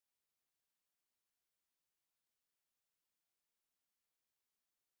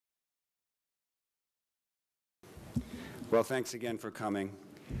Well, thanks again for coming.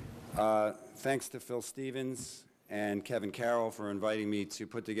 Thanks to Phil Stevens and Kevin Carroll for inviting me to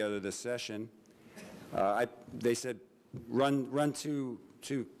put together this session. They said run two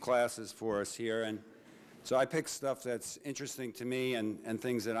classes for us here, and so I picked stuff that's interesting to me and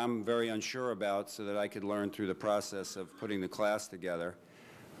things that I'm very unsure about so that I could learn through the process of putting the class together.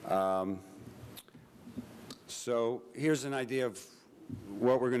 So here's an idea of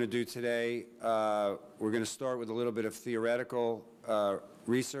what we're going to do today. We're going to start with a little bit of theoretical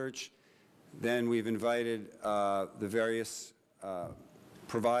research. Then we've invited the various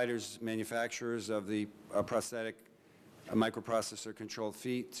providers, manufacturers of the prosthetic microprocessor controlled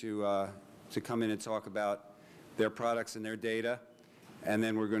feet to come in and talk about their products and their data. And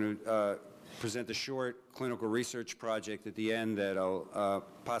then we're going to present a short clinical research project at the end that'll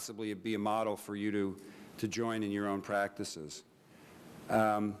possibly be a model for you to join in your own practices.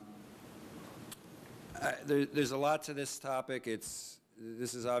 There's a lot to this topic. This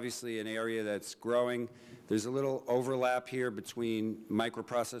is obviously an area that's growing. There's a little overlap here between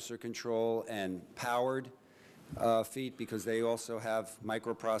microprocessor control and powered feet because they also have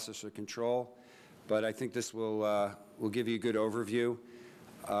microprocessor control. But I think this will give you a good overview.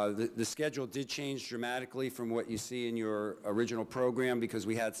 The schedule did change dramatically from what you see in your original program because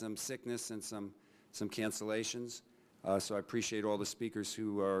we had some sickness and some cancellations. So I appreciate all the speakers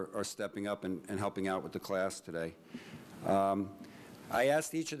who are stepping up and helping out with the class today. I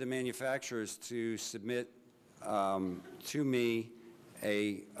asked each of the manufacturers to submit to me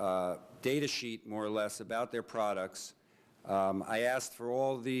a data sheet, more or less, about their products. I asked for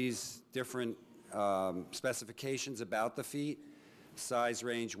all these different specifications about the feet: size,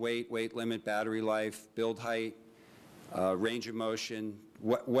 range, weight limit, battery life, build height, range of motion,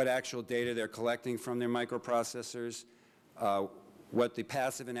 what actual data they're collecting from their microprocessors, what the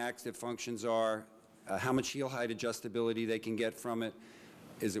passive and active functions are, how much heel height adjustability they can get from it.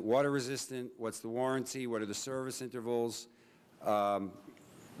 Is it water resistant? What's the warranty? What are the service intervals?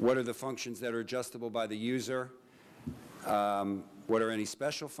 What are the functions that are adjustable by the user? What are any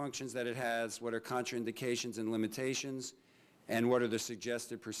special functions that it has? What are contraindications and limitations? And what are the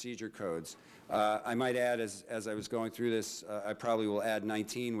suggested procedure codes? I might add, as I was going through this, I probably will add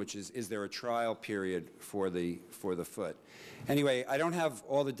 19, which is there a trial period for the foot? Anyway, I don't have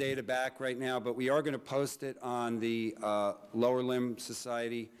all the data back right now, but we are going to post it on the Lower Limb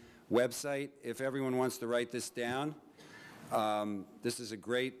Society website. If everyone wants to write this down, this is a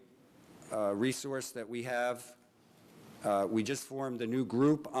great resource that we have. We just formed a new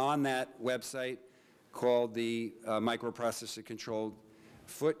group on that website called the Microprocessor Controlled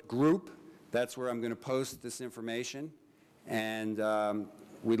Foot Group. That's where I'm going to post this information. And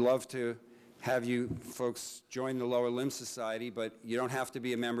we'd love to have you folks join the Lower Limb Society, but you don't have to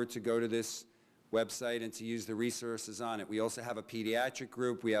be a member to go to this website and to use the resources on it. We also have a pediatric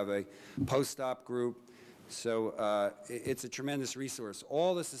group. We have a post-op group. So it's a tremendous resource.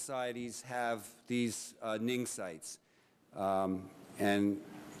 All the societies have these NING sites. And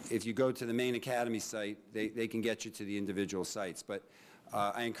if you go to the main academy site, they can get you to the individual sites. But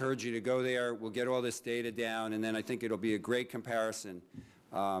I encourage you to go there. We'll get all this data down, and then I think it'll be a great comparison.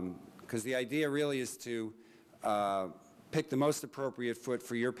 Because the idea really is to pick the most appropriate foot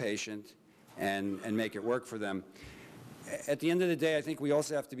for your patient and make it work for them. At the end of the day, I think we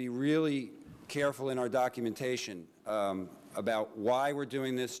also have to be really careful in our documentation about why we're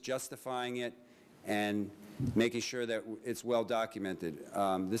doing this, justifying it, and making sure that it's well documented.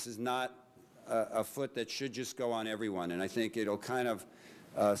 This is not a foot that should just go on everyone, and I think it'll kind of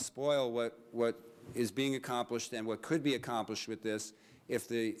spoil what is being accomplished and what could be accomplished with this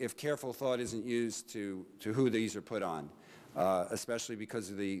if careful thought isn't used to who these are put on, especially because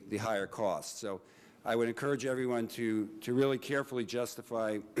of the higher cost. So I would encourage everyone to really carefully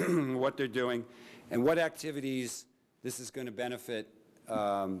justify what they're doing and what activities this is going to benefit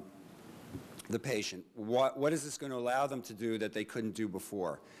the patient. What is this going to allow them to do that they couldn't do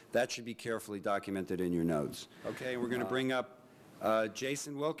before? That should be carefully documented in your notes. Okay, we're going to bring up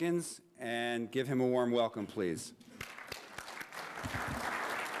Jason Wilkins and give him a warm welcome, please.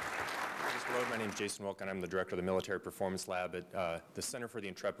 Hello, my name is Jason Wilkins. I'm the director of the Military Performance Lab at the Center for the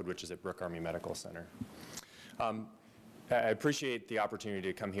Intrepid, which is at Brooke Army Medical Center. I appreciate the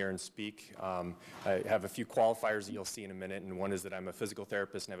opportunity to come here and speak. I have a few qualifiers that you'll see in a minute, and one is that I'm a physical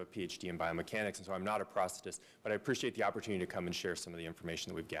therapist and have a PhD in biomechanics, and so I'm not a prosthetist, but I appreciate the opportunity to come and share some of the information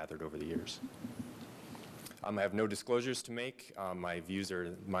that we've gathered over the years. I have no disclosures to make. My views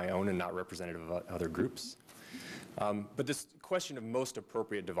are my own and not representative of other groups. But this question of most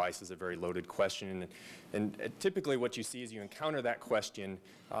appropriate device is a very loaded question, and typically what you see is you encounter that question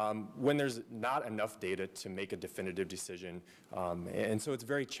when there's not enough data to make a definitive decision, and so it's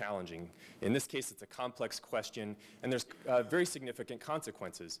very challenging. In this case, it's a complex question, and there's very significant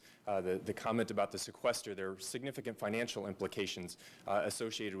consequences. The comment about the sequester, there are significant financial implications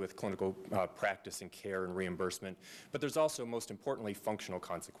associated with clinical practice and care and reimbursement, but there's also, most importantly, functional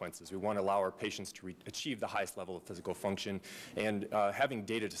consequences. We want to allow our patients to achieve the highest level of physical function, and having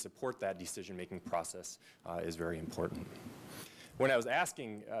data to support that decision-making process is very important. When I was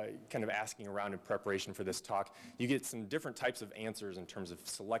kind of asking around in preparation for this talk, you get some different types of answers in terms of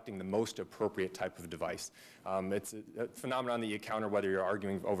selecting the most appropriate type of device. It's a phenomenon that you encounter whether you're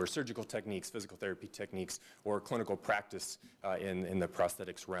arguing over surgical techniques, physical therapy techniques, or clinical practice in the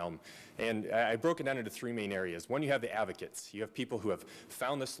prosthetics realm. And I broke it down into three main areas. One, you have the advocates. You have people who have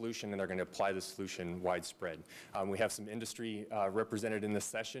found the solution and they're going to apply the solution widespread. We have some industry represented in this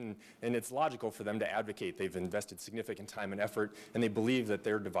session, and it's logical for them to advocate. They've invested significant time and effort, and they believe that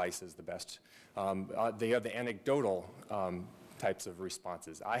their device is the best. They have the anecdotal types of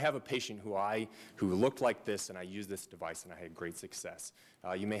responses. I have a patient who looked like this, and I used this device, and I had great success.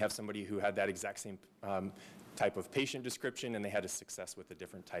 You may have somebody who had that exact same type of patient description, and they had a success with a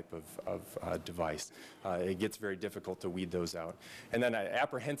different type of device. It gets very difficult to weed those out. And then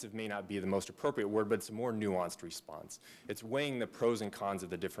apprehensive may not be the most appropriate word, but it's a more nuanced response. It's weighing the pros and cons of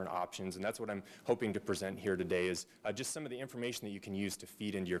the different options, and that's what I'm hoping to present here today is just some of the information that you can use to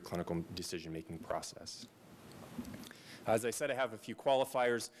feed into your clinical decision-making process. As I said, I have a few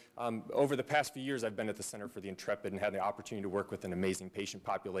qualifiers. Over the past few years, I've been at the Center for the Intrepid and had the opportunity to work with an amazing patient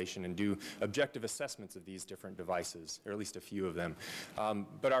population and do objective assessments of these different devices, or at least a few of them.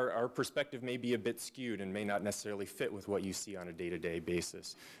 But our perspective may be a bit skewed and may not necessarily fit with what you see on a day-to-day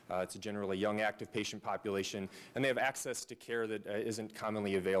basis. It's a generally young, active patient population, and they have access to care that isn't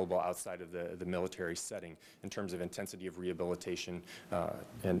commonly available outside of the military setting in terms of intensity of rehabilitation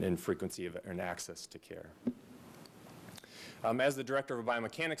and frequency of and access to care. As the director of a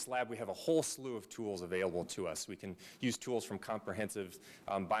biomechanics lab, we have a whole slew of tools available to us. We can use tools from comprehensive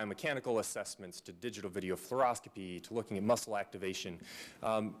biomechanical assessments to digital video fluoroscopy to looking at muscle activation.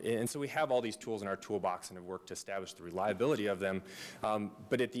 And so we have all these tools in our toolbox and have worked to establish the reliability of them.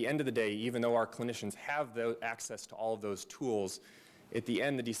 But at the end of the day, even though our clinicians have access to all of those tools, at the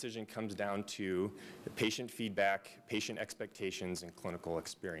end, the decision comes down to patient feedback, patient expectations, and clinical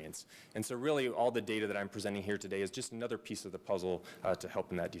experience. And so really, all the data that I'm presenting here today is just another piece of the puzzle to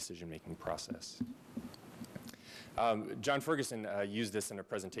help in that decision-making process. John Ferguson used this in a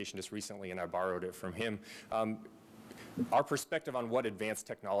presentation just recently, and I borrowed it from him. Our perspective on what advanced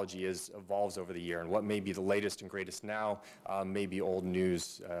technology is evolves over the year, and what may be the latest and greatest now may be old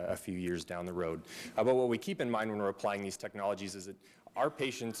news a few years down the road. But what we keep in mind when we're applying these technologies is that our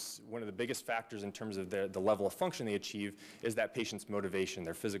patients, one of the biggest factors in terms of the level of function they achieve is that patient's motivation,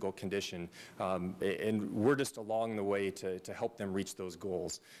 their physical condition, and we're just along the way to help them reach those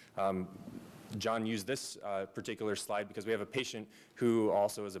goals. John used this particular slide because we have a patient who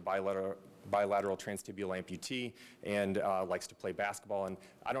also is a bilateral transtibial amputee and likes to play basketball. And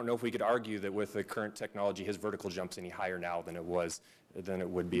I don't know if we could argue that with the current technology, his vertical jump's any higher now than it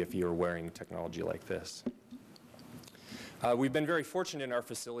would be if he were wearing technology like this. We've been very fortunate in our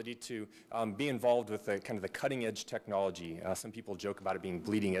facility to be involved with kind of the cutting edge technology. Some people joke about it being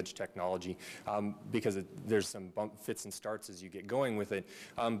bleeding edge technology because there's some bump fits and starts as you get going with it.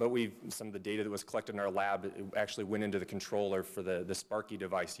 But some of the data that was collected in our lab actually went into the controller for the Sparky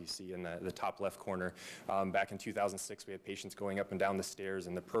device you see in the top left corner. Back in 2006, we had patients going up and down the stairs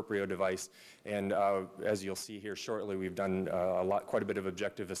in the Proprio device. And as you'll see here shortly, we've done quite a bit of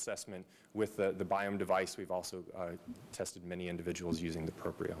objective assessment with the Biome device. We've also tested many individuals using the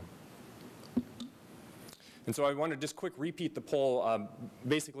Proprio. And so I want to just quick repeat the poll,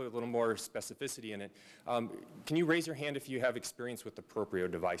 basically with a little more specificity in it. Can you raise your hand if you have experience with the Proprio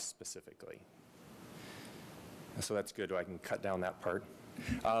device specifically? So that's good, I can cut down that part.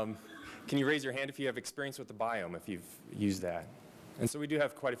 Can you raise your hand if you have experience with the Biome, if you've used that? And so we do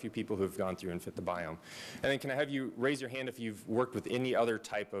have quite a few people who have gone through and fit the Biome. And then can I have you raise your hand if you've worked with any other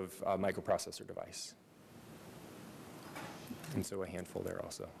type of microprocessor device? And so a handful there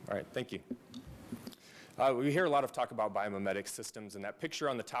also. All right, thank you. We hear a lot of talk about biomimetic systems, and that picture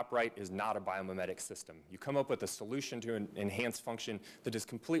on the top right is not a biomimetic system. You come up with a solution to enhance function that is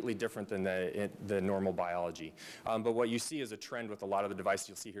completely different than the normal biology. But what you see as a trend with a lot of the devices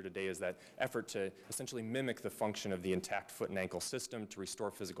you'll see here today is that effort to essentially mimic the function of the intact foot and ankle system to restore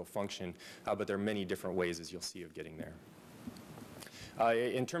physical function, but there are many different ways, as you'll see, of getting there.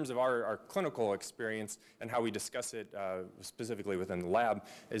 In terms of our clinical experience and how we discuss it specifically within the lab,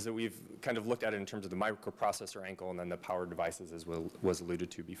 is that we've kind of looked at it in terms of the microprocessor ankle and then the power devices, as was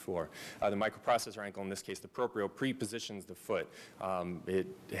alluded to before. The microprocessor ankle, in this case the proprio, pre-positions the foot. It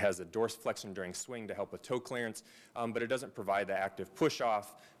has a dorsiflexion during swing to help with toe clearance, but it doesn't provide the active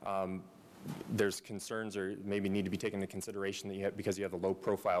push-off. There's concerns or maybe need to be taken into consideration that because you have a low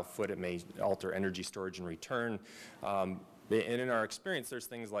profile foot, it may alter energy storage and return. And in our experience, there's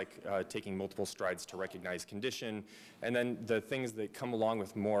things like taking multiple strides to recognize condition, and then the things that come along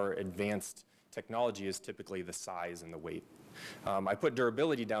with more advanced technology is typically the size and the weight. I put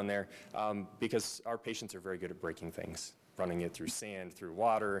durability down there because our patients are very good at breaking things, running it through sand, through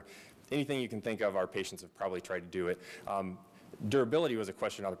water. Anything you can think of, our patients have probably tried to do it. Durability was a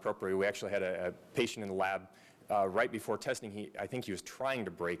question on the proprio. We actually had a patient in the lab right before testing. I think he was trying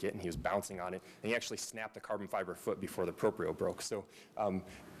to break it and he was bouncing on it, and he actually snapped the carbon fiber foot before the proprio broke. So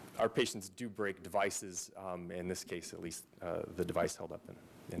our patients do break devices. In this case, at least, the device held up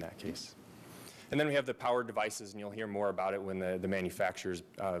in that case. And then we have the powered devices, and you'll hear more about it when the manufacturers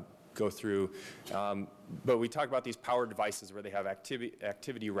go through. But we talk about these powered devices where they have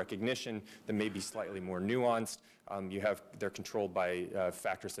activity recognition that may be slightly more nuanced. They're controlled by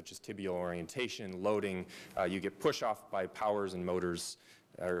factors such as tibial orientation, loading. You get push-off by powers and motors,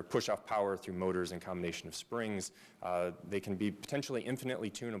 or push-off power through motors and combination of springs. They can be potentially infinitely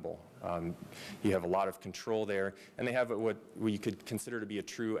tunable. You have a lot of control there, and they have what you could consider to be a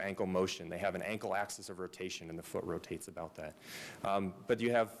true ankle motion. They have an ankle axis of rotation, and the foot rotates about that. But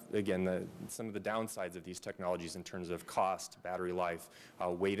you have, again, some of the downsides of these technologies in terms of cost, battery life,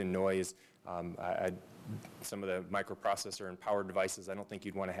 weight and noise. Some of the microprocessor and power devices I don't think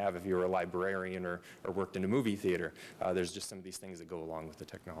you'd want to have if you were a librarian or worked in a movie theater. There's just some of these things that go along with the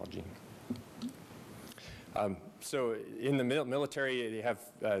technology. So in the military, you have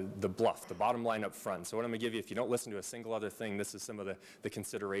the bluff, the bottom line up front. So what I'm going to give you, if you don't listen to a single other thing, this is some of the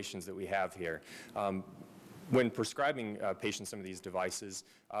considerations that we have here. When prescribing patients some of these devices,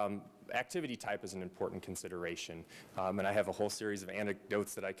 activity type is an important consideration. And I have a whole series of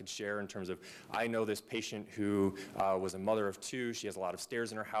anecdotes that I could share in terms of, I know this patient who was a mother of two. She has a lot of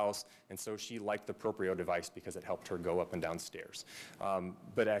stairs in her house, and so she liked the proprio device because it helped her go up and down stairs.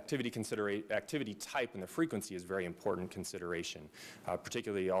 But activity type and the frequency is very important consideration,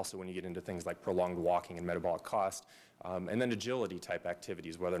 particularly also when you get into things like prolonged walking and metabolic cost. And then agility type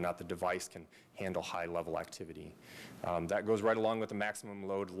activities, whether or not the device can handle high level activity. That goes right along with the maximum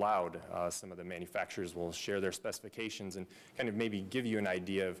load allowed. Some of the manufacturers will share their specifications and kind of maybe give you an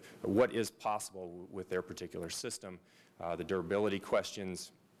idea of what is possible with their particular system. The durability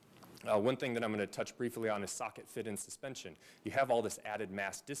questions. One thing that I'm going to touch briefly on is socket fit and suspension. You have all this added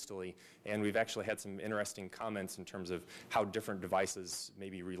mass distally, and we've actually had some interesting comments in terms of how different devices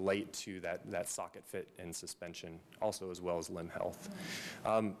maybe relate to that socket fit and suspension, also as well as limb health.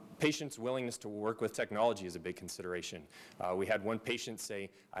 Patients' willingness to work with technology is a big consideration. We had one patient say,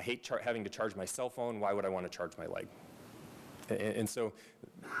 I hate having to charge my cell phone. Why would I want to charge my leg? And so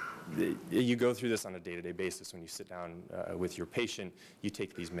you go through this on a day-to-day basis. When you sit down with your patient, you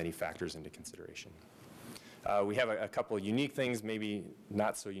take these many factors into consideration. We have a couple of unique things, maybe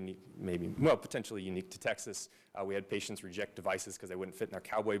not so unique, well, potentially unique to Texas. We had patients reject devices because they wouldn't fit in their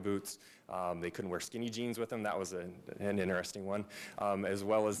cowboy boots. They couldn't wear skinny jeans with them. That was an interesting one, as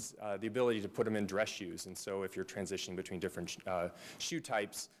well as the ability to put them in dress shoes. And so if you're transitioning between different shoe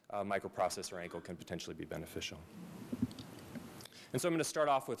types, microprocessor ankle can potentially be beneficial. And so I'm going to start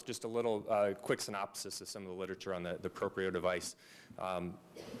off with just a little quick synopsis of some of the literature on the proprio device.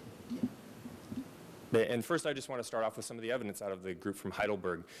 And first, I just want to start off with some of the evidence out of the group from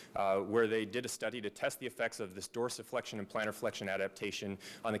Heidelberg, where they did a study to test the effects of this dorsiflexion and plantar flexion adaptation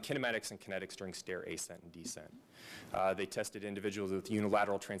on the kinematics and kinetics during stair ascent and descent. They tested individuals with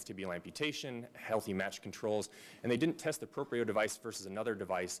unilateral transtibial amputation, healthy match controls, and they didn't test the proprio device versus another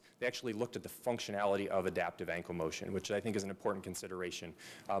device. They actually looked at the functionality of adaptive ankle motion, which I think is an important consideration.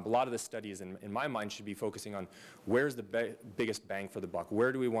 A lot of the studies, in my mind, should be focusing on where's the biggest bang for the buck.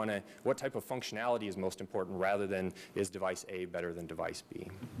 Where do we want to, what type of functionality is most important, rather than is device A better than device B.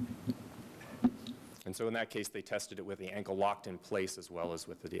 And so in that case, they tested it with the ankle locked in place as well as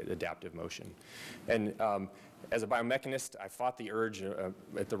with the adaptive motion. And as a biomechanist, I fought the urge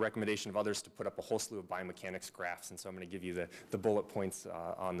at the recommendation of others to put up a whole slew of biomechanics graphs. And so I'm going to give you the bullet points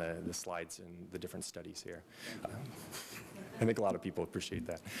on the slides and the different studies here. I think a lot of people appreciate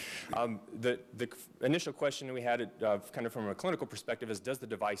that. The initial question we had, kind of from a clinical perspective, is does the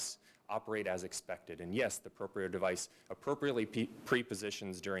device operate as expected? And yes, the proprio device appropriately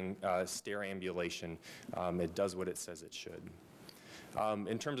pre-positions during stair ambulation. It does what it says it should.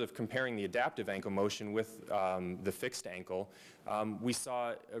 In terms of comparing the adaptive ankle motion with the fixed ankle, we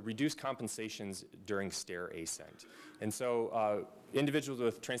saw reduced compensations during stair ascent. And so individuals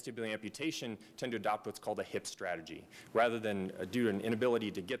with transtibial amputation tend to adopt what's called a hip strategy. Rather than due to an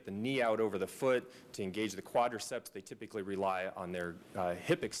inability to get the knee out over the foot to engage the quadriceps, they typically rely on their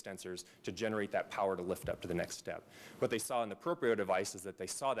hip extensors to generate that power to lift up to the next step. What they saw in the proprio device is that they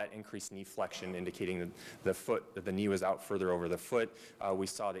saw that increased knee flexion, indicating that the knee was out further over the foot. We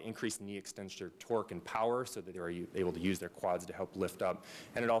saw the increased knee extensor torque and power so that they were able to use their quads to help lift up.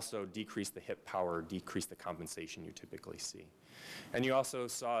 And it also decreased the hip power, decreased the compensation you typically see. And you also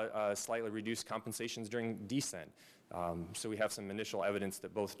saw slightly reduced compensations during descent. So we have some initial evidence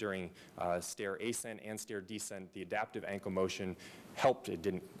that both during stair ascent and stair descent, the adaptive ankle motion helped. It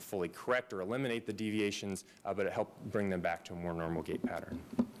didn't fully correct or eliminate the deviations, but it helped bring them back to a more normal gait pattern.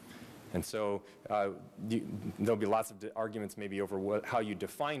 And so there'll be lots of arguments maybe over how you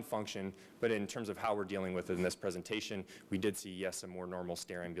define function, but in terms of how we're dealing with it in this presentation, we did see, yes, a more normal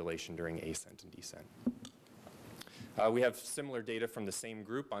stair ambulation during ascent and descent. We have similar data from the same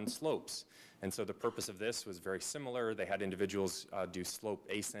group on slopes. And so the purpose of this was very similar. They had individuals do slope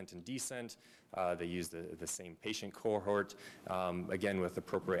ascent and descent. They used the same patient cohort, again with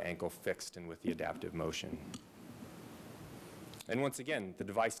appropriate ankle fixed and with the adaptive motion. And once again, the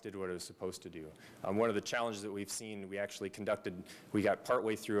device did what it was supposed to do. One of the challenges that we've seen, we got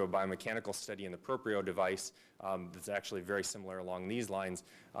partway through a biomechanical study in the proprio device that's actually very similar along these lines,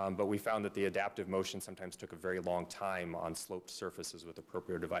 but we found that the adaptive motion sometimes took a very long time on sloped surfaces with the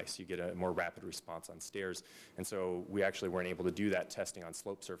proprio device. You get a more rapid response on stairs, and so we actually weren't able to do that testing on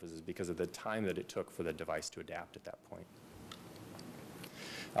sloped surfaces because of the time that it took for the device to adapt at that point.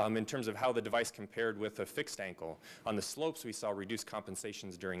 In terms of how the device compared with a fixed ankle, on the slopes we saw reduced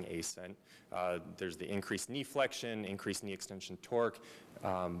compensations during ascent. There's the increased knee flexion, increased knee extension torque,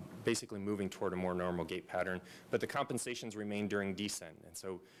 basically moving toward a more normal gait pattern, but the compensations remained during descent. And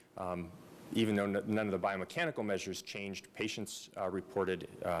so even though none of the biomechanical measures changed, patients reported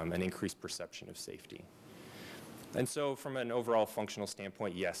an increased perception of safety. And so from an overall functional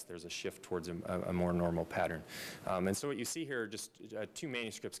standpoint, yes, there's a shift towards a more normal pattern. And so what you see here are just two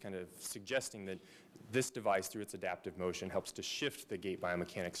manuscripts kind of suggesting that this device, through its adaptive motion, helps to shift the gait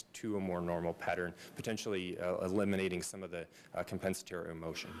biomechanics to a more normal pattern, potentially eliminating some of the compensatory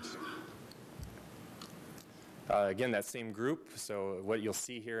emotions. Again, that same group, so what you'll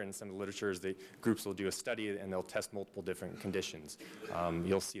see here in some of the literature is the groups will do a study and they'll test multiple different conditions.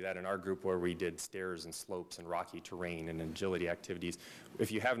 You'll see that in our group where we did stairs and slopes and rocky terrain and agility activities. If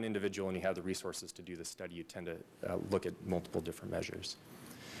you have an individual and you have the resources to do the study, you tend to look at multiple different measures.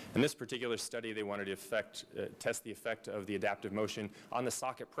 In this particular study, they wanted to test the effect of the adaptive motion on the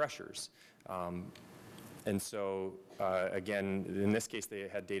socket pressures. And so, again, in this case, they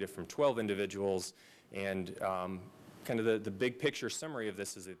had data from 12 individuals. And kind of the big picture summary of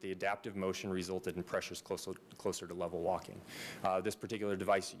this is that the adaptive motion resulted in pressures closer to level walking. This particular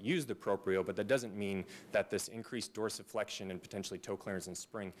device used the proprio, but that doesn't mean that this increased dorsiflexion and potentially toe clearance and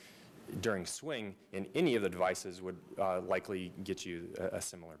spring during swing in any of the devices would likely get you a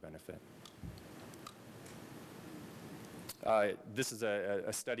similar benefit. This is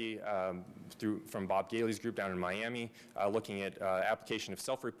a study from Bob Gailey's group down in Miami, looking at application of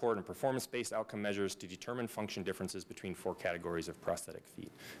self-report and performance-based outcome measures to determine function differences between 4 categories of prosthetic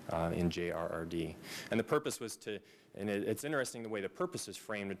feet in JRRD. And the purpose was and it's interesting the way the purpose is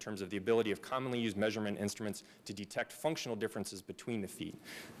framed in terms of the ability of commonly used measurement instruments to detect functional differences between the feet.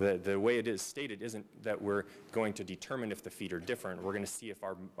 The way it is stated isn't that we're going to determine if the feet are different. We're going to see if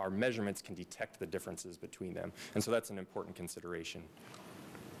our measurements can detect the differences between them. And so that's an important consideration.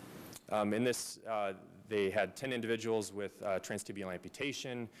 In this, they had 10 individuals with transtibial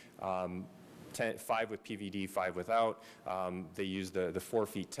amputation, 5 with PVD, 5 without. They used the 4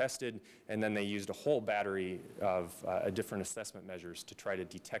 feet tested, and then they used a whole battery of different assessment measures to try to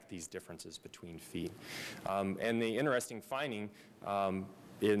detect these differences between feet. And the interesting finding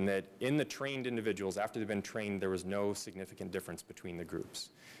in the trained individuals, after they've been trained, there was no significant difference between the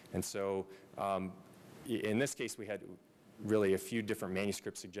groups. And so in this case, we had really a few different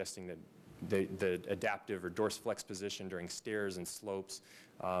manuscripts suggesting that the adaptive or dorsiflex position during stairs and slopes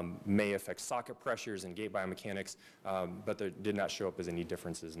may affect socket pressures and gait biomechanics, but there did not show up as any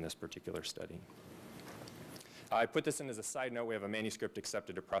differences in this particular study. I put this in as a side note. We have a manuscript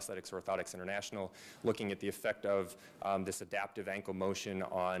accepted to Prosthetics Orthotics International looking at the effect of this adaptive ankle motion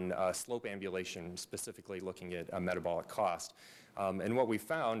on slope ambulation, specifically looking at metabolic cost. And what we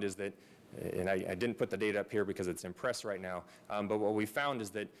found is that and I didn't put the data up here because it's in press right now, but what we found is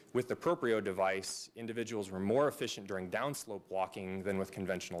that with the Proprio device, individuals were more efficient during downslope walking than with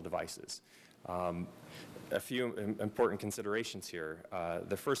conventional devices. A few important considerations here.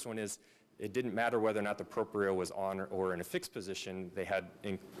 The first one is it didn't matter whether or not the Proprio was on or in a fixed position, they had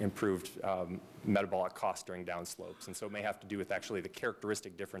improved metabolic costs during downslopes. And so it may have to do with actually the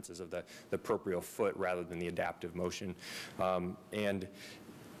characteristic differences of the Proprio foot rather than the adaptive motion.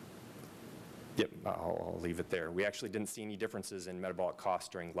 Yep, I'll leave it there. We actually didn't see any differences in metabolic costs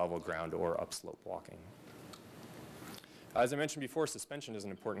during level ground or upslope walking. As I mentioned before, suspension is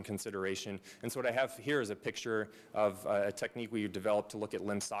an important consideration. And so what I have here is a picture of a technique we developed to look at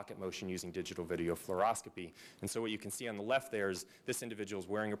limb socket motion using digital video fluoroscopy. And so what you can see on the left there is this individual is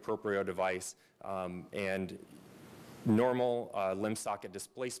wearing a Proprio device, and normal limb socket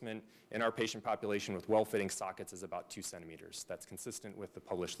displacement in our patient population with well-fitting sockets is about 2 centimeters. That's consistent with the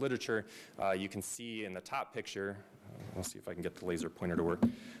published literature. You can see in the top picture, I'll see if I can get the laser pointer to work.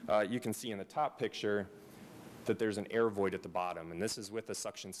 You can see in the top picture that there's an air void at the bottom, and this is with a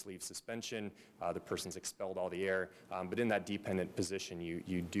suction sleeve suspension. The person's expelled all the air, but in that dependent position,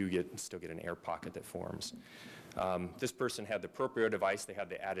 you do still get an air pocket that forms. This person had the Proprio device. They had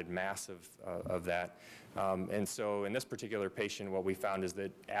the added mass of that. And so in this particular patient, what we found is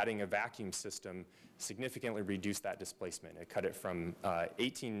that adding a vacuum system significantly reduced that displacement. It cut it from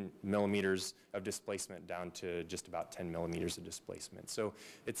 18 millimeters of displacement down to just about 10 millimeters of displacement. So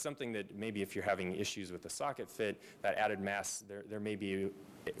it's something that maybe if you're having issues with the socket fit, that added mass, there may be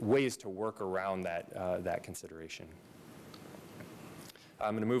ways to work around that consideration.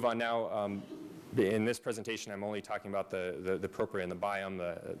 I'm going to move on now. In this presentation, I'm only talking about the Proprio and the Biome.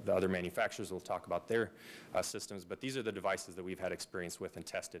 The other manufacturers will talk about their systems, but these are the devices that we've had experience with and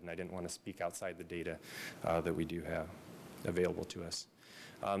tested, and I didn't want to speak outside the data that we do have available to us.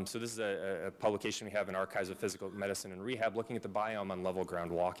 So this is a publication we have in Archives of Physical Medicine and Rehab looking at the Biome on level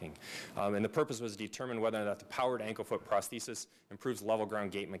ground walking. And the purpose was to determine whether or not the powered ankle foot prosthesis improves level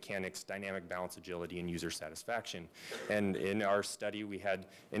ground gait mechanics, dynamic balance agility, and user satisfaction. And in our study, we had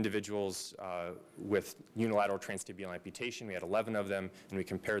individuals with unilateral transtibial amputation. We had 11 of them, and we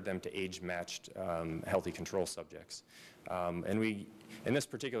compared them to age-matched healthy control subjects. In this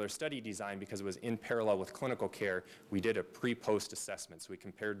particular study design, because it was in parallel with clinical care, we did a pre-post assessment. So we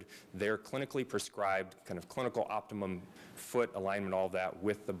compared their clinically prescribed kind of clinical optimum foot alignment, all that,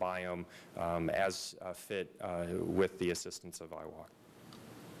 with the Biome as fit with the assistance of iWalk.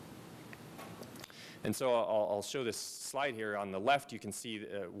 And so I'll show this slide here. On the left, you can see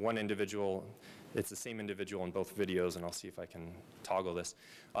one individual. It's the same individual in both videos, and I'll see if I can toggle this.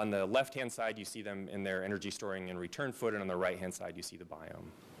 On the left-hand side, you see them in their energy storing and return foot, and on the right-hand side, you see the Biome.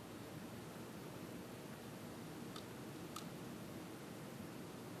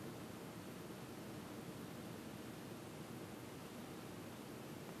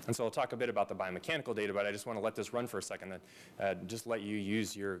 And so I'll talk a bit about the biomechanical data, but I just want to let this run for a second and just let you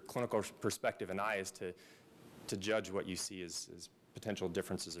use your clinical perspective and eyes to judge what you see as potential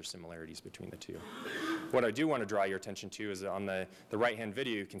differences or similarities between the two. What I do want to draw your attention to is on the right-hand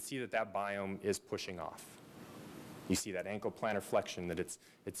video, you can see that Biome is pushing off. You see that ankle plantar flexion, that it's,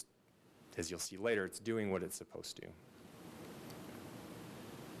 as you'll see later, it's doing what it's supposed to.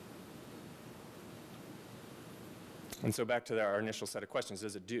 And so back to our initial set of questions,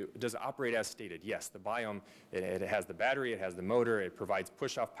 does it operate as stated? Yes, the Biome, it has the battery, it has the motor, it provides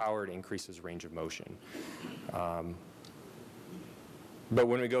push-off power, it increases range of motion. But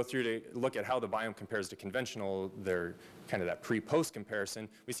when we go through to look at how the Biome compares to conventional, they're kind of that pre-post comparison,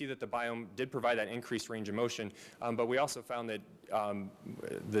 we see that the Biome did provide that increased range of motion, but we also found that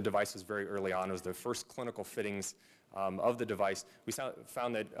the device was very early on. It was the first clinical fittings of the device. We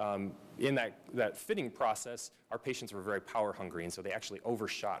found that in that fitting process, our patients were very power hungry, and so they actually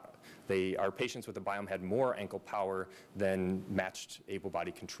overshot. Our patients with the Biome had more ankle power than matched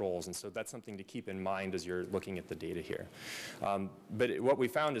able-bodied controls, and so that's something to keep in mind as you're looking at the data here. But what we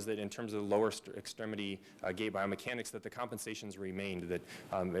found is that in terms of the lower extremity gait biomechanics, that the compensations remained, that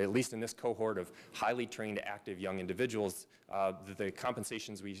at least in this cohort of highly trained, active young individuals, that the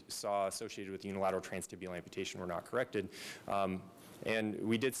compensations we saw associated with unilateral transtibial amputation were not corrected. And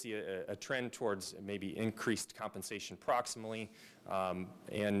we did see a trend towards maybe increased compensation proximally.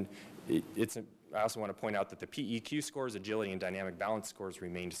 And I also want to point out that the PEQ scores, agility and dynamic balance scores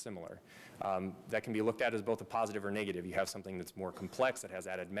remained similar. That can be looked at as both a positive or negative. You have something that's more complex, that has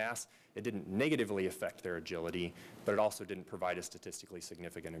added mass. It didn't negatively affect their agility, but it also didn't provide a statistically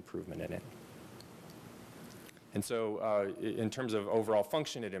significant improvement in it. And so in terms of overall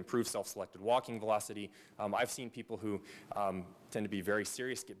function, it improves self-selected walking velocity. I've seen people who tend to be very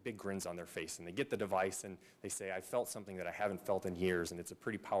serious, get big grins on their face, and they get the device and they say, I felt something that I haven't felt in years, and it's a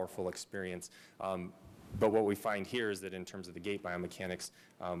pretty powerful experience. But what we find here is that in terms of the gait biomechanics,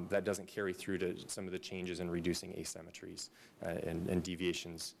 that doesn't carry through to some of the changes in reducing asymmetries and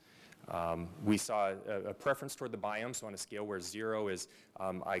deviations. We saw a preference toward the biome, so on a scale where 0 is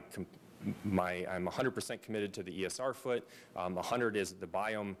I'm 100% committed to the ESR foot, 100 is the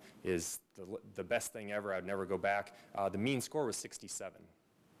biome is the best thing ever, I'd never go back. The mean score was 67.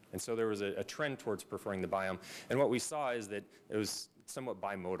 And so there was a trend towards preferring the biome. And what we saw is that it was somewhat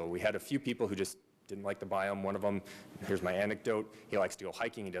bimodal. We had a few people who just didn't like the biome. One of them, here's my anecdote, he likes to go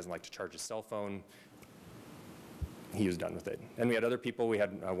hiking, he doesn't like to charge his cell phone. He was done with it. And we had other people, we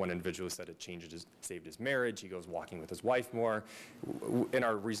had one individual who said it saved his marriage, he goes walking with his wife more. In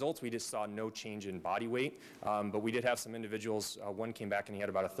our results, we just saw no change in body weight, but we did have some individuals, one came back and he had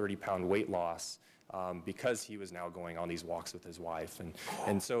about a 30-pound weight loss because he was now going on these walks with his wife.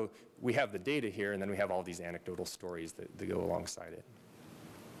 And so we have the data here, and then we have all these anecdotal stories that go alongside it.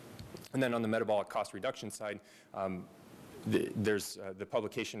 And then on the metabolic cost reduction side, there's the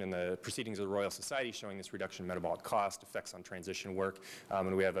publication in the Proceedings of the Royal Society showing this reduction in metabolic cost, effects on transition work,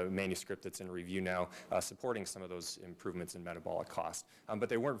 and we have a manuscript that's in review now supporting some of those improvements in metabolic cost. But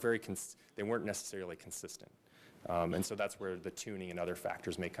they weren't necessarily consistent. And so that's where the tuning and other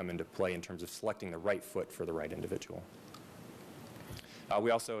factors may come into play in terms of selecting the right foot for the right individual.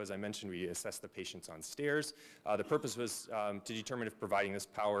 We also, as I mentioned, we assessed the patients on stairs. The purpose was to determine if providing this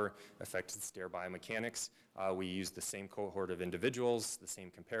power affected stair biomechanics. We used the same cohort of individuals, the same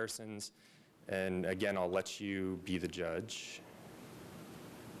comparisons. And again, I'll let you be the judge.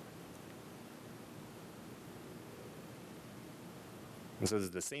 And so this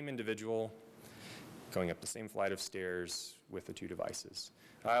is the same individual going up the same flight of stairs with the two devices.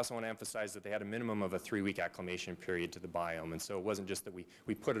 I also want to emphasize that they had a minimum of a 3-week acclimation period to the biome, and so it wasn't just that we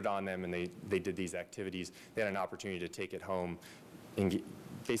put it on them and they did these activities. They had an opportunity to take it home and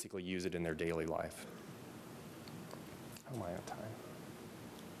basically use it in their daily life. How am I on time?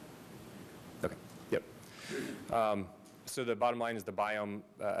 Okay, yep. So the bottom line is the biome,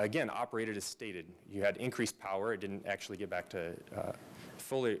 again, operated as stated. You had increased power. It didn't actually get back to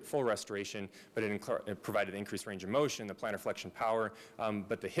full restoration, but it provided increased range of motion, the plantar flexion power,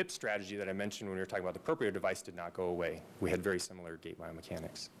 but the hip strategy that I mentioned when we were talking about the proprio device did not go away. We had very similar gait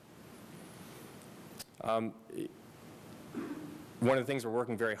biomechanics. One of the things we're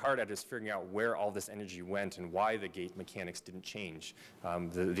working very hard at is figuring out where all this energy went and why the gait mechanics didn't change.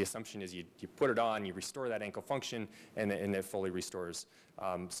 The assumption is you put it on, you restore that ankle function, and it fully restores.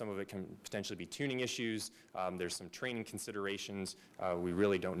 Some of it can potentially be tuning issues. There's some training considerations. We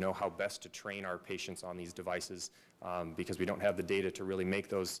really don't know how best to train our patients on these devices because we don't have the data to really make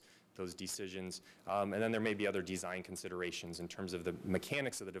those decisions. And then there may be other design considerations in terms of the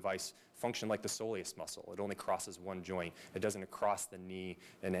mechanics of the device function like the soleus muscle. It only crosses one joint. It doesn't cross the knee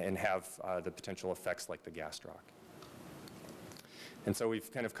and have the potential effects like the gastroc. And so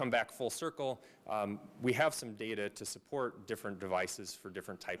we've kind of come back full circle. We have some data to support different devices for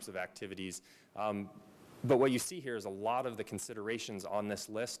different types of activities. But what you see here is a lot of the considerations on this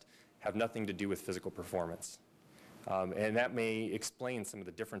list have nothing to do with physical performance. And that may explain some of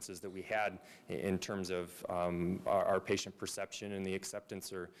the differences that we had in terms of our patient perception and the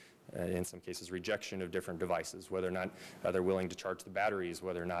acceptance or, in some cases, rejection of different devices, whether or not they're willing to charge the batteries,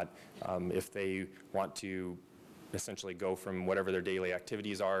 whether or not if they want to essentially go from whatever their daily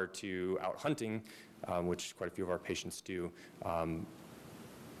activities are to out hunting, which quite a few of our patients do,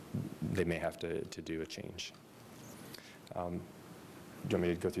 they may have to do a change. Do you want me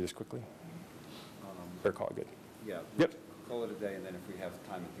to go through this quickly? Or call it good? Yeah. Yep. Call it a day, and then if we have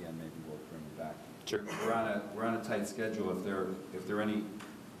time at the end, maybe we'll bring it back. Sure. We're on a tight schedule. If there are any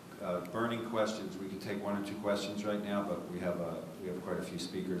burning questions, we can take 1 or 2 questions right now, but we have quite a few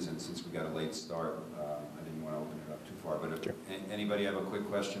speakers, and since we got a late start, I didn't want to open it up too far. But if anybody have a quick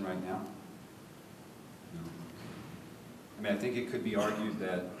question right now? No. I mean, I think it could be argued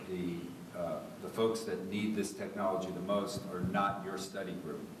that the folks that need this technology the most are not your study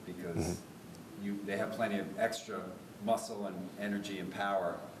group because they have plenty of extra muscle and energy and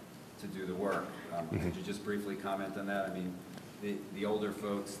power to do the work. Could you just briefly comment on that? I mean, the older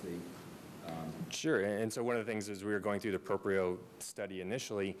folks, Sure, and so one of the things as we were going through the proprio study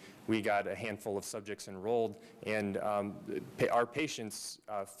initially, we got a handful of subjects enrolled, and our patients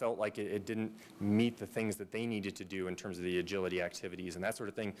felt like it didn't meet the things that they needed to do in terms of the agility activities and that sort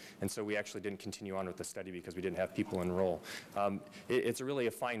of thing, and so we actually didn't continue on with the study because we didn't have people enroll. It's really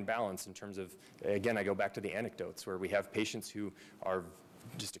a fine balance in terms of, again, I go back to the anecdotes where we have patients who are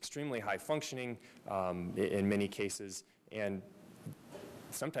just extremely high functioning in many cases, and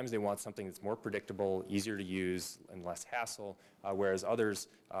sometimes they want something that's more predictable, easier to use, and less hassle, whereas others,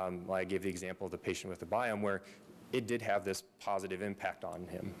 like I gave the example of the patient with the biome, where it did have this positive impact on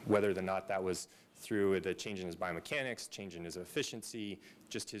him, whether or not that was through the change in his biomechanics, change in his efficiency,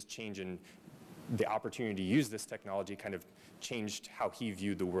 just his change in the opportunity to use this technology kind of changed how he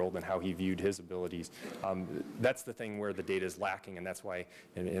viewed the world and how he viewed his abilities. That's the thing where the data is lacking, and that's why,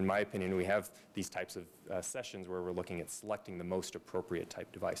 in my opinion, we have these types of sessions where we're looking at selecting the most appropriate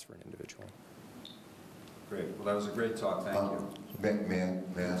type device for an individual. Great. Well, that was a great talk. Thank you.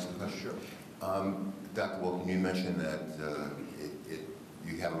 May I ask a question? Sure. Dr. Wilkin, you mentioned that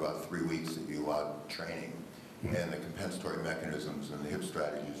you have about 3 weeks that you allowed training, and the compensatory mechanisms and the HIP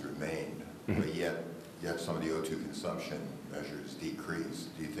strategies remained, but yet some of the O2 consumption measures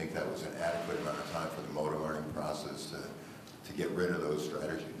decreased. Do you think that was an adequate amount of time for the motor learning process to get rid of those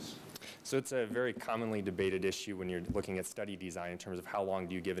strategies? So it's a very commonly debated issue when you're looking at study design in terms of how long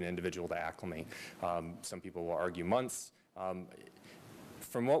do you give an individual to acclimate. Some people will argue months.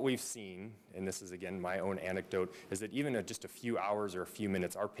 From what we've seen, and this is again my own anecdote, is that even at just a few hours or a few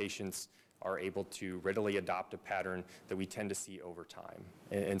minutes, our patients are able to readily adopt a pattern that we tend to see over time.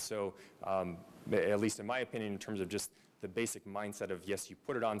 And so, at least in my opinion, in terms of just the basic mindset of, yes, you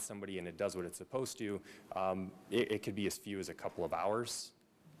put it on somebody and it does what it's supposed to, it could be as few as a couple of hours,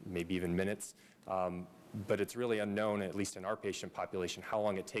 maybe even minutes. But it's really unknown, at least in our patient population, how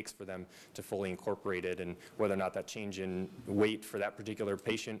long it takes for them to fully incorporate it, and whether or not that change in weight for that particular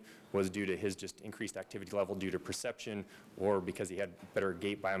patient was due to his just increased activity level due to perception, or because he had better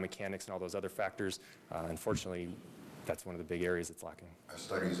gait biomechanics and all those other factors. Unfortunately, that's one of the big areas that's lacking. Are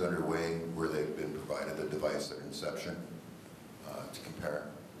studies underway where they've been provided the device at inception to compare,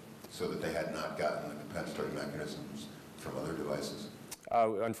 so that they had not gotten the compensatory mechanisms from other devices?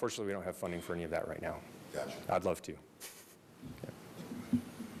 Unfortunately, we don't have funding for any of that right now. Gotcha. I'd love to. Yeah.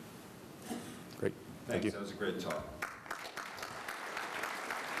 Great. Thank you. That was a great talk.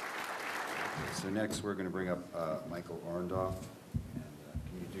 So next, we're going to bring up Michael Orndorff. And,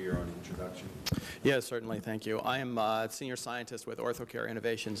 can you do your own introduction? Yes, certainly. Thank you. I am a senior scientist with OrthoCare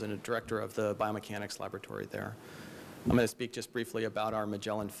Innovations and a director of the biomechanics laboratory there. I'm going to speak just briefly about our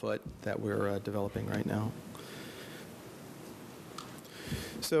Magellan foot that we're developing right now.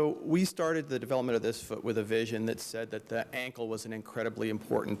 So we started the development of this foot with a vision that said that the ankle was an incredibly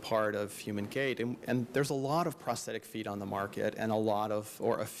important part of human gait. And there's a lot of prosthetic feet on the market and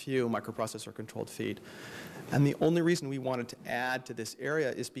a few microprocessor controlled feet. And the only reason we wanted to add to this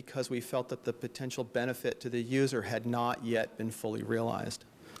area is because we felt that the potential benefit to the user had not yet been fully realized.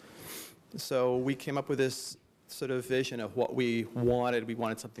 So we came up with this sort of vision of what we wanted. We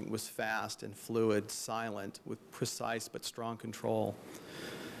wanted something that was fast and fluid, silent, with precise but strong control.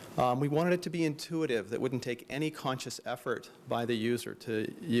 We wanted it to be intuitive, that wouldn't take any conscious effort by the user to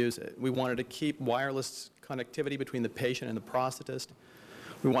use it. We wanted to keep wireless connectivity between the patient and the prosthetist.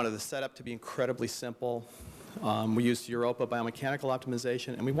 We wanted the setup to be incredibly simple. We used Europa biomechanical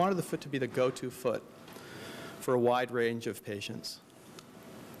optimization, and we wanted the foot to be the go-to foot for a wide range of patients.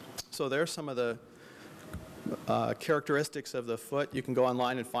 So there are some of the characteristics of the foot. You can go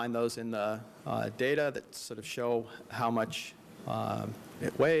online and find those in the data that sort of show how much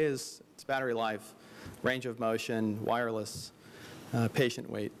it weighs, its battery life, range of motion, wireless, patient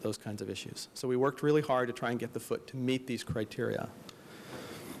weight, those kinds of issues. So we worked really hard to try and get the foot to meet these criteria.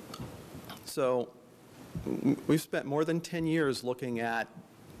 So we've spent more than 10 years looking at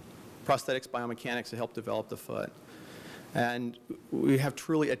prosthetics biomechanics to help develop the foot. And we have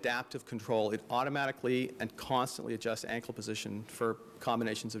truly adaptive control. It automatically and constantly adjusts ankle position for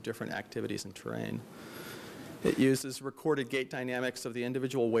combinations of different activities and terrain. It uses recorded gait dynamics of the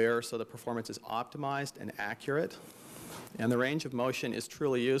individual wearer so the performance is optimized and accurate. And the range of motion is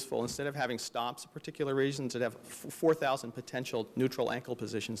truly useful. Instead of having stops at particular regions, it have 4,000 potential neutral ankle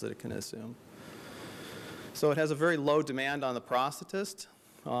positions that it can assume. So it has a very low demand on the prosthetist.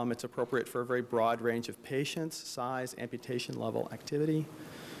 It's appropriate for a very broad range of patients, size, amputation level, activity.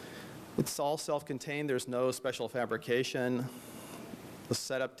 It's all self-contained. There's no special fabrication. The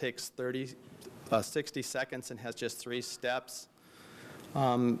setup takes 60 seconds and has just 3 steps.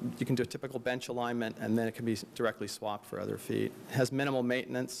 You can do a typical bench alignment, and then it can be directly swapped for other feet. It has minimal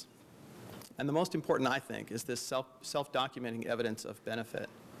maintenance. And the most important, I think, is this self-documenting evidence of benefit.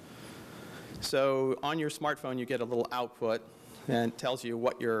 So on your smartphone, you get a little output, and it tells you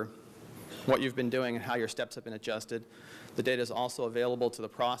what you've been doing and how your steps have been adjusted. The data is also available to the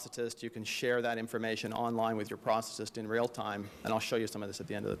prosthetist. You can share that information online with your prosthetist in real time, and I'll show you some of this at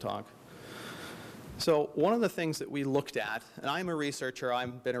the end of the talk. So one of the things that we looked at, and I'm a researcher,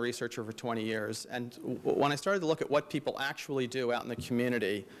 I've been a researcher for 20 years, and when I started to look at what people actually do out in the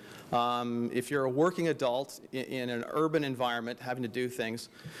community, if you're a working adult in an urban environment having to do things,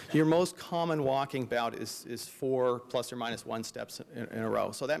 your most common walking bout is 4 plus or minus 1 steps in a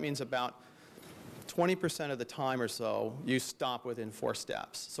row. So that means about 20% of the time or so, you stop within 4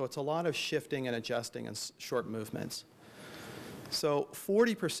 steps. So it's a lot of shifting and adjusting and short movements. So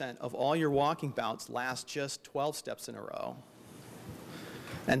 40% of all your walking bouts last just 12 steps in a row.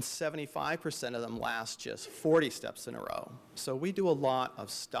 And 75% of them last just 40 steps in a row. So we do a lot of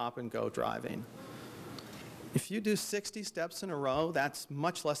stop and go driving. If you do 60 steps in a row, that's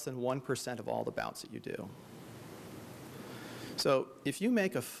much less than 1% of all the bouts that you do. So if you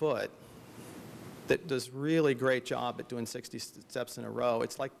make a foot that does really great job at doing 60 steps in a row,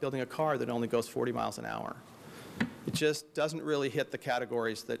 it's like building a car that only goes 40 miles an hour. It just doesn't really hit the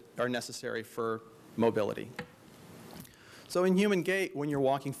categories that are necessary for mobility. So in human gait, when you're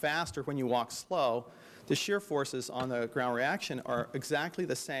walking fast or when you walk slow, the shear forces on the ground reaction are exactly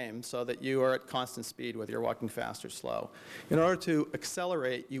the same, so that you are at constant speed whether you're walking fast or slow. In order to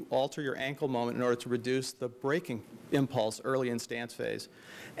accelerate, you alter your ankle moment in order to reduce the braking impulse early in stance phase,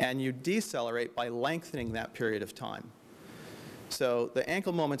 and you decelerate by lengthening that period of time. So the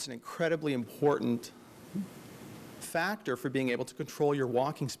ankle moment's an incredibly important factor for being able to control your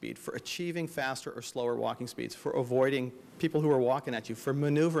walking speed, for achieving faster or slower walking speeds, for avoiding people who are walking at you, for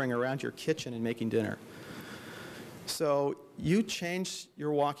maneuvering around your kitchen and making dinner. So you change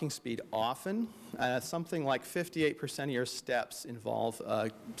your walking speed often. Something like 58% of your steps involve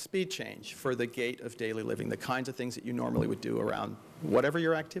speed change for the gait of daily living, the kinds of things that you normally would do around whatever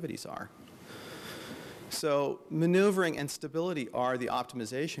your activities are. So maneuvering and stability are the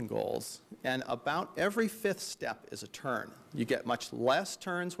optimization goals, and about every 5th step is a turn. You get much less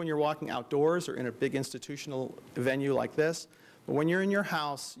turns when you're walking outdoors or in a big institutional venue like this, but when you're in your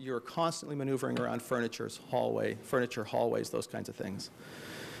house, you're constantly maneuvering around furniture, hallways, those kinds of things.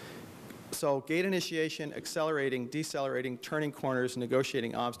 So gait initiation, accelerating, decelerating, turning corners,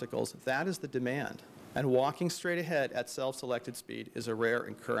 negotiating obstacles, that is the demand. And walking straight ahead at self-selected speed is a rare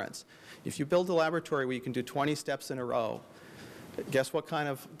occurrence. If you build a laboratory where you can do 20 steps in a row, guess what kind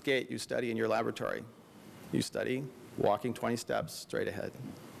of gait you study in your laboratory? You study walking 20 steps straight ahead.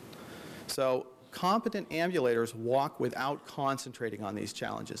 So competent ambulators walk without concentrating on these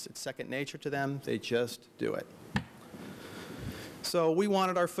challenges. It's second nature to them. They just do it. So we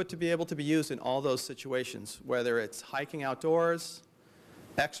wanted our foot to be able to be used in all those situations, whether it's hiking outdoors,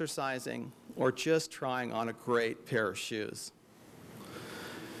 exercising, or just trying on a great pair of shoes.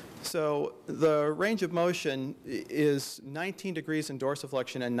 So the range of motion is 19 degrees in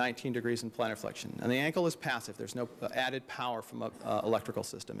dorsiflexion and 19 degrees in plantar flexion. And the ankle is passive. There's no added power from an electrical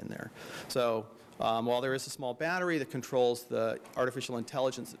system in there. So while there is a small battery that controls the artificial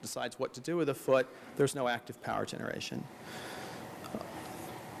intelligence that decides what to do with the foot, there's no active power generation.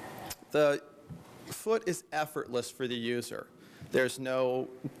 The foot is effortless for the user. There's no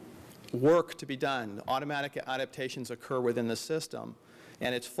work to be done. Automatic adaptations occur within the system,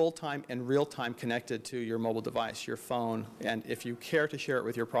 and it's full-time and real-time connected to your mobile device, your phone, and if you care to share it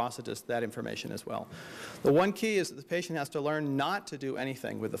with your prosthetist, that information as well. The one key is that the patient has to learn not to do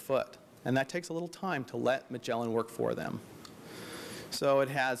anything with the foot, and that takes a little time to let Magellan work for them. So it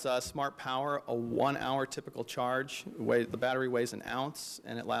has smart power, a 1-hour typical charge. The battery weighs an ounce,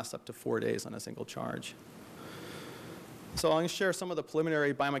 and it lasts up to 4 days on a single charge. So I'm going to share some of the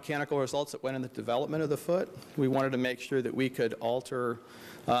preliminary biomechanical results that went in the development of the foot. We wanted to make sure that we could alter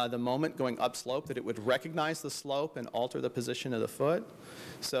the moment going upslope, that it would recognize the slope and alter the position of the foot.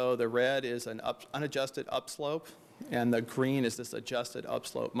 So the red is an unadjusted upslope, and the green is this adjusted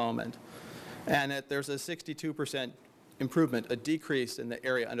upslope moment. And there's a 62% improvement, a decrease in the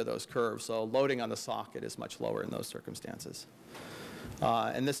area under those curves. So loading on the socket is much lower in those circumstances.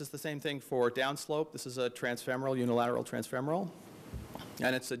 And this is the same thing for downslope. This is a transfemoral, unilateral transfemoral.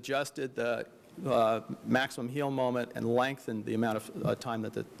 And it's adjusted the maximum heel moment and lengthened the amount of time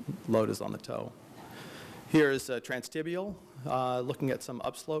that the load is on the toe. Here is transtibial, looking at some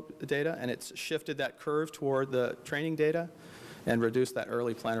upslope data, and it's shifted that curve toward the training data and reduced that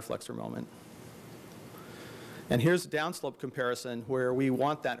early plantar flexor moment. And here's a downslope comparison where we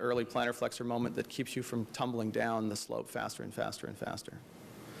want that early plantar flexor moment that keeps you from tumbling down the slope faster and faster and faster.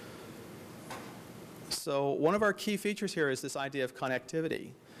 So one of our key features here is this idea of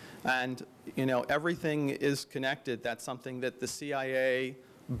connectivity. And everything is connected. That's something that the CIA,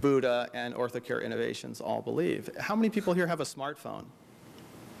 Buddha, and Orthocare Innovations all believe. How many people here have a smartphone?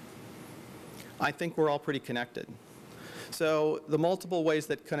 I think we're all pretty connected. So the multiple ways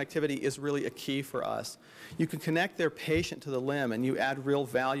that connectivity is really a key for us. You can connect their patient to the limb and you add real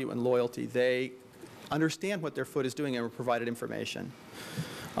value and loyalty. They understand what their foot is doing and are provided information.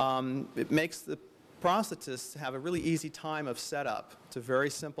 It makes the prosthetists have a really easy time of setup. It's a very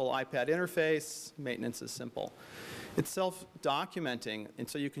simple iPad interface. Maintenance is simple. It's self-documenting, and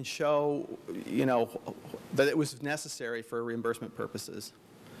so you can show, that it was necessary for reimbursement purposes.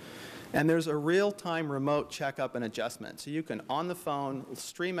 And there's a real-time remote checkup and adjustment. So you can, on the phone,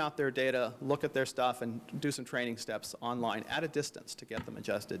 stream out their data, look at their stuff, and do some training steps online at a distance to get them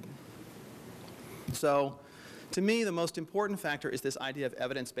adjusted. So to me, the most important factor is this idea of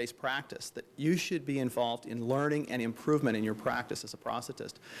evidence-based practice, that you should be involved in learning and improvement in your practice as a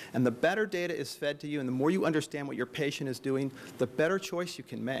prosthetist. And the better data is fed to you, and the more you understand what your patient is doing, the better choice you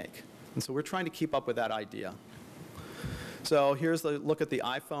can make. And so we're trying to keep up with that idea. So here's a look at the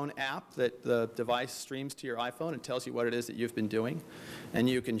iPhone app that the device streams to your iPhone and tells you what it is that you've been doing. And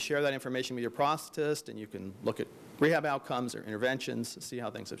you can share that information with your prosthetist, and you can look at rehab outcomes or interventions, see how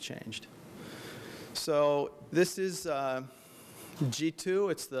things have changed. So this is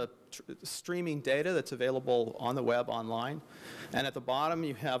G2. It's the streaming data that's available on the web online. And at the bottom,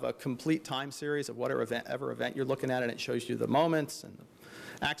 you have a complete time series of whatever event you're looking at, and it shows you the moments and the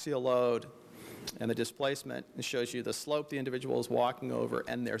axial load and the displacement. It shows you the slope the individual is walking over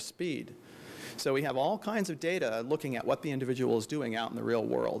and their speed. So we have all kinds of data looking at what the individual is doing out in the real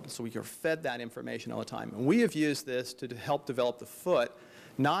world. So we are fed that information all the time. And we have used this to help develop the foot,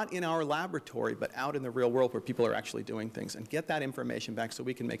 not in our laboratory, but out in the real world where people are actually doing things, and get that information back so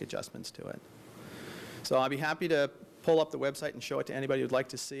we can make adjustments to it. So I'd be happy to pull up the website and show it to anybody who'd like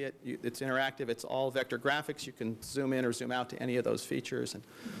to see it. It's interactive. It's all vector graphics. You can zoom in or zoom out to any of those features and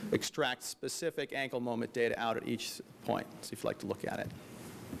extract specific ankle moment data out at each point, so if you'd like to look at it.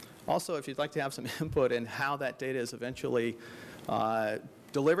 Also, if you'd like to have some input in how that data is eventually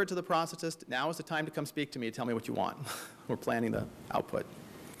delivered to the prosthetist, now is the time to come speak to me and tell me what you want. We're planning the output.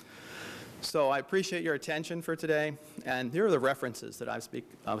 So I appreciate your attention for today, and here are the references that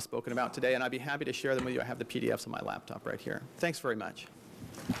I've spoken about today, and I'd be happy to share them with you. I have the PDFs on my laptop right here. Thanks very much.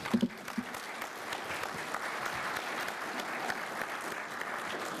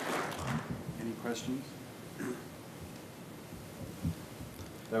 Any questions?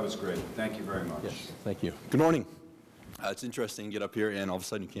 That was great. Thank you very much. Yes, thank you. Good morning. It's interesting to get up here and all of a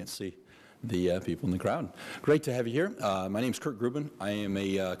sudden you can't see the people in the crowd. Great to have you here. My name is Kurt Grubin. I am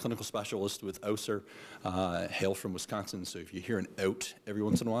a clinical specialist with OSER, hail from Wisconsin, so if you hear an out every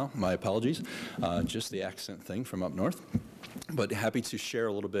once in a while, my apologies. Just the accent thing from up north. But happy to share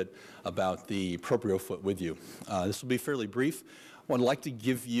a little bit about the Proprio Foot with you. This will be fairly brief. I would like to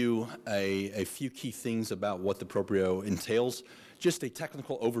give you a few key things about what the Proprio entails. Just a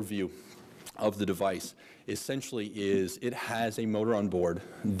technical overview of the device essentially is it has a motor on board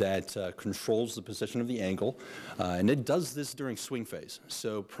that controls the position of the ankle, and it does this during swing phase.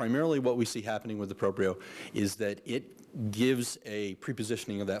 So primarily what we see happening with the Proprio is that it gives a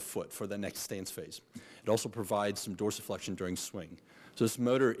prepositioning of that foot for the next stance phase. It also provides some dorsiflexion during swing. So this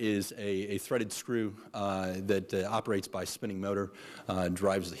motor is a threaded screw that operates by spinning motor,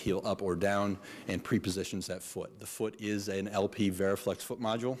 drives the heel up or down, and prepositions that foot. The foot is an LP Veriflex foot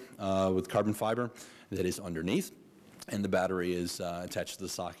module with carbon fiber that is underneath, and the battery is attached to the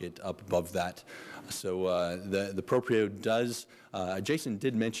socket up above that. So the Proprio does, Jason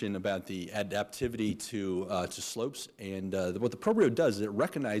did mention about the adaptivity to slopes, and what the Proprio does is it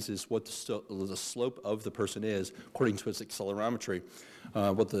recognizes what the slope of the person is according to its accelerometry,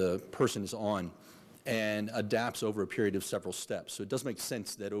 what the person is on, and adapts over a period of several steps. So it does make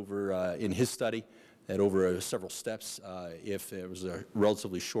sense that over, in his study, that over several steps, if it was a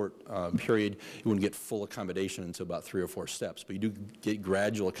relatively short period, you wouldn't get full accommodation until about 3 or 4 steps. But you do get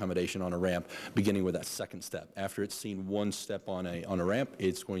gradual accommodation on a ramp, beginning with that second step. After it's seen one step on a ramp,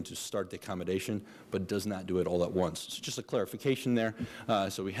 it's going to start the accommodation, but does not do it all at once. So just a clarification there,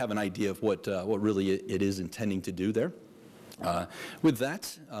 so we have an idea of what really it is intending to do there. With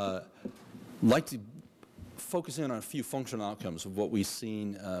that, I'd like to focus in on a few functional outcomes of what we've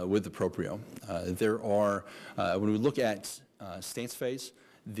seen with the Proprio. There are, when we look at stance phase,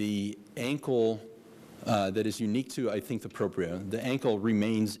 the ankle that is unique to, I think, the Proprio, the ankle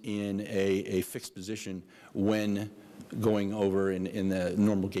remains in a fixed position when going over in the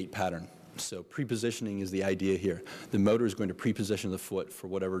normal gait pattern. So prepositioning is the idea here. The motor is going to preposition the foot for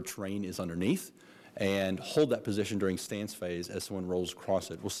whatever terrain is underneath, and hold that position during stance phase as someone rolls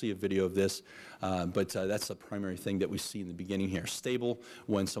across it. We'll see a video of this, but that's the primary thing that we see in the beginning here. Stable,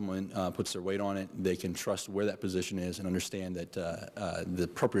 when someone puts their weight on it, they can trust where that position is and understand that the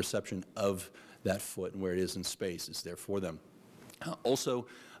proprioception of that foot and where it is in space is there for them. Also,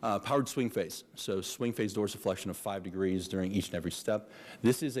 powered swing phase. So swing phase dorsiflexion of 5 degrees during each and every step.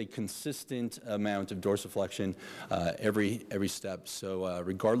 This is a consistent amount of dorsiflexion every step. So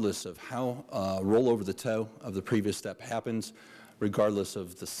regardless of how roll over the toe of the previous step happens, regardless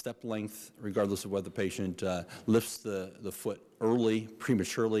of the step length, regardless of whether the patient lifts the foot early,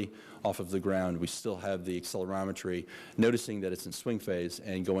 prematurely off of the ground, we still have the accelerometry noticing that it's in swing phase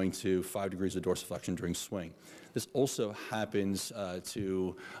and going to 5 degrees of dorsiflexion during swing. This also happens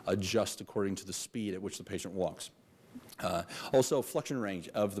to adjust according to the speed at which the patient walks. Also, flexion range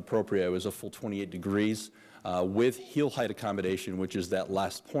of the proprio is a full 28 degrees with heel height accommodation, which is that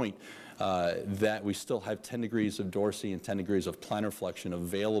last point, that we still have 10 degrees of dorsi and 10 degrees of plantar flexion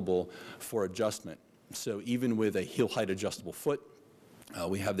available for adjustment. So even with a heel height adjustable foot,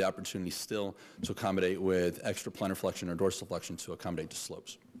 we have the opportunity still to accommodate with extra plantar flexion or dorsiflexion to accommodate the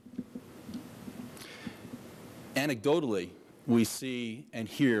slopes. Anecdotally, we see and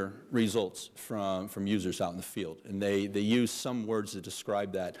hear results from users out in the field, and they use some words to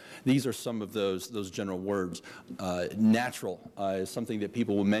describe that. These are some of those general words. Natural is something that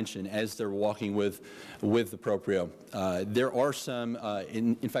people will mention as they're walking with the proprio. There are some,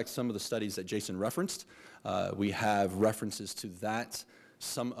 in fact, some of the studies that Jason referenced, we have references to that.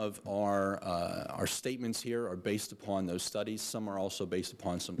 Some of our statements here are based upon those studies. Some are also based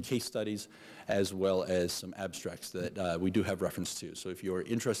upon some case studies as well as some abstracts that we do have reference to. So if you're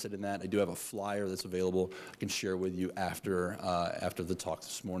interested in that, I do have a flyer that's available I can share with you after the talk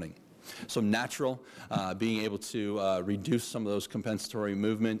this morning. So natural, being able to reduce some of those compensatory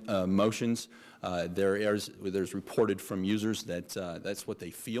movement motions. There's reported from users that that's what they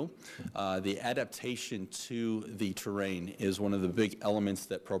feel. The adaptation to the terrain is one of the big elements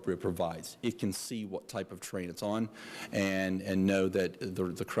that proprio provides. It can see what type of terrain it's on and know that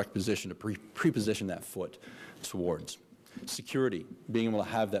the correct position to pre-position that foot towards. Security, being able to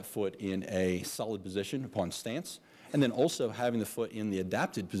have that foot in a solid position upon stance, and then also having the foot in the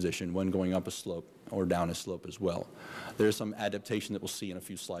adapted position when going up a slope or down a slope as well. There's some adaptation that we'll see in a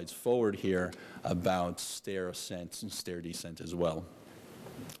few slides forward here about stair ascent and stair descent as well.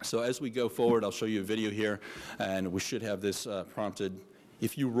 So as we go forward, I'll show you a video here, and we should have this prompted.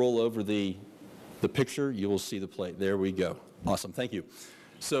 If you roll over the picture, you will see the plate. There we go. Awesome, thank you.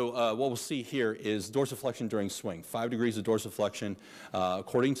 So what we'll see here is dorsiflexion during swing, 5 degrees of dorsiflexion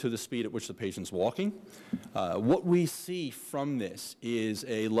according to the speed at which the patient's walking. What we see from this is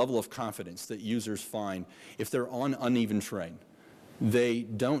a level of confidence that users find if they're on uneven terrain. They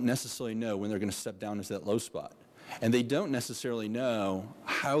don't necessarily know when they're going to step down into that low spot. And they don't necessarily know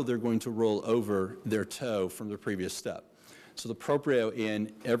how they're going to roll over their toe from the previous step. So the proprio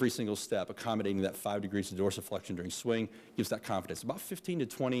in every single step, accommodating that 5 degrees of dorsiflexion during swing, gives that confidence. About 15 to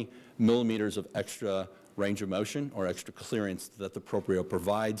 20 millimeters of extra range of motion or extra clearance that the proprio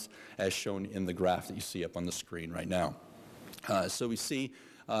provides, as shown in the graph that you see up on the screen right now. So we see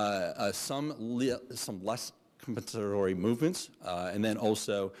some less compensatory movements, and then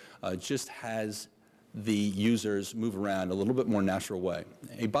also just has the users move around a little bit more natural way.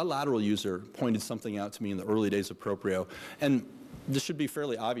 A bilateral user pointed something out to me in the early days of proprio, and this should be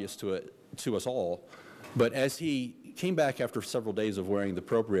fairly obvious to us all, but as he came back after several days of wearing the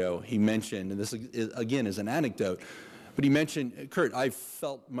proprio, he mentioned, and this again is an anecdote, but he mentioned, Kurt, I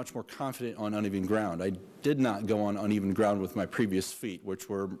felt much more confident on uneven ground. I did not go on uneven ground with my previous feet, which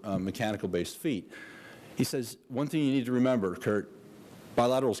were mechanical-based feet. He says, one thing you need to remember, Kurt,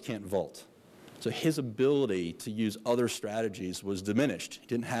 bilaterals can't vault. So his ability to use other strategies was diminished. He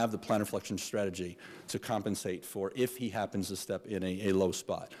didn't have the plantar flexion strategy to compensate for if he happens to step in a low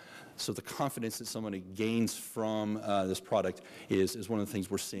spot. So the confidence that somebody gains from this product is one of the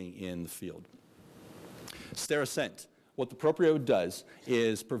things we're seeing in the field. Stair ascent. What the proprio does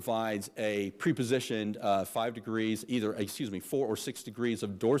is provides a pre-positioned 5 degrees, 4 or 6 degrees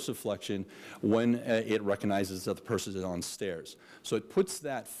of dorsiflexion when it recognizes that the person is on stairs. So it puts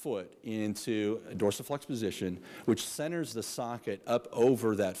that foot into a dorsiflex position, which centers the socket up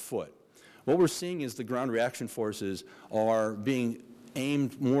over that foot. What we're seeing is the ground reaction forces are being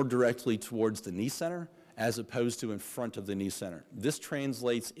aimed more directly towards the knee center as opposed to in front of the knee center. This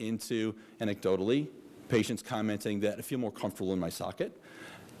translates into, anecdotally, patients commenting that I feel more comfortable in my socket.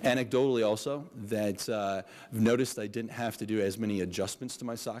 Anecdotally also, that I've noticed I didn't have to do as many adjustments to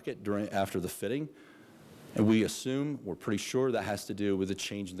my socket after the fitting. And we're pretty sure that has to do with the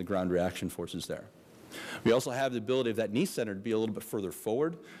change in the ground reaction forces there. We also have the ability of that knee center to be a little bit further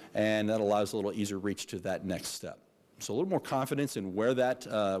forward, and that allows a little easier reach to that next step. So a little more confidence in where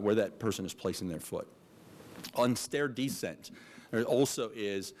that person is placing their foot. On stair descent, there also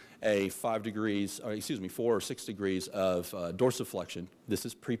is a 4 or 6 degrees of dorsiflexion. This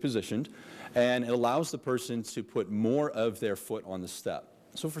is pre-positioned, and it allows the person to put more of their foot on the step.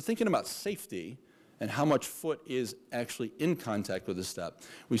 So if we're thinking about safety and how much foot is actually in contact with the step,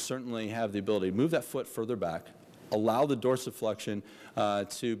 we certainly have the ability to move that foot further back, allow the dorsiflexion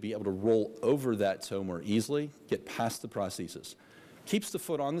to be able to roll over that toe more easily, get past the prosthesis. Keeps the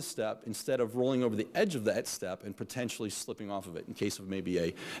foot on the step instead of rolling over the edge of that step and potentially slipping off of it in case of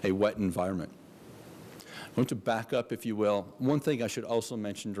maybe a wet environment. I'm going to back up, if you will. One thing I should also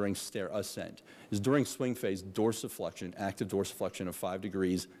mention during stair ascent is during swing phase, dorsiflexion, active dorsiflexion of 5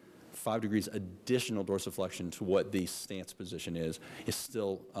 degrees additional dorsiflexion to what the stance position is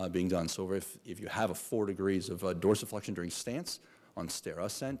still being done. So if you have a 4 degrees of dorsiflexion during stance on stair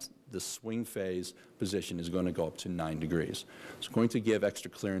ascent, the swing phase position is going to go up to 9 degrees. It's going to give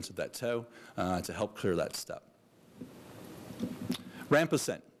extra clearance of that toe to help clear that step. Ramp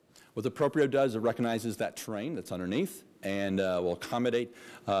ascent. What the Proprio does, it recognizes that terrain that's underneath and will accommodate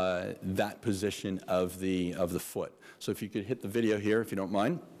that position of the foot. So if you could hit the video here, if you don't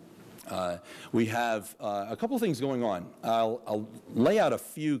mind. We have a couple of things going on. I'll lay out a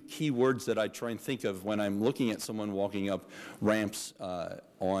few key words that I try and think of when I'm looking at someone walking up ramps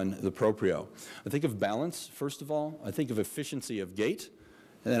on the Proprio. I think of balance, first of all. I think of efficiency of gait,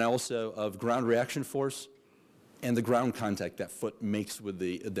 and then also of ground reaction force and the ground contact that foot makes with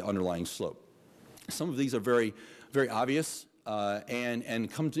the underlying slope. Some of these are very, very obvious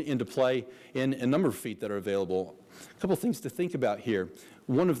and come into play in a number of feet that are available. A couple of things to think about here.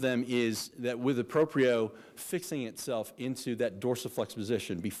 One of them is that with the Proprio fixing itself into that dorsiflex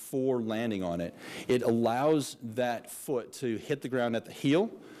position before landing on it, it allows that foot to hit the ground at the heel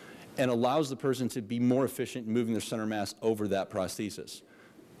and allows the person to be more efficient in moving their center mass over that prosthesis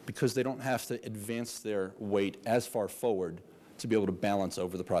because they don't have to advance their weight as far forward to be able to balance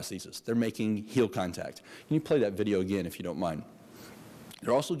over the prosthesis. They're making heel contact. Can you play that video again if you don't mind?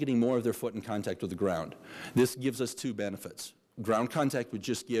 They're also getting more of their foot in contact with the ground. This gives us two benefits. Ground contact, which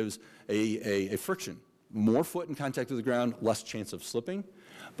just gives a friction. More foot in contact with the ground, less chance of slipping.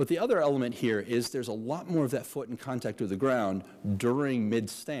 But the other element here is there's a lot more of that foot in contact with the ground during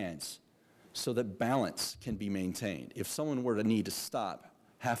mid-stance so that balance can be maintained. If someone were to need to stop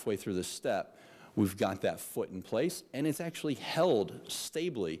halfway through the step, we've got that foot in place, and it's actually held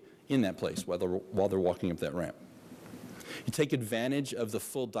stably in that place while they're walking up that ramp. You take advantage of the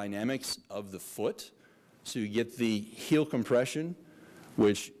full dynamics of the foot, so you get the heel compression,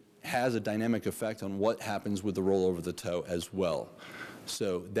 which has a dynamic effect on what happens with the roll over the toe as well.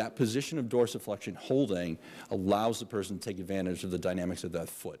 So that position of dorsiflexion holding allows the person to take advantage of the dynamics of that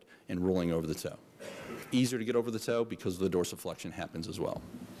foot and rolling over the toe. Easier to get over the toe because the dorsiflexion happens as well.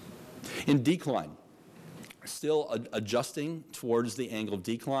 In decline, still adjusting towards the angle of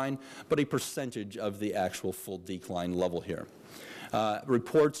decline, but a percentage of the actual full decline level here.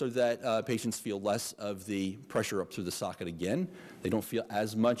 Reports are that patients feel less of the pressure up through the socket again. They don't feel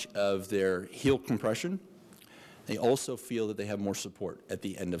as much of their heel compression. They also feel that they have more support at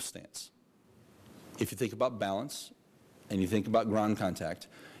the end of stance. If you think about balance and you think about ground contact,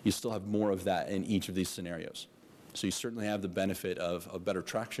 you still have more of that in each of these scenarios. So you certainly have the benefit of better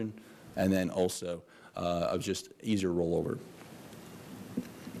traction and then also of just easier rollover.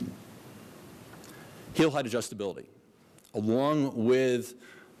 Heel height adjustability. Along with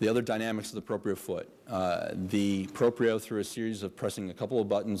the other dynamics of the Proprio foot, the Proprio, through a series of pressing a couple of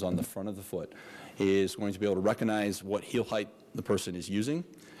buttons on the front of the foot, is going to be able to recognize what heel height the person is using,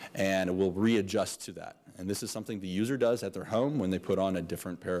 and it will readjust to that. And this is something the user does at their home when they put on a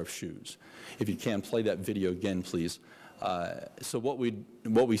different pair of shoes. If you can, play that video again, please. So what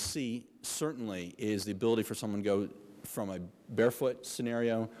we see certainly is the ability for someone to go from a barefoot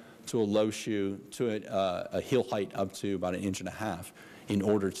scenario to a low shoe to a heel height up to about 1.5 inches in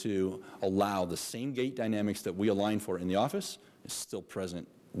order to allow the same gait dynamics that we align for in the office is still present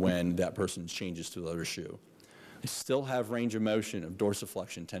when that person changes to the other shoe. They still have range of motion of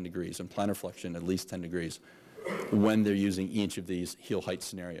dorsiflexion 10 degrees and plantar flexion at least 10 degrees when they're using each of these heel height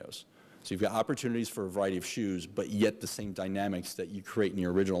scenarios. So you've got opportunities for a variety of shoes, but yet the same dynamics that you create in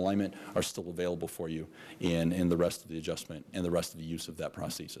your original alignment are still available for you in the rest of the adjustment and the rest of the use of that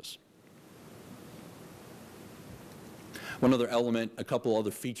prosthesis. One other element, a couple other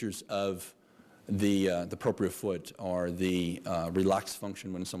features of the Proprio foot are the relaxed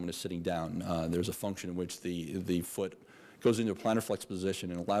function when someone is sitting down. There's a function in which the foot goes into a plantar flex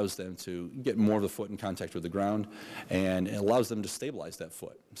position and allows them to get more of the foot in contact with the ground, and it allows them to stabilize that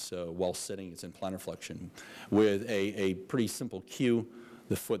foot. So while sitting, it's in plantar flexion. With a pretty simple cue,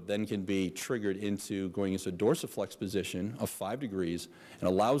 the foot then can be triggered into going into a dorsiflex position of 5 degrees and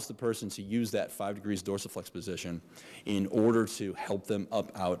allows the person to use that 5 degrees dorsiflex position in order to help them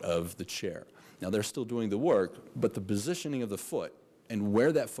up out of the chair. Now, they're still doing the work, but the positioning of the foot and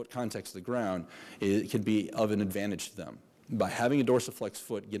where that foot contacts the ground can be of an advantage to them. By having a dorsiflex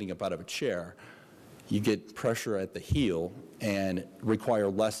foot getting up out of a chair, you get pressure at the heel and require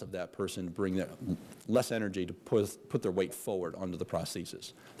less of that person to bring less energy to put their weight forward onto the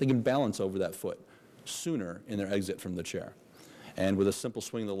prosthesis. They can balance over that foot sooner in their exit from the chair. And with a simple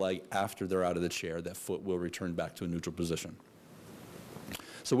swing of the leg after they're out of the chair, that foot will return back to a neutral position.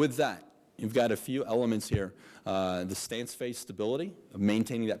 So with that, you've got a few elements here. The stance phase stability, of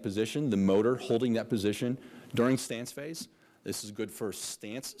maintaining that position, the motor holding that position during stance phase. This is good for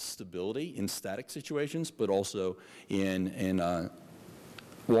stance stability in static situations, but also in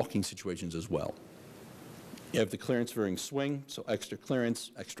walking situations as well. You have the clearance during swing, so extra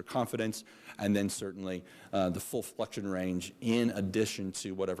clearance, extra confidence, and then certainly the full flexion range in addition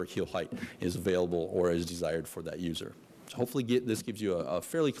to whatever heel height is available or is desired for that user. So hopefully this gives you a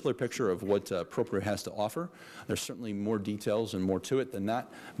fairly clear picture of what ProPro has to offer. There's certainly more details and more to it than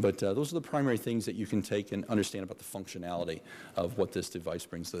that, but those are the primary things that you can take and understand about the functionality of what this device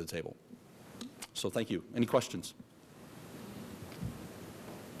brings to the table. So thank you. Any questions?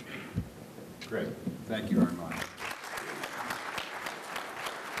 Great. Thank you very much.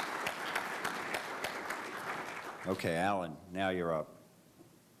 Okay, Alan, now you're up.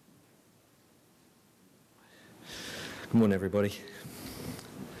 Good morning, everybody.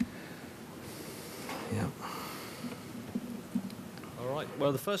 Yeah. All right.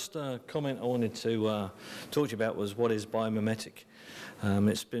 Well, the first comment I wanted to talk to you about was what is biomimetic.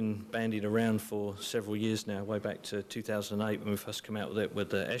 It's been bandied around for several years now, way back to 2008 when we first came out with it with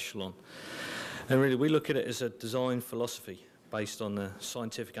the Echelon. And really, we look at it as a design philosophy based on the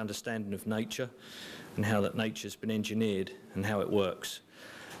scientific understanding of nature and how that nature's been engineered and how it works.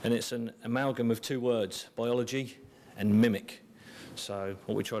 And it's an amalgam of two words, biology and mimic. So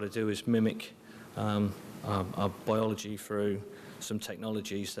what we try to do is mimic our biology through some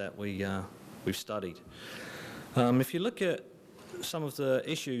technologies that we've studied. If you look at some of the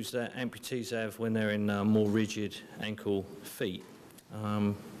issues that amputees have when they're in more rigid ankle feet,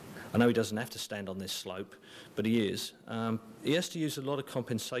 I know he doesn't have to stand on this slope, but he is. He has to use a lot of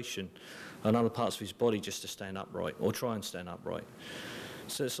compensation on other parts of his body just to stand upright, or try and stand upright.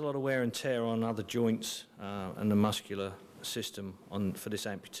 So it's a lot of wear and tear on other joints and the muscular system for this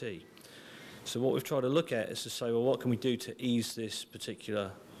amputee. So what we've tried to look at is to say, well, what can we do to ease this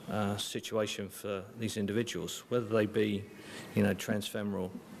particular situation for these individuals, whether they be, transfemoral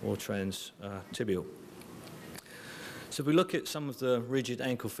or transtibial. So if we look at some of the rigid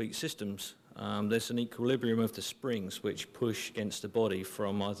ankle feet systems, there's an equilibrium of the springs which push against the body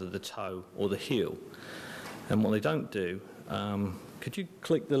from either the toe or the heel. And what they don't do, could you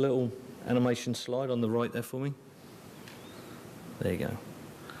click the little animation slide on the right there for me? There you go.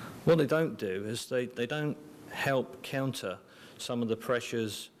 What they don't do is they don't help counter some of the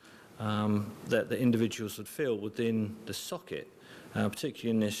pressures that the individuals would feel within the socket,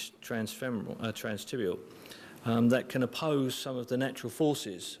 particularly in this transtibial, that can oppose some of the natural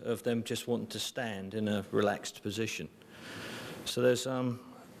forces of them just wanting to stand in a relaxed position. So there's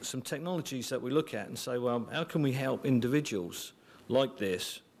some technologies that we look at and say, well, how can we help individuals like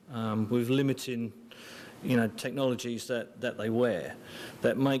this with limiting technologies that they wear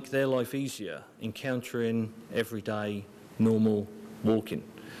that make their life easier encountering everyday normal walking.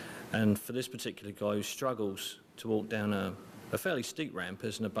 And for this particular guy who struggles to walk down a fairly steep ramp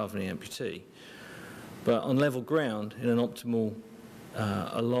as an above-knee amputee, but on level ground in an optimal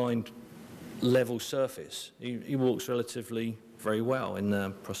aligned level surface, he walks relatively very well in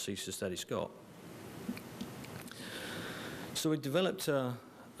the prosthesis that he's got. So we developed a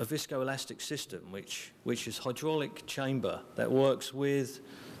viscoelastic system which is hydraulic chamber that works with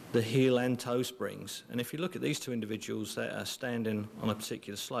the heel and toe springs. And if you look at these two individuals that are standing on a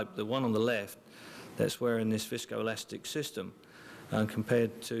particular slope, the one on the left that's wearing this viscoelastic system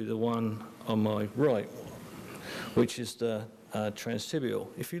compared to the one on my right, which is the transtibial.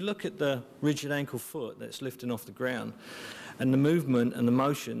 If you look at the rigid ankle foot that's lifting off the ground and the movement and the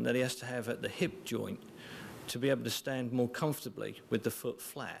motion that he has to have at the hip joint to be able to stand more comfortably with the foot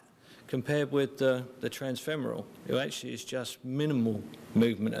flat, compared with the transfemoral, who actually is just minimal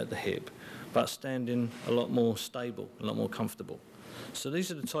movement at the hip, but standing a lot more stable, a lot more comfortable. So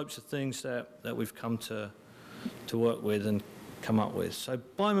these are the types of things that we've come to to work with and come up with. So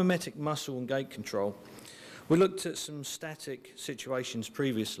biomimetic muscle and gait control. We looked at some static situations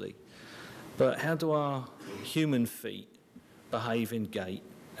previously, but how do our human feet behave in gait,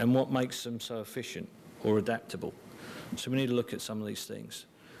 and what makes them so efficient or adaptable? So we need to look at some of these things.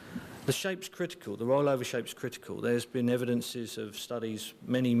 The shape's critical, the rollover shape's critical. There's been evidences of studies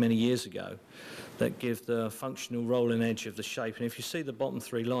many, many years ago that give the functional rolling edge of the shape. And if you see the bottom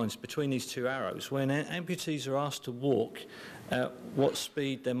 3 lines between these 2 arrows, when amputees are asked to walk at what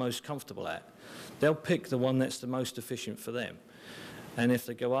speed they're most comfortable at, they'll pick the one that's the most efficient for them. And if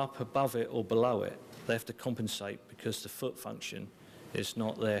they go up above it or below it, they have to compensate because the foot function is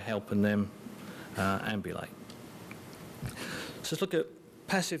not there helping them ambulate. So let's look at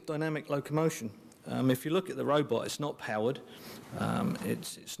passive dynamic locomotion. If you look at the robot, it's not powered.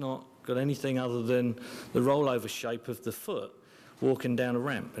 It's not got anything other than the rollover shape of the foot walking down a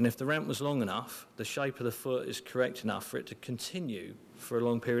ramp. And if the ramp was long enough, the shape of the foot is correct enough for it to continue for a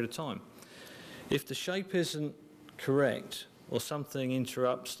long period of time. If the shape isn't correct or something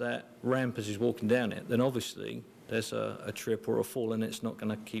interrupts that ramp as he's walking down it, then obviously there's a trip or a fall and it's not going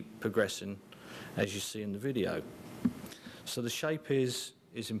to keep progressing as you see in the video. So the shape is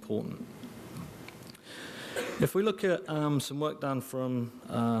important. If we look at some work done from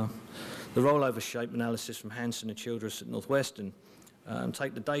the rollover shape analysis from Hansen and Childress at Northwestern,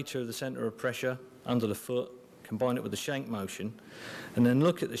 take the data of the centre of pressure under the foot, combine it with the shank motion, and then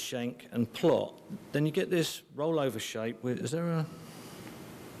look at the shank and plot, then you get this rollover shape. Is there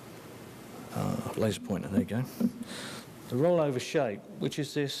a laser pointer? There you go. The rollover shape, which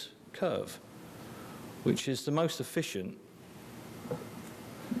is this curve, which is the most efficient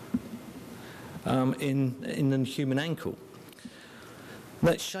in the human ankle.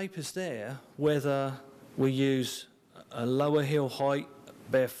 That shape is there whether we use a lower heel height,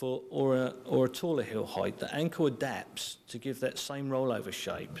 barefoot, or a taller heel height. The ankle adapts to give that same rollover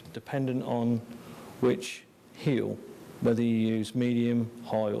shape dependent on which heel, whether you use medium,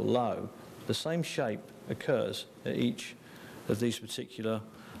 high or low. The same shape occurs at each of these particular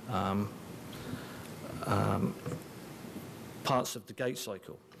parts of the gait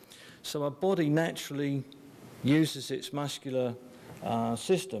cycle. So our body naturally uses its muscular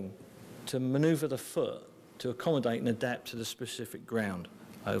system to maneuver the foot to accommodate and adapt to the specific ground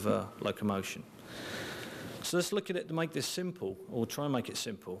over locomotion. So let's look at it to make this simple, or try and make it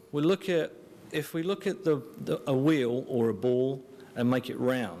simple. If we look at a wheel or a ball and make it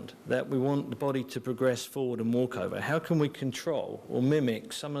round, that we want the body to progress forward and walk over, how can we control or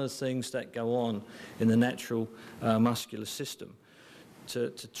mimic some of the things that go on in the natural muscular system to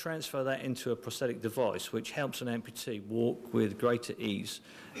transfer that into a prosthetic device which helps an amputee walk with greater ease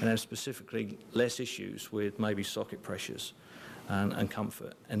and have specifically less issues with maybe socket pressures and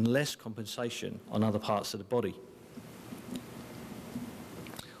comfort, and less compensation on other parts of the body.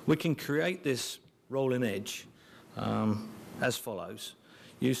 We can create this rolling edge as follows,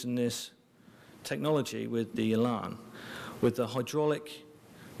 using this technology with the Elan, with the hydraulic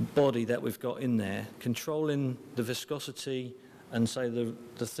body that we've got in there, controlling the viscosity and say the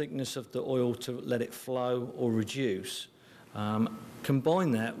thickness of the oil to let it flow or reduce.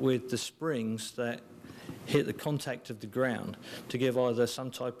 Combine that with the springs that hit the contact of the ground to give either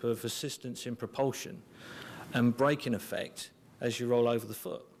some type of assistance in propulsion and braking effect as you roll over the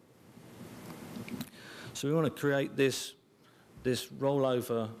foot. So we want to create this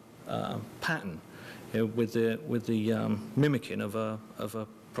rollover pattern with the mimicking of a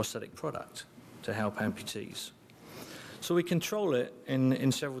prosthetic product to help amputees. So we control it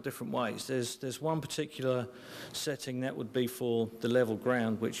in several different ways. There's one particular setting that would be for the level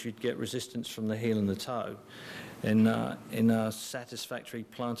ground, which you'd get resistance from the heel and the toe in a satisfactory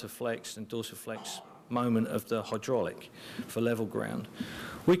plantar flex and dorsiflex moment of the hydraulic for level ground.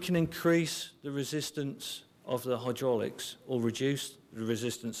 We can increase the resistance of the hydraulics or reduce the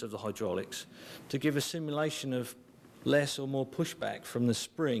resistance of the hydraulics to give a simulation of less or more pushback from the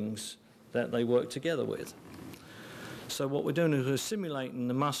springs that they work together with. So what we're doing is we're simulating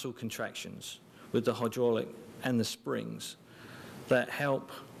the muscle contractions with the hydraulic and the springs that help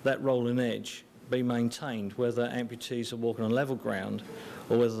that rolling edge be maintained whether amputees are walking on level ground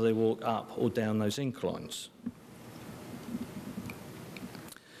or whether they walk up or down those inclines.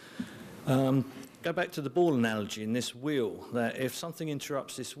 Go back to the ball analogy in this wheel, that if something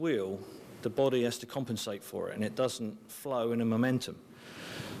interrupts this wheel, the body has to compensate for it and it doesn't flow in a momentum.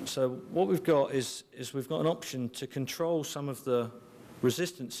 So what we've got is we've got an option to control some of the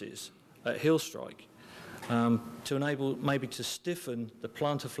resistances at heel strike to enable maybe to stiffen the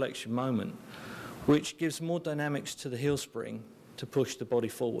plantar flexion moment, which gives more dynamics to the heel spring to push the body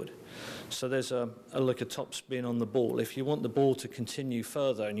forward. So there's a top spin on the ball. If you want the ball to continue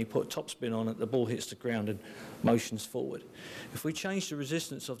further and you put top spin on it, the ball hits the ground and motions forward. If we change the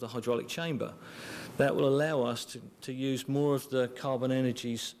resistance of the hydraulic chamber, that will allow us to use more of the carbon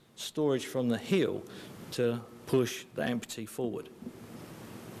energy storage from the heel to push the amputee forward.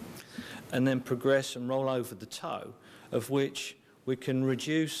 And then progress and roll over the toe, of which we can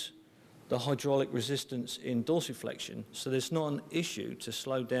reduce the hydraulic resistance in dorsiflexion, so there's not an issue to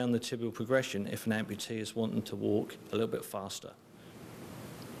slow down the tibial progression if an amputee is wanting to walk a little bit faster.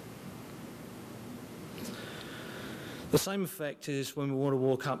 The same effect is when we want to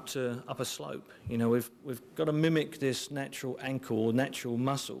walk up a slope. You know, we've got to mimic this natural ankle or natural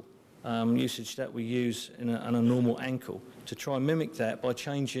muscle usage that we use in a normal ankle, to try and mimic that by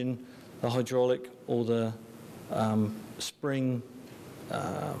changing the hydraulic or the spring,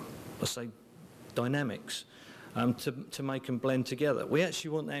 let's say, dynamics to make them blend together. We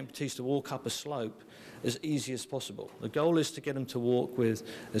actually want the amputees to walk up a slope as easy as possible. The goal is to get them to walk with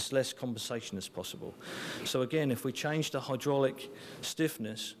as less compensation as possible. So again, if we change the hydraulic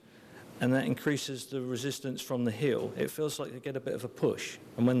stiffness and that increases the resistance from the heel, it feels like they get a bit of a push.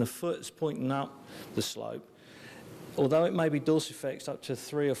 And when the foot is pointing up the slope, although it may be dorsiflexed up to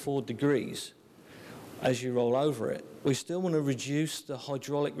 3 or 4 degrees, as you roll over it, we still want to reduce the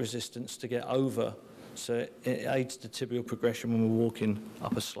hydraulic resistance to get over, so it aids the tibial progression when we're walking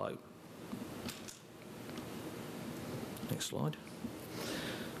up a slope. Next slide.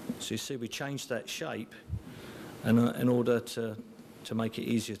 So you see we changed that shape in order to make it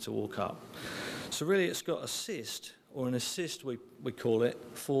easier to walk up. So really it's got assist, or an assist we call it,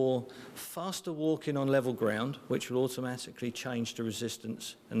 for faster walking on level ground, which will automatically change the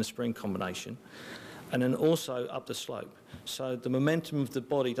resistance and the spring combination, and then also up the slope. So the momentum of the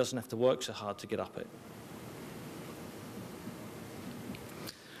body doesn't have to work so hard to get up it.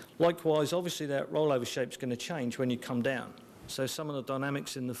 Likewise, obviously that rollover shape is going to change when you come down. So some of the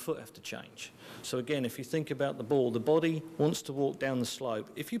dynamics in the foot have to change. So again, if you think about the ball, the body wants to walk down the slope.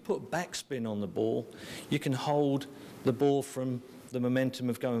 If you put backspin on the ball, you can hold the ball from the momentum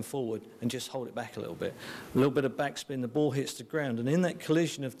of going forward and just hold it back a little bit. A little bit of backspin, the ball hits the ground, and in that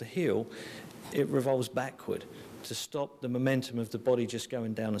collision of the heel, it revolves backward to stop the momentum of the body just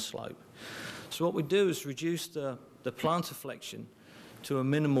going down a slope. So what we do is reduce the plantar flexion to a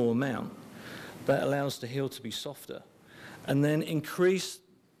minimal amount that allows the heel to be softer, and then increase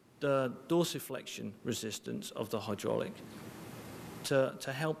the dorsiflexion resistance of the hydraulic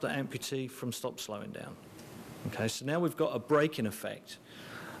to help the amputee from stop slowing down. Okay, so now we've got a braking effect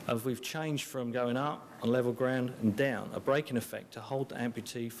of we've changed from going up on level ground and down, a braking effect to hold the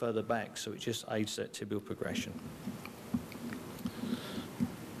amputee further back, so it just aids that tibial progression.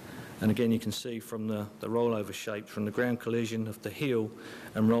 And again, you can see from the rollover shape, from the ground collision of the heel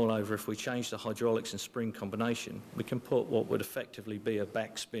and rollover, if we change the hydraulics and spring combination, we can put what would effectively be a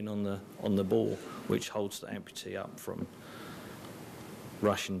backspin on the ball, which holds the amputee up from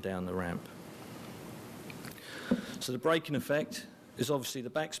rushing down the ramp. So the braking effect is obviously the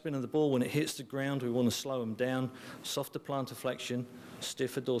backspin of the ball. When it hits the ground, we want to slow them down, softer plantar flexion,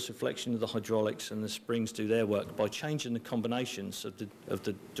 stiffer dorsiflexion of the hydraulics, and the springs do their work by changing the combinations of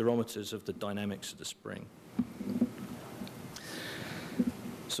the durometers of the dynamics of the spring.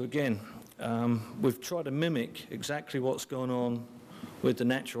 So again, we've tried to mimic exactly what's going on with the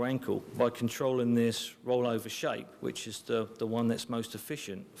natural ankle by controlling this rollover shape, which is the one that's most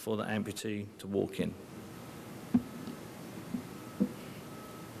efficient for the amputee to walk in.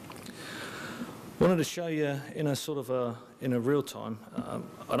 Wanted to show you in a real time.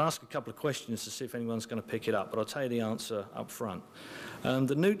 I'd ask a couple of questions to see if anyone's going to pick it up, but I'll tell you the answer up front.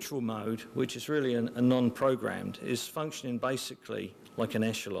 The neutral mode, which is really a non-programmed, is functioning basically like an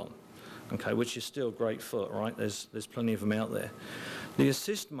echelon, okay, which is still great foot, right? There's plenty of them out there. The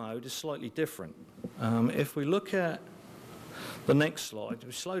assist mode is slightly different. If we look at the next slide,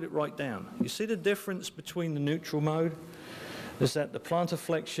 we slowed it right down. You see the difference between the neutral mode is that the plantar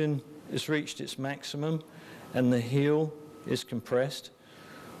flexion has reached its maximum and the heel is compressed.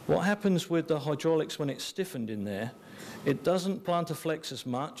 What happens with the hydraulics when it's stiffened in there, it doesn't plantar flex as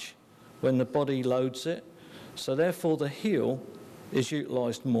much when the body loads it, so therefore the heel is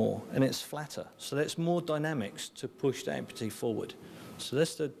utilized more and it's flatter. So that's more dynamics to push the amputee forward. So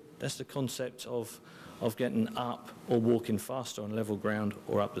that's the concept of getting up or walking faster on level ground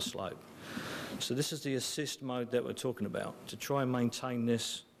or up the slope. So this is the assist mode that we're talking about, to try and maintain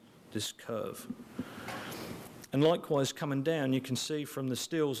this curve. And likewise, coming down, you can see from the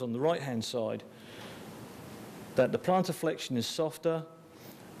stills on the right-hand side that the plantar flexion is softer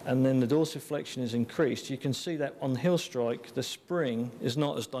and then the dorsiflexion is increased, you can see that on heel strike, the spring is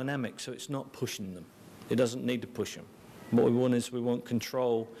not as dynamic, so it's not pushing them. It doesn't need to push them. What we want is we want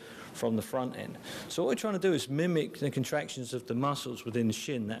control from the front end. So what we're trying to do is mimic the contractions of the muscles within the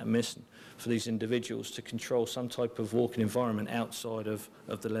shin that are missing for these individuals to control some type of walking environment outside of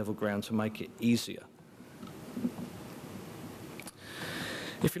the level ground to make it easier.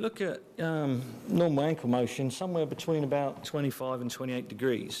 If you look at normal ankle motion, somewhere between about 25 and 28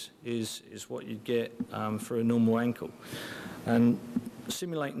 degrees is what you'd get for a normal ankle. And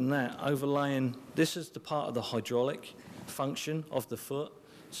simulating that, overlaying, this is the part of the hydraulic function of the foot.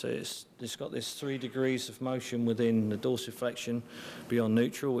 So it's got this 3 degrees of motion within the dorsiflexion beyond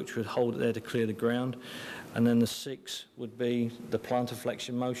neutral, which would hold it there to clear the ground. And then the 6 would be the plantar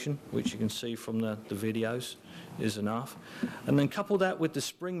flexion motion, which you can see from the videos is enough. And then couple that with the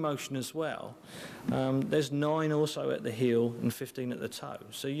spring motion as well. There's 9 also at the heel and 15 at the toe.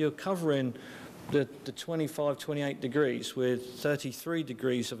 So you're covering the 25, 28 degrees with 33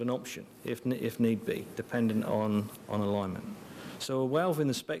 degrees of an option, if need be, dependent on alignment. So we're well within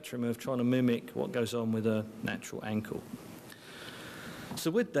the spectrum of trying to mimic what goes on with a natural ankle. So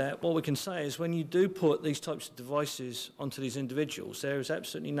with that, what we can say is when you do put these types of devices onto these individuals, there is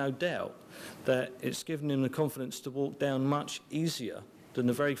absolutely no doubt that it's given them the confidence to walk down much easier than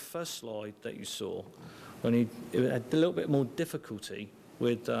the very first slide that you saw, when he had a little bit more difficulty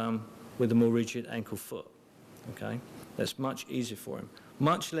with a more rigid ankle foot. Okay? That's much easier for him.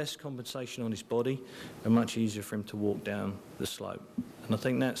 Much less compensation on his body and much easier for him to walk down the slope. And I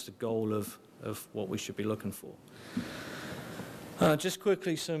think that's the goal of what we should be looking for. Just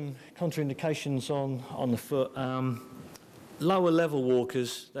quickly, some contraindications on the foot. Lower level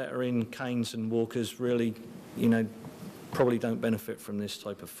walkers that are in canes and walkers really, probably don't benefit from this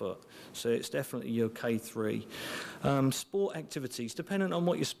type of foot. So it's definitely your K3. Sport activities, dependent on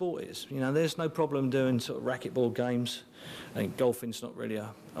what your sport is. There's no problem doing sort of racquetball games. I think golfing's not really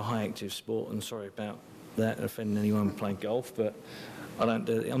a high active sport, and sorry about that, offending anyone playing golf, but I don't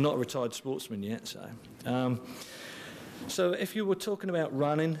do it. I'm not a retired sportsman yet, so. So if you were talking about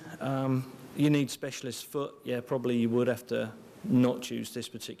running, you need specialist foot. Yeah, probably you would have to not choose this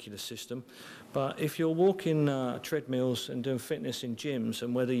particular system. But if you're walking treadmills and doing fitness in gyms,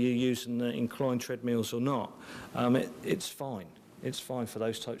 and whether you're using the inclined treadmills or not, it's fine. It's fine for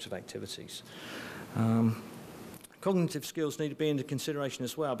those types of activities. Cognitive skills need to be into consideration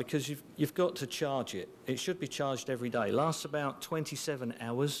as well, because you've got to charge it. It should be charged every day. It lasts about 27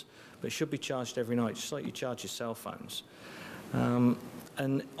 hours, but it should be charged every night, just like you charge your cell phones.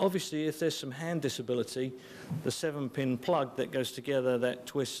 And obviously, if there's some hand disability, the 7-pin plug that goes together, that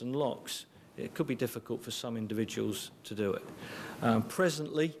twists and locks, it could be difficult for some individuals to do it.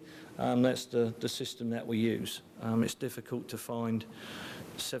 Presently, that's the system that we use. It's difficult to find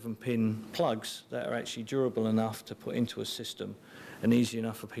 7-pin plugs that are actually durable enough to put into a system and easy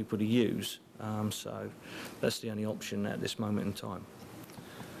enough for people to use. So that's the only option at this moment in time.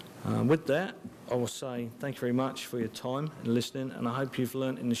 With that, I will say thank you very much for your time and listening, and I hope you've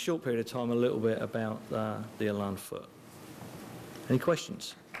learned in a short period of time a little bit about the Elan foot. Any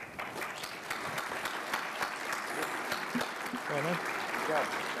questions?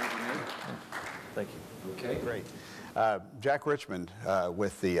 Thank you. Okay, great. Jack Richmond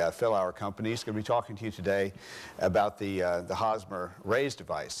with the Phil Hour Company is going to be talking to you today about the Hosmer Raise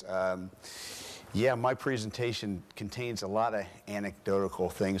device. Yeah, my presentation contains a lot of anecdotal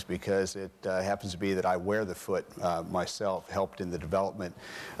things because it happens to be that I wear the foot myself, helped in the development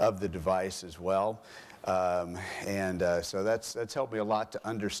of the device as well. So that's helped me a lot to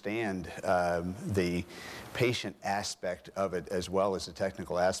understand the patient aspect of it as well as the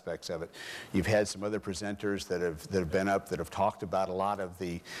technical aspects of it. You've had some other presenters that have been up that have talked about a lot of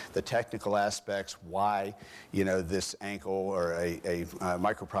the technical aspects, why this ankle or a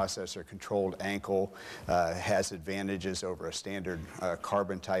microprocessor controlled ankle has advantages over a standard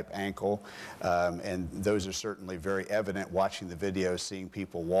carbon type ankle, and those are certainly very evident watching the videos, seeing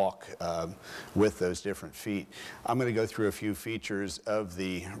people walk with those different feet. I'm going to go through a few features of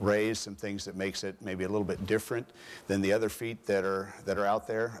the Raise, some things that makes it maybe a little bit different than the other feet that are out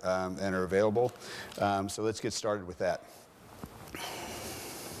there and are available. So let's get started with that.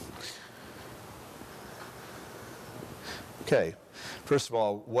 Okay, first of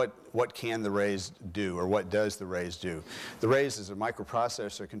all, what what can the raise do, or what does the raise do? The raise is a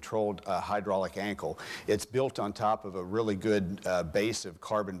microprocessor-controlled hydraulic ankle. It's built on top of a really good base of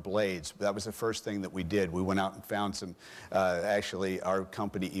carbon blades. That was the first thing that we did. We went out and found some, actually our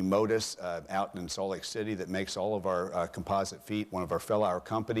company Emotus out in Salt Lake City that makes all of our composite feet, one of our fellow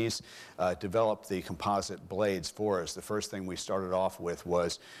companies, developed the composite blades for us. The first thing we started off with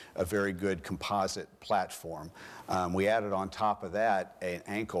was a very good composite platform. We added on top of that an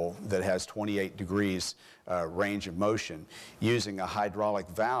ankle that has 28 degrees range of motion using a hydraulic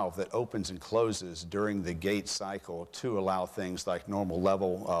valve that opens and closes during the gait cycle to allow things like normal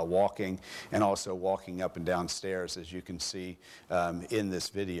level walking and also walking up and down stairs, as you can see in this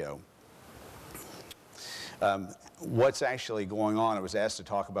video. What's actually going on, I was asked to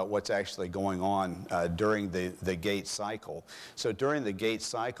talk about what's actually going on during the gait cycle. So during the gait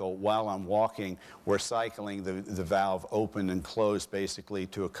cycle, while I'm walking, we're cycling the valve open and closed basically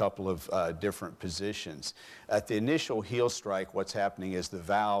to a couple of different positions. At the initial heel strike, what's happening is the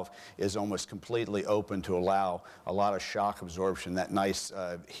valve is almost completely open to allow a lot of shock absorption, that nice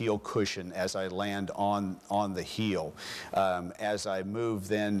heel cushion as I land on the heel. As I move,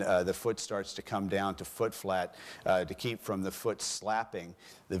 then the foot starts to come down to foot flat to keep from the foot slapping.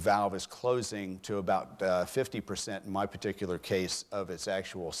 The valve is closing to about 50% in my particular case of its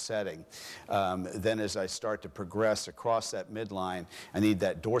actual setting. Then as I start to progress across that midline, I need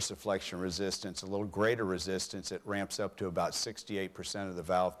that dorsiflexion resistance, a little greater resistance. It ramps up to about 68% of the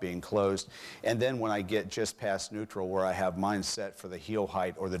valve being closed. And then when I get just past neutral, where I have mine set for the heel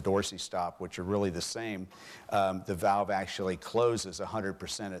height or the dorsistop, which are really the same, the valve actually closes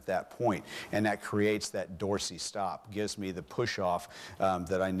 100% at that point. And that creates that dorsistop, gives me the push-off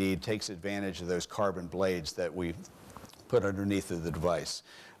that I need, takes advantage of those carbon blades that we put underneath of the device.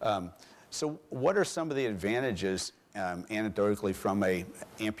 So what are some of the advantages, anecdotally, from a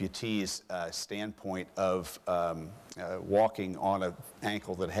amputee's standpoint of walking on an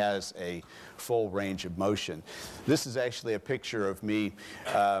ankle that has a full range of motion? This is actually a picture of me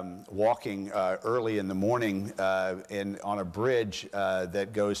walking early in the morning on a bridge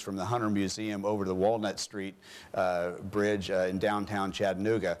that goes from the Hunter Museum over to the Walnut Street Bridge in downtown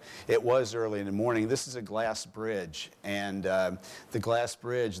Chattanooga. It was early in the morning. This is a glass bridge, and the glass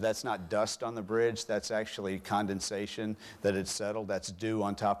bridge, that's not dust on the bridge, that's actually condensation that had settled, that's dew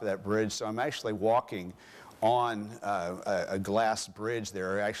on top of that bridge. So I'm actually walking on a glass bridge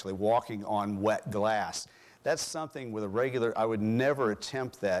there, actually walking on wet glass. That's something with a regular, I would never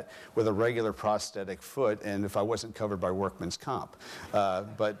attempt that with a regular prosthetic foot, and if I wasn't covered by workman's comp.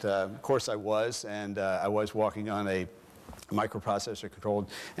 But of course I was, and I was walking on a microprocessor-controlled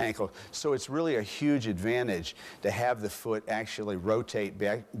ankle. So it's really a huge advantage to have the foot actually rotate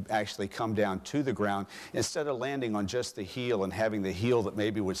back, actually come down to the ground, instead of landing on just the heel and having the heel that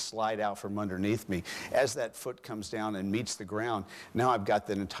maybe would slide out from underneath me. As that foot comes down and meets the ground, now I've got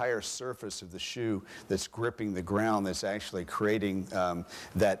the entire surface of the shoe that's gripping the ground, that's actually creating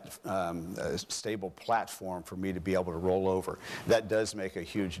that stable platform for me to be able to roll over. That does make a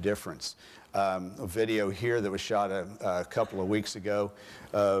huge difference. A video here that was shot a couple of weeks ago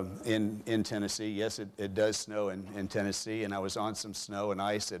in Tennessee. Yes, it does snow in Tennessee, and I was on some snow and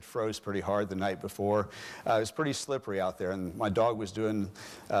ice. It froze pretty hard the night before. It was pretty slippery out there, and my dog was doing,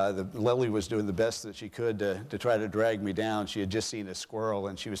 Lily was doing the best that she could to try to drag me down. She had just seen a squirrel,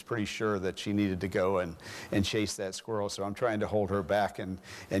 and she was pretty sure that she needed to go and chase that squirrel. So I'm trying to hold her back and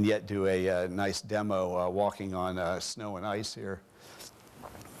yet do a nice demo walking on snow and ice here.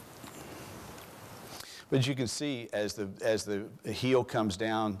 But as you can see, as the heel comes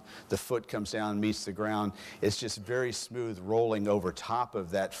down, the foot comes down, meets the ground, it's just very smooth rolling over top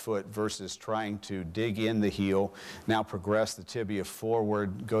of that foot versus trying to dig in the heel, now progress the tibia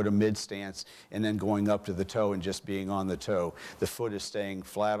forward, go to mid-stance, and then going up to the toe and just being on the toe. The foot is staying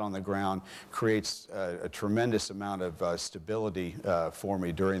flat on the ground, creates a tremendous amount of stability for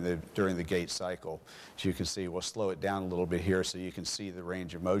me during the gait cycle. As you can see, we'll slow it down a little bit here so you can see the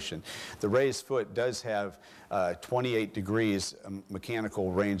range of motion. The raised foot does have 28 degrees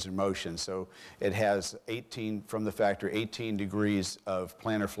mechanical range of motion. So it has 18, from the factory, 18 degrees of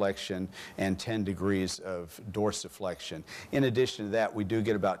plantar flexion and 10 degrees of dorsiflexion. In addition to that, we do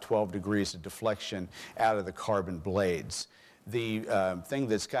get about 12 degrees of deflection out of the carbon blades. The thing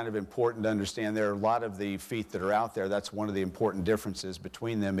that's kind of important to understand, there are a lot of the feet that are out there, that's one of the important differences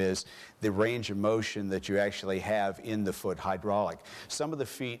between them is the range of motion that you actually have in the foot hydraulic. Some of the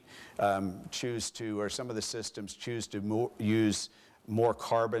feet choose to, or some of the systems choose to use more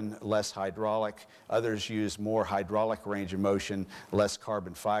carbon, less hydraulic. Others use more hydraulic range of motion, less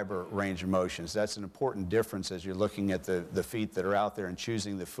carbon fiber range of motions. That's an important difference as you're looking at the feet that are out there and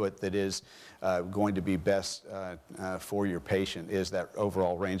choosing the foot that is going to be best for your patient, is that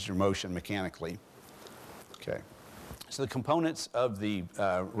overall range of motion mechanically. Okay. So the components of the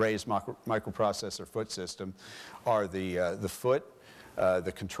raised microprocessor foot system are the foot,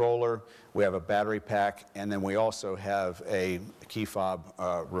 the controller, we have a battery pack, and then we also have a key fob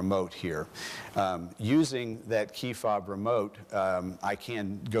remote here. Using that key fob remote, I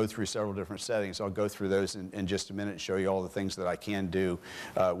can go through several different settings. I'll go through those in just a minute and show you all the things that I can do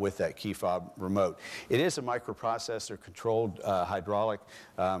with that key fob remote. It is a microprocessor controlled hydraulic.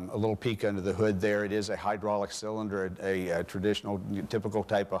 A little peek under the hood there. It is a hydraulic cylinder, a traditional, typical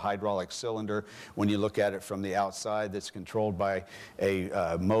type of hydraulic cylinder. When you look at it from the outside, that's controlled by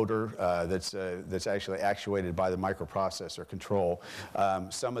a motor that's actually actuated by the microprocessor control.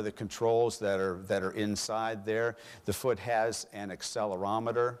 Some of the controls that are inside there, the foot has an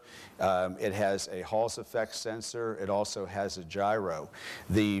accelerometer. It has a Hall's effect sensor. It also has a gyro.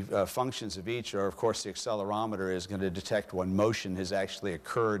 The functions of each are, of course, the accelerometer is going to detect when motion has actually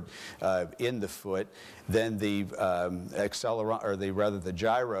occurred in the foot. Then the the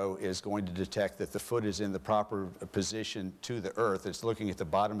gyro is going to detect that the foot is in the proper position to the earth. It's looking at the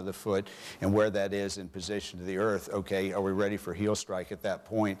bottom of the foot and where that is in position to the earth. Okay, are we ready for heel strike at that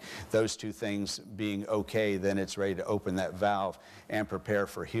point? Those two things being okay, then it's ready to open that valve and prepare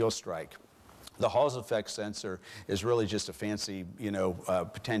for heel strike. The Hall's effect sensor is really just a fancy,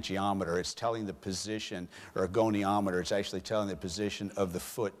 potentiometer. It's telling the position, or a goniometer. It's actually telling the position of the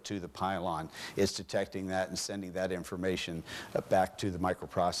foot to the pylon. It's detecting that and sending that information back to the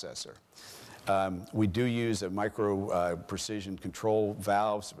microprocessor. We do use a micro precision control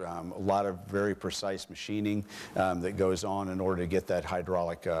valves, a lot of very precise machining that goes on in order to get that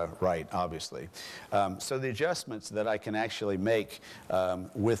hydraulic right, obviously. So the adjustments that I can actually make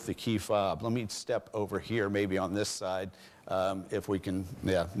with the key fob, let me step over here maybe on this side. If we can,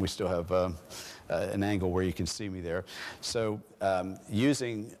 yeah, we still have an angle where you can see me there. So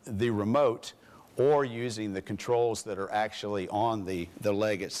using the remote, or using the controls that are actually on the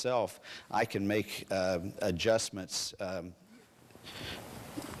leg itself, I can make adjustments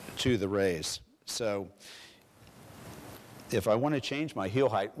to the raise. So if I want to change my heel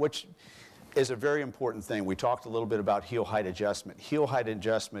height, which is a very important thing. We talked a little bit about heel height adjustment. Heel height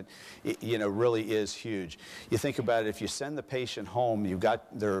adjustment, really is huge. You think about it, if you send the patient home, you've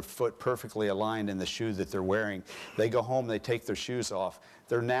got their foot perfectly aligned in the shoe that they're wearing. They go home, they take their shoes off.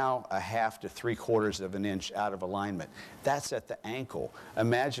 They're now 1/2 to 3/4 of an inch out of alignment. That's at the ankle.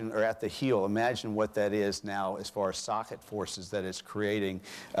 Imagine, or at the heel, imagine what that is now as far as socket forces that it's creating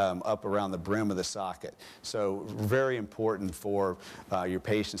up around the brim of the socket. So very important for your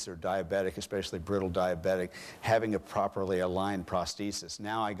patients that are diabetic, especially brittle diabetic, having a properly aligned prosthesis.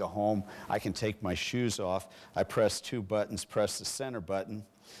 Now I go home, I can take my shoes off, I press 2 buttons, press the center button,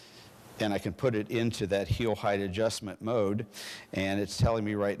 and I can put it into that heel height adjustment mode, and it's telling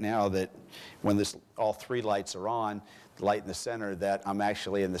me right now that when all 3 lights are on, the light in the center, that I'm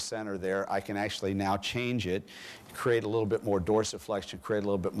actually in the center there. I can actually now change it, create a little bit more dorsiflexion, create a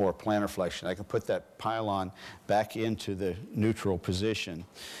little bit more plantar flexion. I can put that pylon back into the neutral position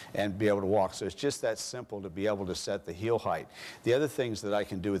and be able to walk. So it's just that simple to be able to set the heel height. The other things that I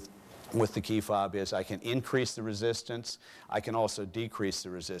can do with the key fob is I can increase the resistance. I can also decrease the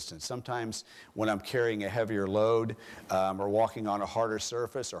resistance. Sometimes when I'm carrying a heavier load or walking on a harder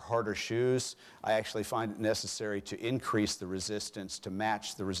surface or harder shoes, I actually find it necessary to increase the resistance to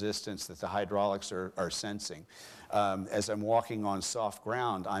match the resistance that the hydraulics are sensing. As I'm walking on soft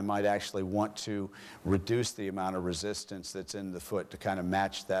ground, I might actually want to reduce the amount of resistance that's in the foot to kind of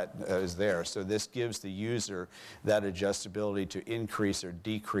match that is there. So this gives the user that adjustability to increase or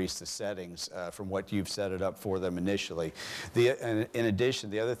decrease the settings from what you've set it up for them initially. In addition,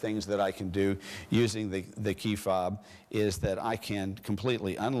 the other things that I can do using the key fob is that I can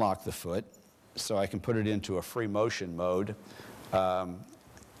completely unlock the foot, so I can put it into a free motion mode,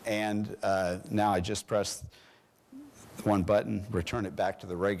 and now I just press 1 button, return it back to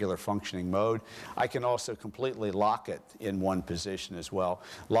the regular functioning mode. I can also completely lock it in one position as well.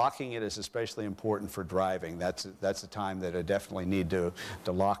 Locking it is especially important for driving. That's the time that I definitely need to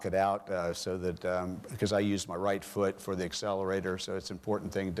lock it out so that, because I use my right foot for the accelerator, so it's an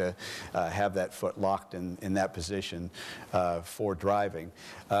important thing to have that foot locked in that position for driving.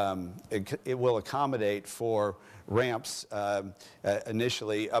 It will accommodate for ramps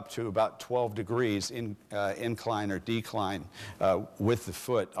initially up to about 12 degrees incline or decline with the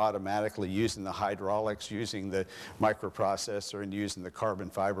foot automatically using the hydraulics, using the microprocessor, and using the carbon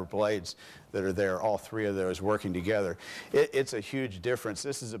fiber blades that are there, all three of those working together. It's a huge difference.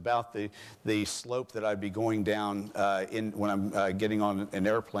 This is about the slope that I'd be going down when I'm getting on an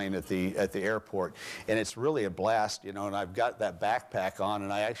airplane at the airport. And it's really a blast, you know, and I've got that backpack on,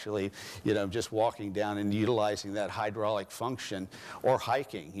 and I actually, you know, just walking down and utilizing that hydraulic function, or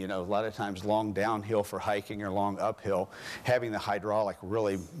hiking, you know, a lot of times long downhill for hiking or long uphill, having the hydraulic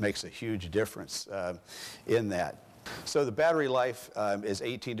really makes a huge difference in that. So the battery life is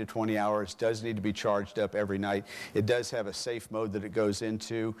 18 to 20 hours, does need to be charged up every night. It does have a safe mode that it goes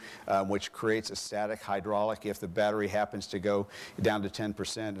into, which creates a static hydraulic. If the battery happens to go down to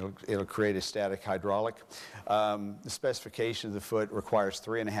 10%, it'll create a static hydraulic. The specification of the foot requires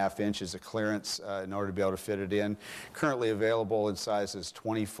 3.5 inches of clearance in order to be able to fit it in. Currently available in sizes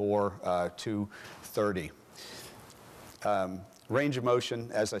 24 to 30. Range of motion,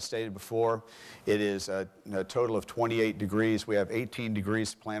 as I stated before, it is a total of 28 degrees. We have 18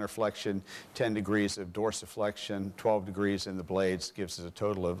 degrees plantar flexion, 10 degrees of dorsiflexion, 12 degrees in the blades, gives us a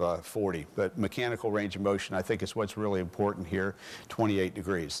total of 40. But mechanical range of motion, I think, is what's really important here, 28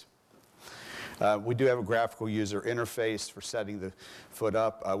 degrees. We do have a graphical user interface for setting the foot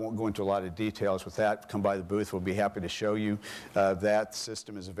up. I won't go into a lot of details with that. Come by the booth. We'll be happy to show you that.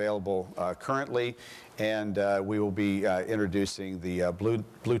 System is available currently, and we will be introducing the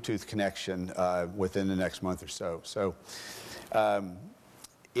Bluetooth connection within the next month or so. So,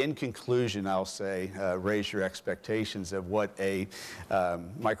 in conclusion, I'll say, raise your expectations of what a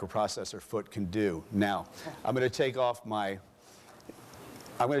microprocessor foot can do. Now, I'm going to take off my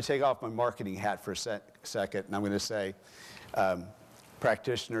marketing hat for a second, and I'm going to say,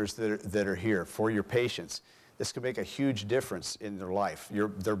 practitioners that are here, for your patients, this can make a huge difference in their life.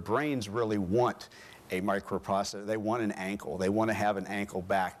 Their brains really want a microprocessor. They want an ankle. They want to have an ankle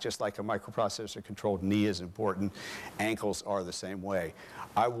back. Just like a microprocessor-controlled knee is important, ankles are the same way.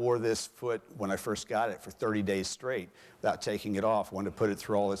 I wore this foot when I first got it for 30 days straight without taking it off. Wanted to put it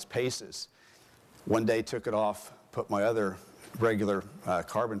through all its paces. One day, took it off, put my other regular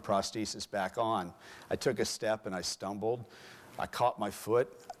carbon prosthesis back on. I took a step and I stumbled. I caught my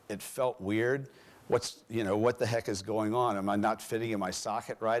foot. It felt weird. What the heck is going on? Am I not fitting in my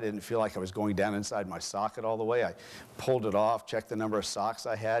socket right? I didn't feel like I was going down inside my socket all the way. I pulled it off, checked the number of socks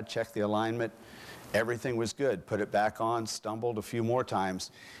I had, checked the alignment. Everything was good. Put it back on, stumbled a few more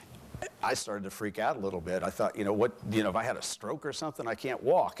times. I started to freak out a little bit. I thought, if I had a stroke or something, I can't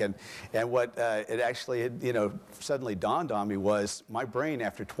walk. And what it actually, suddenly dawned on me was my brain,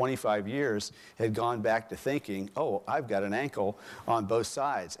 after 25 years, had gone back to thinking, oh, I've got an ankle on both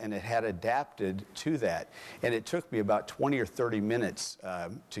sides. And it had adapted to that. And it took me about 20 or 30 minutes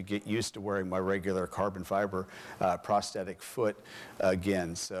to get used to wearing my regular carbon fiber prosthetic foot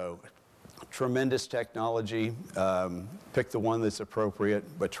again. So, tremendous technology. Pick the one that's appropriate,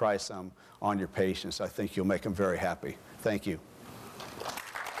 but try some on your patients. I think you'll make them very happy. Thank you.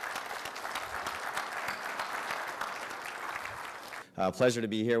 Pleasure to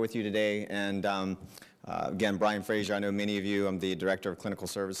be here with you today. And again, Brian Frazier, I know many of you. I'm the Director of Clinical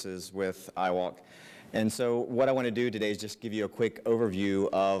Services with iWalk. And so what I want to do today is just give you a quick overview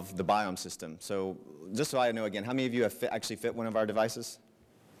of the Biome system. So just so I know again, how many of you have actually fit one of our devices?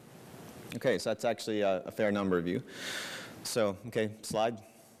 Okay, so that's actually a fair number of you. So, okay, slide.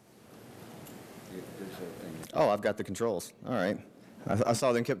 Oh, I've got the controls. All right. I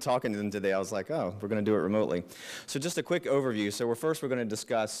saw them kept talking to them today. I was like, oh, we're going to do it remotely. So just a quick overview. So we're going to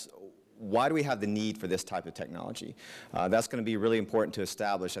discuss why do we have the need for this type of technology. That's going to be really important to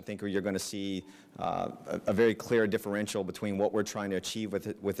establish. I think you're going to see a very clear differential between what we're trying to achieve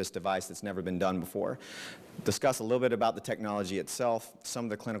with this device that's never been done before. Discuss a little bit about the technology itself, some of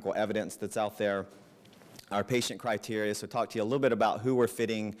the clinical evidence that's out there, our patient criteria, so talk to you a little bit about who we're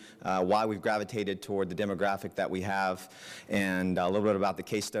fitting, why we've gravitated toward the demographic that we have, and a little bit about the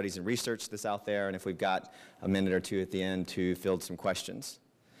case studies and research that's out there, and if we've got a minute or two at the end to field some questions.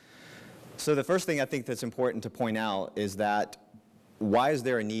 So the first thing I think that's important to point out is that why is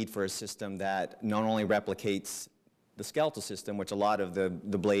there a need for a system that not only replicates the skeletal system, which a lot of the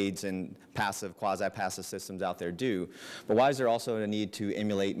blades and passive, quasi-passive systems out there do, but why is there also a need to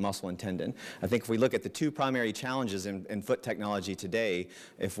emulate muscle and tendon? I think if we look at the two primary challenges in foot technology today,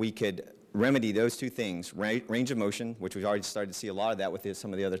 if we could remedy those two things, range of motion, which we've already started to see a lot of that with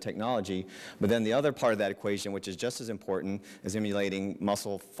some of the other technology, but then the other part of that equation, which is just as important, is emulating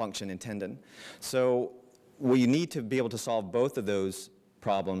muscle function and tendon. So we need to be able to solve both of those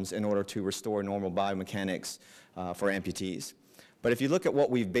problems in order to restore normal biomechanics for amputees. But if you look at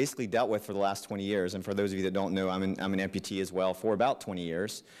what we've basically dealt with for the last 20 years, and for those of you that don't know, I'm an amputee as well for about 20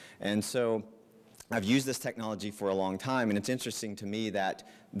 years. And so I've used this technology for a long time, and it's interesting to me that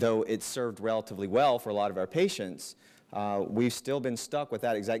though it's served relatively well for a lot of our patients, we've still been stuck with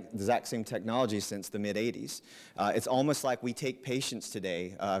that exact same technology since the mid-'80s. It's almost like we take patients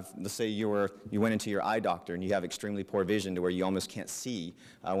today. Let's say you went into your eye doctor and you have extremely poor vision to where you almost can't see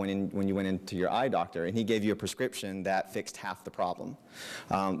when you went into your eye doctor, and he gave you a prescription that fixed half the problem.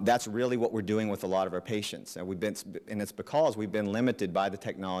 That's really what we're doing with a lot of our patients, and it's because we've been limited by the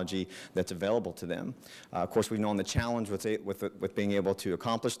technology that's available to them. Of course, we've known the challenge with being able to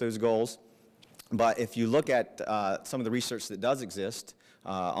accomplish those goals. But if you look at some of the research that does exist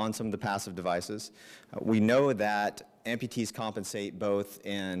on some of the passive devices, we know that amputees compensate both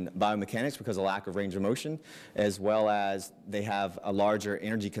in biomechanics because of lack of range of motion, as well as they have a larger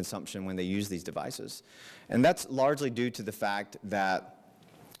energy consumption when they use these devices. And that's largely due to the fact that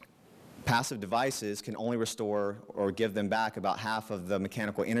passive devices can only restore or give them back about half of the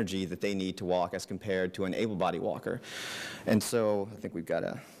mechanical energy that they need to walk as compared to an able-bodied walker. And so I think we've got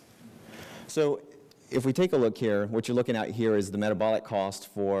a... So if we take a look here, what you're looking at here is the metabolic cost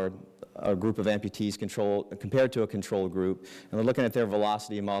for a group of amputees compared to a control group. And we're looking at their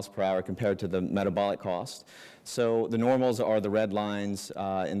velocity in miles per hour compared to the metabolic cost. So the normals are the red lines.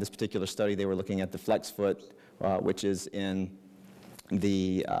 In this particular study, they were looking at the flex foot, which is in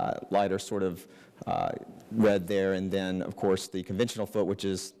the lighter sort of red there. And then, of course, the conventional foot, which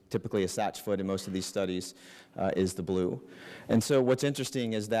is typically a Satch foot in most of these studies, is the blue. And so what's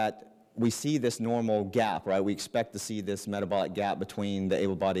interesting is that we see this normal gap, right? We expect to see this metabolic gap between the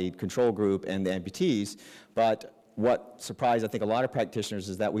able-bodied control group and the amputees, but what surprised, I think, a lot of practitioners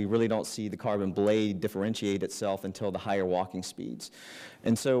is that we really don't see the carbon blade differentiate itself until the higher walking speeds.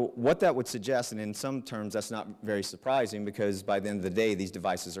 And so what that would suggest, and in some terms that's not very surprising, because by the end of the day, these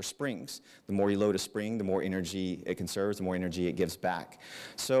devices are springs. The more you load a spring, the more energy it conserves, the more energy it gives back.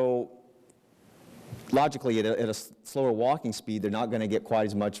 So logically, at a slower walking speed, they're not going to get quite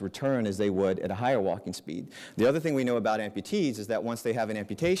as much return as they would at a higher walking speed. The other thing we know about amputees is that once they have an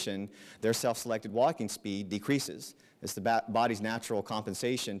amputation, their self-selected walking speed decreases. It's the body's natural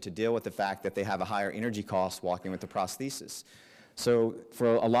compensation to deal with the fact that they have a higher energy cost walking with the prosthesis. So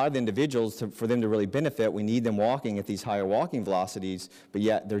for a lot of the individuals, for them to really benefit, we need them walking at these higher walking velocities, but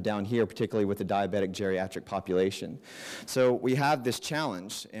yet they're down here, particularly with the diabetic geriatric population. So we have this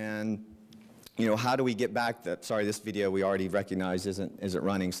challenge, and how do we get back sorry, this video we already recognize isn't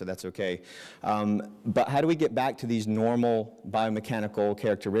running, so that's okay. But how do we get back to these normal biomechanical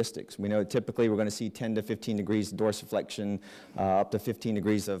characteristics? We know typically we're going to see 10 to 15 degrees of dorsiflexion, up to 15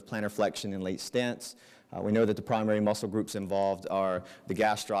 degrees of plantar flexion in late stance. We know that the primary muscle groups involved are the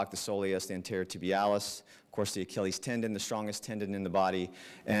gastroc, the soleus, the anterior tibialis, of course the Achilles tendon, the strongest tendon in the body,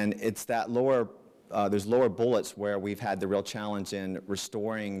 and it's that those lower bullets where we've had the real challenge in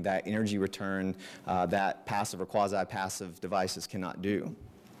restoring that energy return that passive or quasi-passive devices cannot do.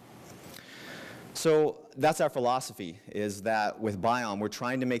 So that's our philosophy, is that with Biom, we're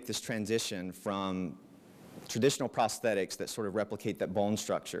trying to make this transition from traditional prosthetics that sort of replicate that bone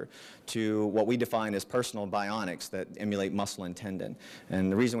structure to what we define as personal bionics that emulate muscle and tendon. And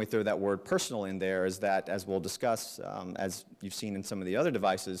the reason we throw that word personal in there is that, as we'll discuss, as you've seen in some of the other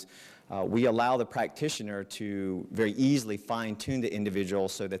devices, we allow the practitioner to very easily fine-tune the individual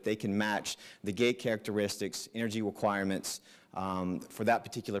so that they can match the gait characteristics, energy requirements for that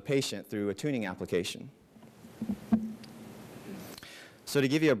particular patient through a tuning application. So to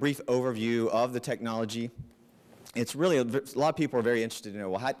give you a brief overview of the technology, it's really, a lot of people are very interested to know,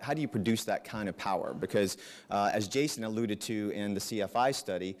 well, how do you produce that kind of power? Because as Jason alluded to in the CFI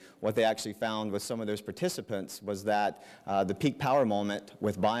study, what they actually found with some of those participants was that the peak power moment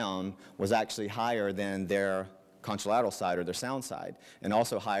with Biom was actually higher than their contralateral side or their sound side, and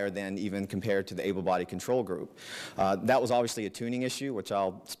also higher than even compared to the able-bodied control group. That was obviously a tuning issue, which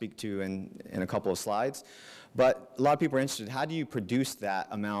I'll speak to in a couple of slides. But a lot of people are interested, how do you produce that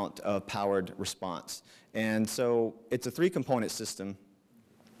amount of powered response? And so it's a three-component system,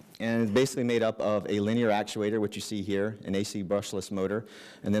 and it's basically made up of a linear actuator, which you see here, an AC brushless motor,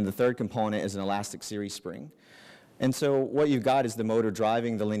 and then the third component is an elastic series spring. And so what you've got is the motor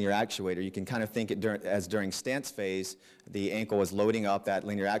driving the linear actuator. You can kind of think it as during stance phase, the ankle is loading up, that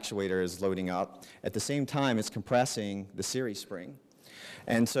linear actuator is loading up. At the same time, it's compressing the series spring.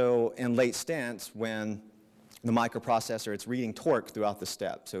 And so in late stance, when the microprocessor, it's reading torque throughout the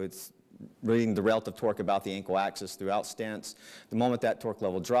step. So it's reading the relative torque about the ankle axis throughout stance. The moment that torque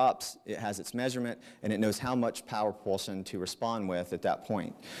level drops, it has its measurement, and it knows how much power propulsion to respond with at that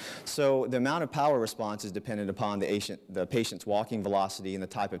point. So the amount of power response is dependent upon the patient's walking velocity and the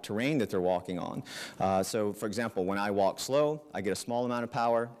type of terrain that they're walking on. So for example, when I walk slow, I get a small amount of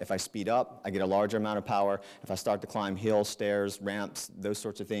power. If I speed up, I get a larger amount of power. If I start to climb hills, stairs, ramps, those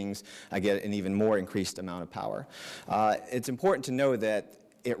sorts of things, I get an even more increased amount of power. It's important to know that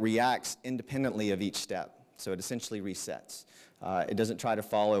it reacts independently of each step. So it essentially resets. It doesn't try to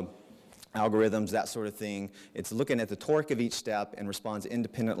follow algorithms, that sort of thing. It's looking at the torque of each step and responds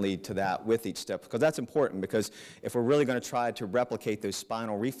independently to that with each step. Because that's important, because if we're really going to try to replicate those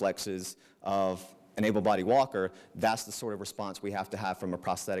spinal reflexes of an able-bodied walker, that's the sort of response we have to have from a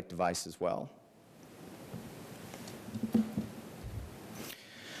prosthetic device as well.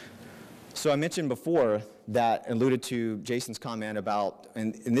 So I mentioned before that alluded to Jason's comment about,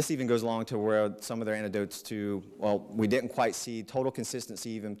 and this even goes along to where some of their anecdotes to, well, we didn't quite see total consistency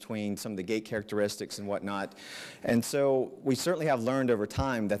even between some of the gait characteristics and whatnot. And so we certainly have learned over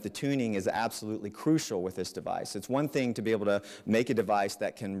time that the tuning is absolutely crucial with this device. It's one thing to be able to make a device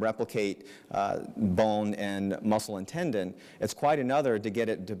that can replicate bone and muscle and tendon. It's quite another to get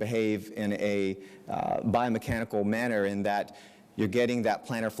it to behave in a biomechanical manner in that you're getting that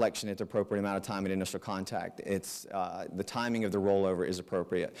plantar flexion at the appropriate amount of time at initial contact. It's, the timing of the rollover is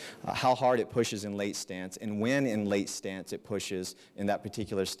appropriate. How hard it pushes in late stance and when in late stance it pushes in that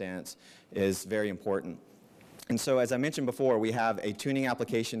particular stance is very important. And so as I mentioned before, we have a tuning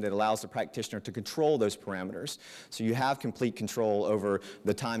application that allows the practitioner to control those parameters. So you have complete control over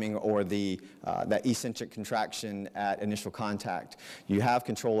the timing or that eccentric contraction at initial contact. You have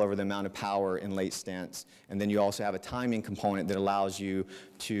control over the amount of power in late stance. And then you also have a timing component that allows you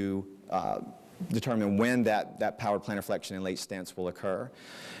to determine when that powered plantar flexion in late stance will occur.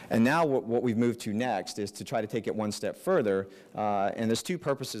 And now what we've moved to next is to try to take it one step further. And there's two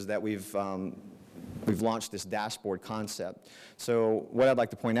purposes that we've launched this dashboard concept. So what I'd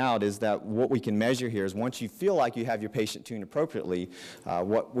like to point out is that what we can measure here is once you feel like you have your patient tuned appropriately,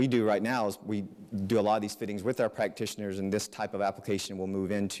 what we do right now is we do a lot of these fittings with our practitioners, and this type of application will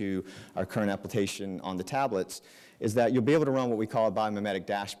move into our current application on the tablets, is that you'll be able to run what we call a biomimetic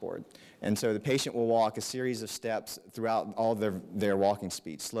dashboard. And so the patient will walk a series of steps throughout all their walking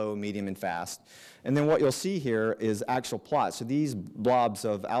speed, slow, medium, and fast. And then what you'll see here is actual plots. So these blobs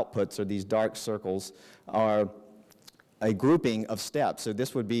of outputs, or these dark circles, are a grouping of steps. So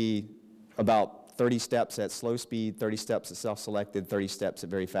this would be about 30 steps at slow speed, 30 steps at self-selected, 30 steps at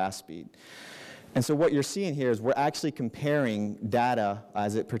very fast speed. And so what you're seeing here is we're actually comparing data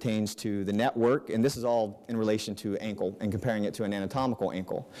as it pertains to the network, and this is all in relation to ankle, and comparing it to an anatomical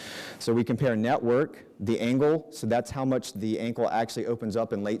ankle. So we compare network, the angle, so that's how much the ankle actually opens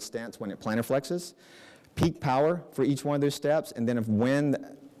up in late stance when it plantar flexes, peak power for each one of those steps, and then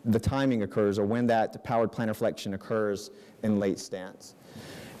when the timing occurs, or when that powered plantar flexion occurs in late stance.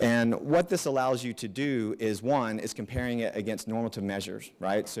 And what this allows you to do is, one, is comparing it against normative measures,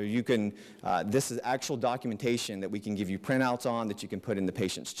 right? So you can, this is actual documentation that we can give you printouts on, that you can put in the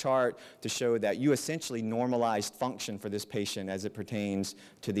patient's chart to show that you essentially normalized function for this patient as it pertains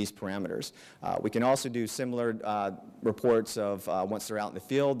to these parameters. We can also do similar reports of once they're out in the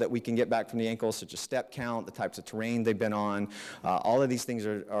field that we can get back from the ankle, such as step count, the types of terrain they've been on. All of these things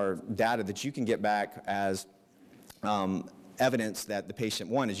are data that you can get back as evidence that the patient,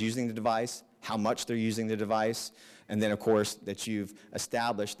 one, is using the device, how much they're using the device, and then, of course, that you've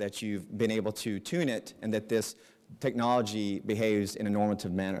established that you've been able to tune it and that this technology behaves in a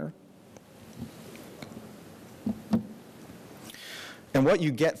normative manner. And what you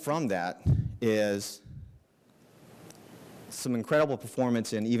get from that is some incredible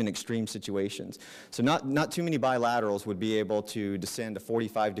performance in even extreme situations. So not too many bilaterals would be able to descend a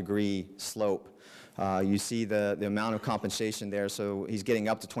 45-degree slope. You see the amount of compensation there, so he's getting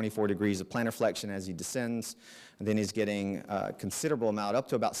up to 24 degrees of plantar flexion as he descends, and then he's getting a considerable amount, up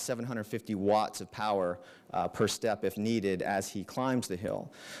to about 750 watts of power per step if needed as he climbs the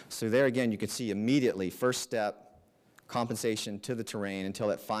hill. So there again, you can see immediately, first step, compensation to the terrain until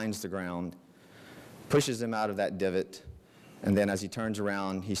it finds the ground, pushes him out of that divot, and then as he turns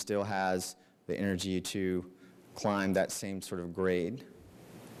around, he still has the energy to climb that same sort of grade.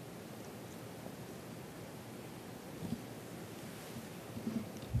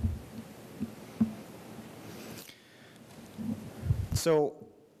 So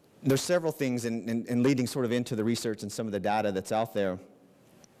there's several things, and leading sort of into the research and some of the data that's out there,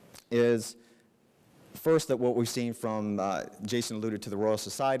 is First, that what we've seen from, Jason alluded to the Royal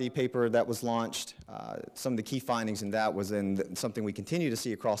Society paper that was launched. Some of the key findings in that was something we continue to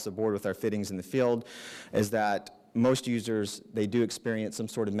see across the board with our fittings in the field, is that most users, they do experience some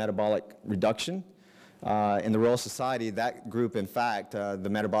sort of metabolic reduction. In the Royal Society, that group, in fact, the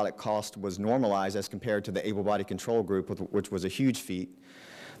metabolic cost was normalized as compared to the able-bodied control group, which was a huge feat.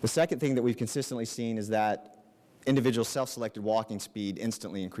 The second thing that we've consistently seen is that individual self-selected walking speed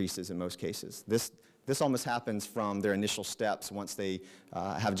instantly increases in most cases. This almost happens from their initial steps once they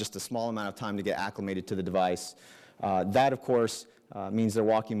have just a small amount of time to get acclimated to the device. That, of course, means they're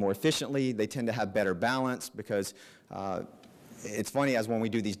walking more efficiently. They tend to have better balance because it's funny, as when we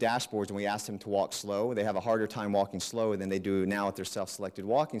do these dashboards and we ask them to walk slow, they have a harder time walking slow than they do now at their self-selected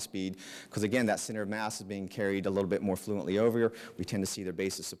walking speed, because again, that center of mass is being carried a little bit more fluently over. We tend to see their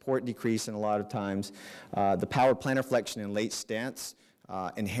base of support decrease in a lot of times. The powered plantar flexion in late stance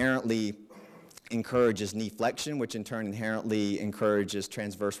inherently encourages knee flexion, which in turn inherently encourages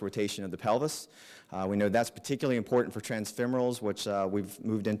transverse rotation of the pelvis. We know that's particularly important for transfemorals, which we've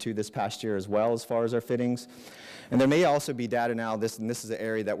moved into this past year as well as far as our fittings. And there may also be data now, and this is an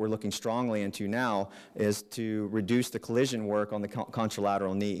area that we're looking strongly into now, is to reduce the collision work on the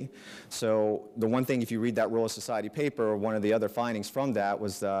contralateral knee. So the one thing, if you read that Royal Society paper, one of the other findings from that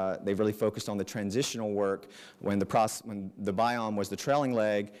was they really focused on the transitional work when the Biom was the trailing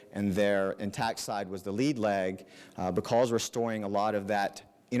leg and their intact side was the lead leg. Because we're storing a lot of that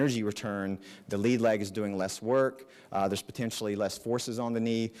energy return, the lead leg is doing less work. There's potentially less forces on the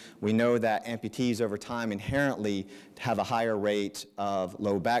knee. We know that amputees over time inherently have a higher rate of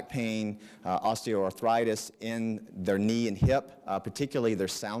low back pain, osteoarthritis in their knee and hip, particularly their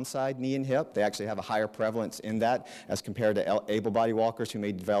sound side knee and hip. They actually have a higher prevalence in that as compared to able-bodied walkers who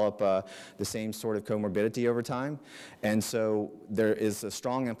may develop the same sort of comorbidity over time. And so there is a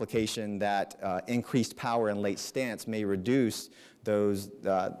strong implication that increased power in late stance may reduce those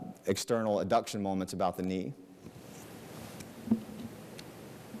external adduction moments about the knee.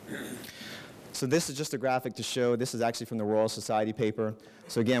 So this is just a graphic to show, this is actually from the Royal Society paper.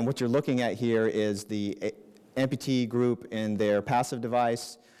 So again, what you're looking at here is the amputee group in their passive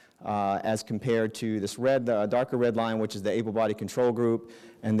device as compared to this darker red line, which is the able-bodied control group.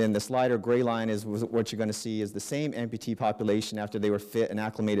 And then this lighter gray line is what you're going to see is the same amputee population after they were fit and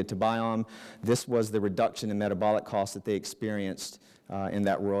acclimated to Biom. This was the reduction in metabolic costs that they experienced in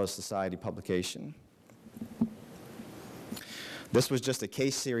that Royal Society publication. This was just a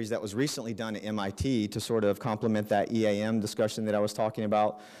case series that was recently done at MIT to sort of complement that EAM discussion that I was talking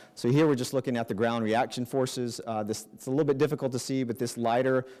about. So here we're just looking at the ground reaction forces. It's a little bit difficult to see, but this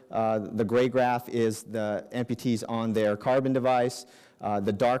lighter, the gray graph is the amputees on their carbon device.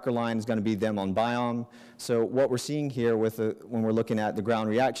 The darker line is going to be them on Biom. So what we're seeing here when we're looking at the ground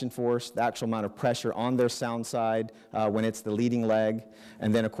reaction force, the actual amount of pressure on their sound side when it's the leading leg,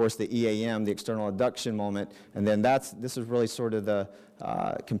 and then of course the EAM, the external adduction moment, and then this is really sort of the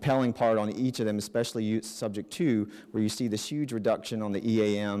compelling part on each of them, especially subject 2, where you see this huge reduction on the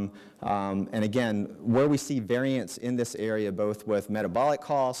EAM. And again, where we see variance in this area, both with metabolic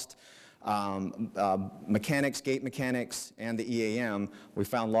cost, mechanics, gait mechanics, and the EAM, we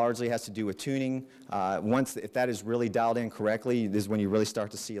found largely has to do with tuning. If that is really dialed in correctly, this is when you really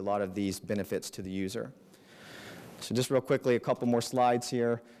start to see a lot of these benefits to the user. So just real quickly, a couple more slides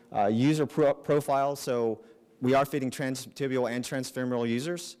here. User profile. So we are fitting transtibial and transfemoral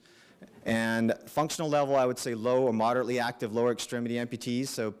users. And functional level, I would say low or moderately active lower extremity amputees.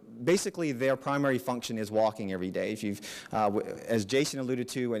 So basically, their primary function is walking every day. As Jason alluded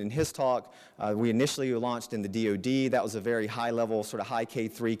to in his talk, we initially launched in the DoD. That was a very high level, sort of high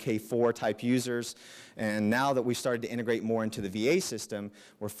K3, K4 type users. And now that we've started to integrate more into the VA system,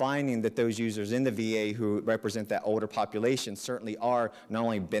 we're finding that those users in the VA who represent that older population certainly are not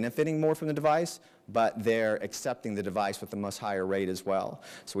only benefiting more from the device, but they're accepting the device with a much higher rate as well.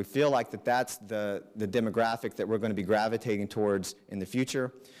 So we feel like that's the demographic that we're going to be gravitating towards in the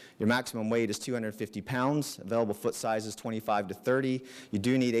future. Your maximum weight is 250 pounds. Available foot size is 25 to 30. You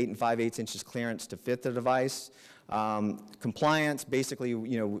do need 8 5/8 inches clearance to fit the device. Compliance, basically,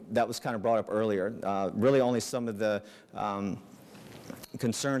 that was kind of brought up earlier. Really only some of the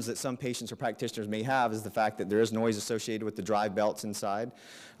concerns that some patients or practitioners may have is the fact that there is noise associated with the drive belts inside.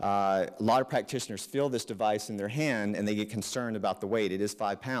 A lot of practitioners feel this device in their hand and they get concerned about the weight. It is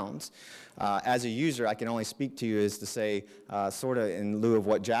 5 pounds. As a user, I can only speak to you as to say, sort of in lieu of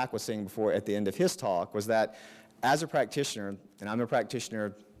what Jack was saying before at the end of his talk, was that as a practitioner, and I'm a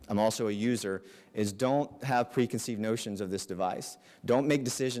practitioner I'm also a user, is don't have preconceived notions of this device. Don't make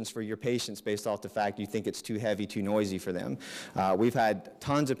decisions for your patients based off the fact you think it's too heavy, too noisy for them. We've had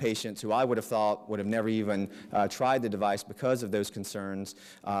tons of patients who I would have thought would have never even tried the device because of those concerns,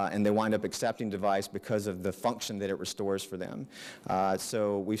 and they wind up accepting the device because of the function that it restores for them.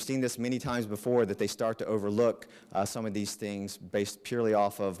 So we've seen this many times before, that they start to overlook some of these things based purely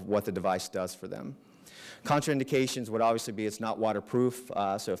off of what the device does for them. Contraindications would obviously be it's not waterproof,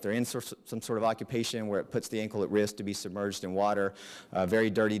 so if they're in some sort of occupation where it puts the ankle at risk to be submerged in water, very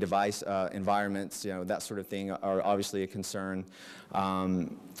dirty device environments, that sort of thing are obviously a concern.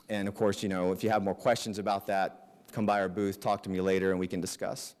 And of course, if you have more questions about that, come by our booth, talk to me later, and we can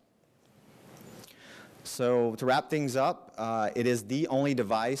discuss. So to wrap things up, it is the only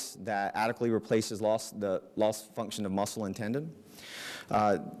device that adequately replaces the lost function of muscle and tendon.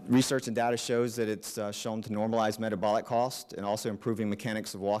 Research and data shows that it's shown to normalize metabolic cost and also improving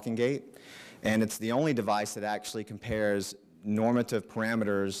mechanics of walking gait. And it's the only device that actually compares normative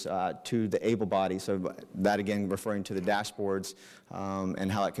parameters to the able body. So that again referring to the dashboards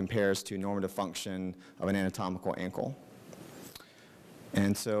and how it compares to normative function of an anatomical ankle.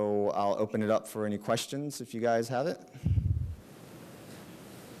 And so I'll open it up for any questions if you guys have it.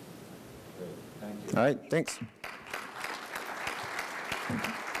 Great, thank you. All right, thanks.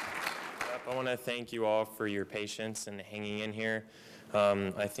 I want to thank you all for your patience and hanging in here.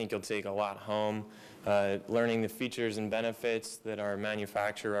 I think you'll take a lot home. Learning the features and benefits that our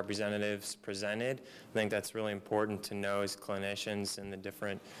manufacturer representatives presented. I think that's really important to know as clinicians, and the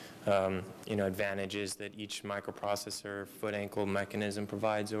different advantages that each microprocessor foot-ankle mechanism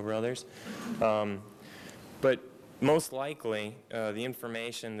provides over others. But most likely, the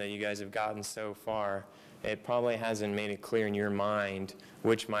information that you guys have gotten so far, it probably hasn't made it clear in your mind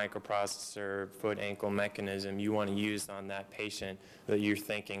which microprocessor foot-ankle mechanism you want to use on that patient that you're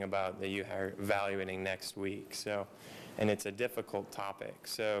thinking about, that you are evaluating next week. So, and it's a difficult topic.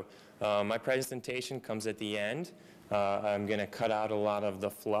 So my presentation comes at the end. I'm going to cut out a lot of the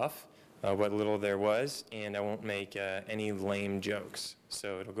fluff, what little there was, and I won't make any lame jokes.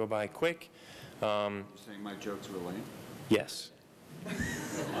 So it'll go by quick. You're saying my jokes were lame? Yes.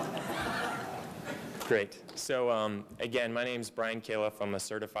 Great. So again, my name is Brian Califf. I'm a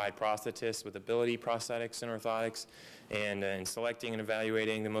certified prosthetist with Ability Prosthetics and Orthotics. And in selecting and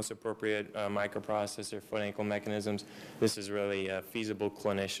evaluating the most appropriate microprocessor foot-ankle mechanisms, this is really a feasible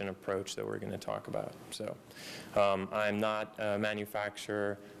clinician approach that we're going to talk about. So I'm not a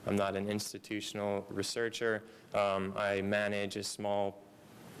manufacturer. I'm not an institutional researcher. I manage a small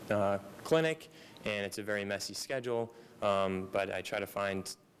clinic, and it's a very messy schedule. But I try to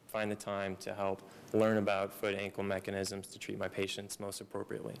find the time to help learn about foot-ankle mechanisms to treat my patients most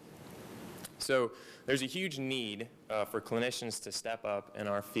appropriately. So there's a huge need for clinicians to step up in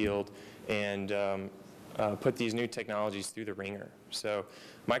our field and put these new technologies through the ringer. So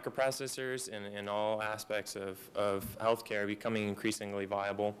microprocessors in all aspects of healthcare are becoming increasingly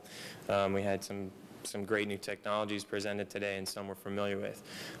viable. We had some great new technologies presented today, and some we're familiar with.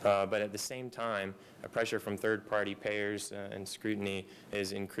 But at the same time, pressure from third-party payers and scrutiny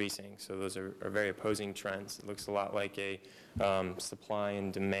is increasing. So those are very opposing trends. It looks a lot like a supply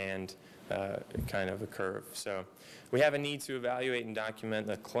and demand kind of a curve. So we have a need to evaluate and document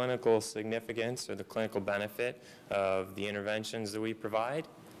the clinical significance or the clinical benefit of the interventions that we provide.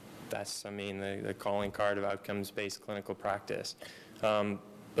 That's, the calling card of outcomes-based clinical practice.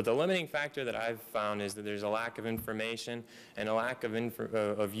 But the limiting factor that I've found is that there's a lack of information and a lack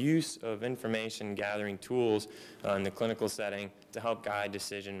of use of information gathering tools in the clinical setting to help guide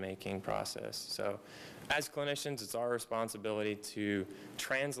decision-making process. So as clinicians, it's our responsibility to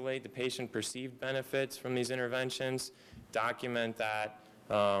translate the patient-perceived benefits from these interventions, document that,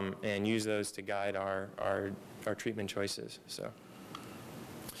 and use those to guide our treatment choices. So.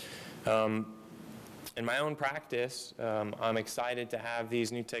 In my own practice, I'm excited to have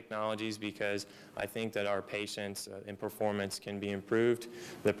these new technologies because I think that our patients in performance can be improved.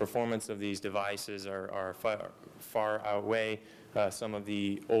 The performance of these devices are far outweigh some of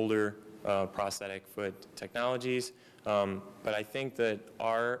the older prosthetic foot technologies. But I think that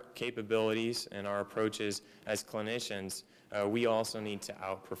our capabilities and our approaches as clinicians, we also need to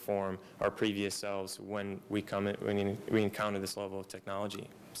outperform our previous selves when we encounter this level of technology.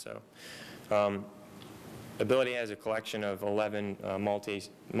 So. Ability has a collection of 11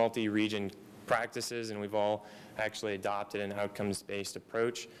 multi-region practices, and we've all actually adopted an outcomes-based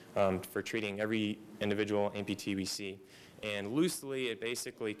approach for treating every individual amputee we see. And loosely, it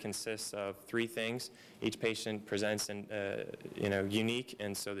basically consists of 3 things. Each patient presents unique,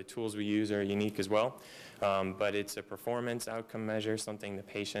 and so the tools we use are unique as well. But it's a performance outcome measure, something the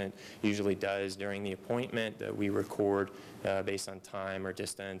patient usually does during the appointment that we record based on time or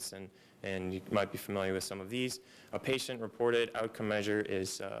distance, and you might be familiar with some of these. A patient-reported outcome measure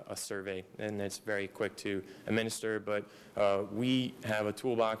is a survey, and it's very quick to administer, but we have a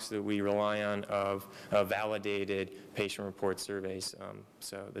toolbox that we rely on of validated patient-report surveys.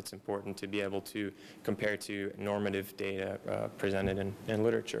 So that's important to be able to compare to normative data presented in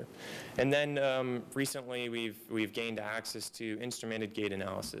literature. And then recently, we've gained access to instrumented gait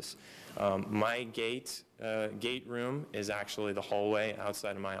analysis. My gait room is actually the hallway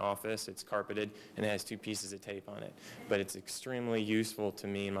outside of my office. It's carpeted and it has 2 pieces of tape on it, but it's extremely useful to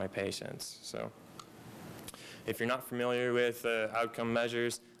me and my patients. So if you're not familiar with outcome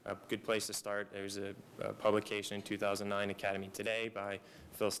measures, a good place to start. There's a publication in 2009, Academy Today, by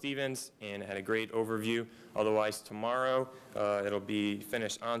Phil Stevens, and it had a great overview. Otherwise, tomorrow, it'll be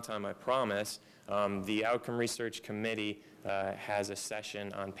finished on time, I promise. The Outcome Research Committee has a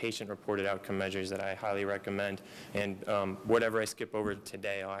session on patient-reported outcome measures that I highly recommend. And whatever I skip over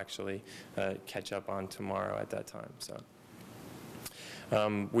today, I'll actually catch up on tomorrow at that time. So.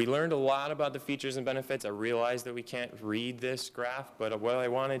 We learned a lot about the features and benefits. I realize that we can't read this graph, but what I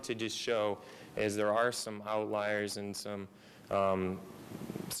wanted to just show is there are some outliers and some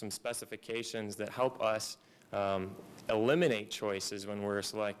specifications that help us eliminate choices when we're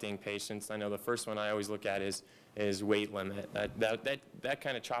selecting patients. I know the first one I always look at is weight limit. That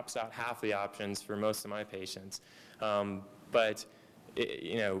kind of chops out half the options for most of my patients. But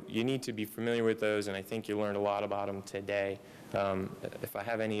you need to be familiar with those, and I think you learned a lot about them today. If I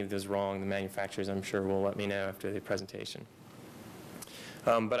have any of those wrong, the manufacturers, I'm sure, will let me know after the presentation.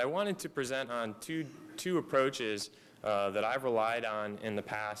 But I wanted to present on two approaches that I've relied on in the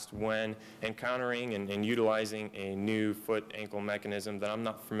past when encountering and utilizing a new foot-ankle mechanism that I'm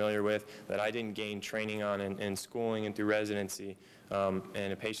not familiar with, that I didn't gain training on in schooling and through residency,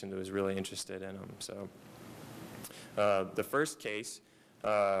 and a patient that was really interested in them. So the first case,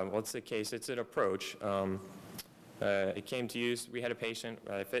 what's the case? It's an approach. It came to use, we had a patient,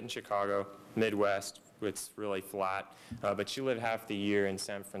 fit in Chicago, Midwest, it's really flat, but she lived half the year in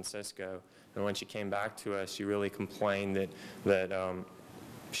San Francisco. And when she came back to us, she really complained that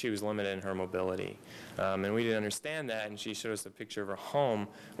she was limited in her mobility. And we didn't understand that, and she showed us a picture of her home,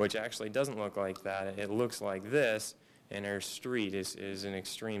 which actually doesn't look like that. It looks like this, and her street is an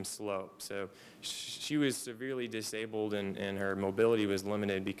extreme slope. So she was severely disabled, and her mobility was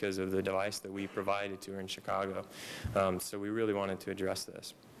limited because of the device that we provided to her in Chicago. So we really wanted to address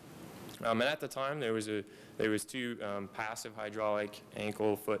this. And at the time, there was 2 passive hydraulic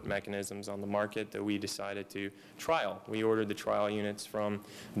ankle foot mechanisms on the market that we decided to trial. We ordered the trial units from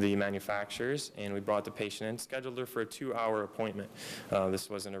the manufacturers, and we brought the patient in, scheduled her for a 2-hour appointment. This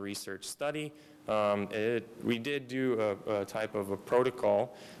wasn't a research study. We did do a type of a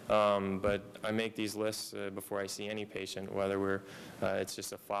protocol, but I make these lists before I see any patient, whether it's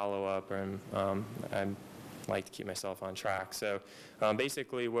just a follow-up or I'm like to keep myself on track. So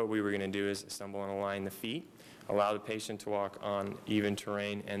basically what we were going to do is assemble and align the feet, allow the patient to walk on even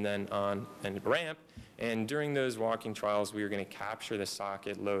terrain and then on a ramp. And during those walking trials, we were going to capture the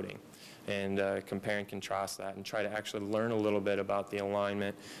socket loading and compare and contrast that and try to actually learn a little bit about the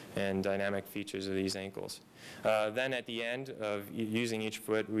alignment and dynamic features of these ankles. Then at the end of using each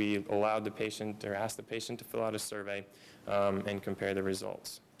foot, we allowed the patient or asked the patient to fill out a survey and compare the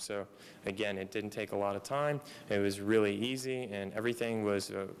results. So again, it didn't take a lot of time. It was really easy, and everything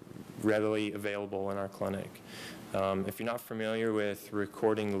was readily available in our clinic. If you're not familiar with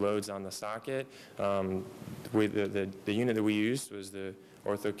recording the loads on the socket, the unit that we used was the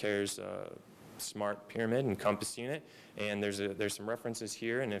OrthoCare's Smart Pyramid and Compass unit, and there's some references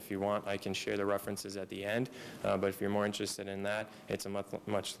here, and if you want, I can share the references at the end. But if you're more interested in that, it's a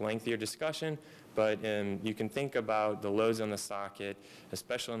much lengthier discussion. But you can think about the loads on the socket,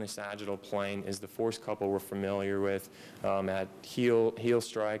 especially on the sagittal plane, is the force couple we're familiar with at heel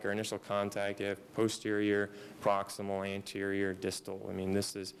strike or initial contact. You have posterior, proximal, anterior, distal. I mean,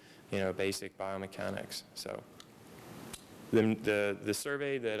 this is basic biomechanics. So. The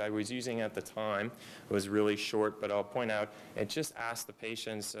survey that I was using at the time was really short, but I'll point out it just asked the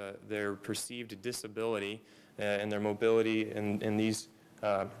patients their perceived disability and their mobility in these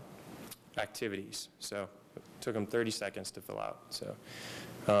activities. So it took them 30 seconds to fill out. So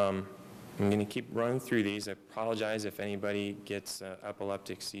I'm going to keep running through these. I apologize if anybody gets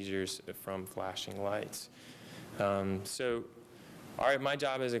epileptic seizures from flashing lights. So My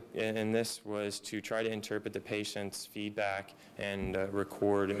job in this was to try to interpret the patient's feedback and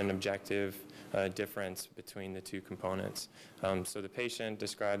record an objective difference between the two components. So the patient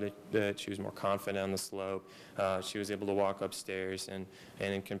described that she was more confident on the slope. She was able to walk upstairs, and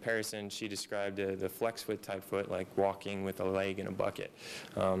in comparison, she described the flex foot type foot like walking with a leg in a bucket.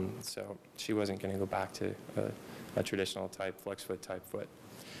 So she wasn't going to go back to a traditional type flex foot type foot.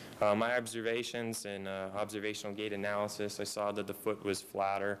 My observations and observational gait analysis, I saw that the foot was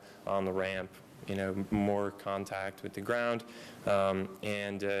flatter on the ramp, more contact with the ground,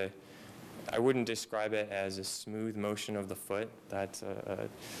 and I wouldn't describe it as a smooth motion of the foot. That's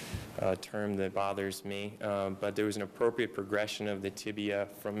a term that bothers me, but there was an appropriate progression of the tibia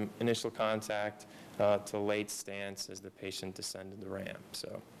from initial contact to late stance as the patient descended the ramp.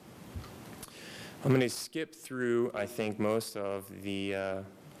 So I'm going to skip through, I think, most of the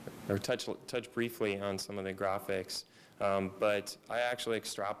or touch briefly on some of the graphics, but I actually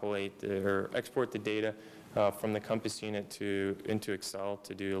extrapolate or export the data from the Compass unit into Excel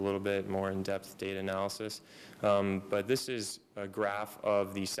to do a little bit more in-depth data analysis. But this is a graph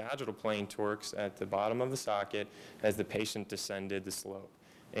of the sagittal plane torques at the bottom of the socket as the patient descended the slope.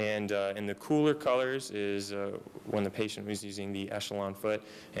 And in the cooler colors is when the patient was using the echelon foot,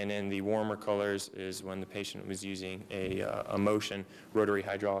 and in the warmer colors is when the patient was using a motion rotary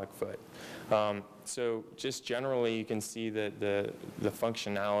hydraulic foot. So just generally you can see that the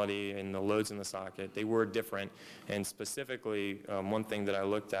functionality and the loads in the socket, they were different. And specifically, one thing that I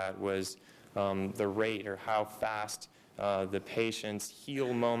looked at was the rate or how fast the patient's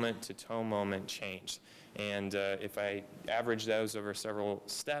heel moment to toe moment changed. And if I average those over several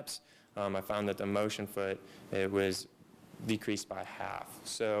steps, I found that the motion foot, it was decreased by half.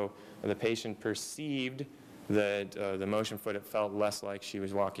 So the patient perceived that the motion foot, it felt less like she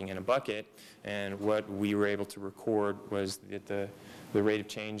was walking in a bucket. And what we were able to record was that the rate of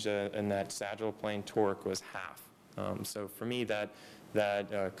change in that sagittal plane torque was half. So for me, that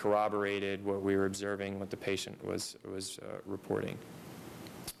corroborated what we were observing, what the patient was reporting.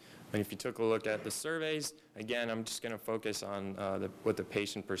 And if you took a look at the surveys, again, I'm just going to focus on what the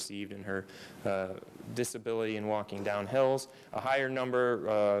patient perceived in her disability in walking down hills. A higher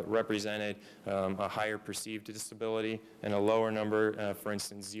number represented a higher perceived disability, and a lower number, for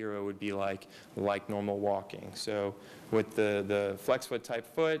instance, 0 would be like normal walking. So with the flex foot type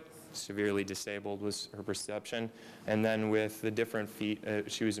foot, severely disabled was her perception. And then with the different feet,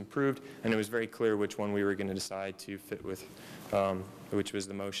 she was improved, and it was very clear which one we were going to decide to fit with, which was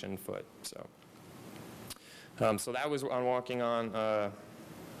the motion foot. So that was on walking on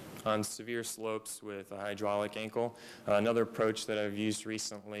severe slopes with a hydraulic ankle. Another approach that I've used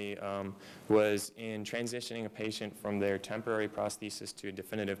recently was in transitioning a patient from their temporary prosthesis to a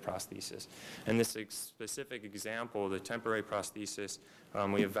definitive prosthesis. And this specific example, the temporary prosthesis,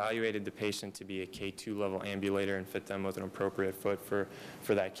 we evaluated the patient to be a K2 level ambulator and fit them with an appropriate foot for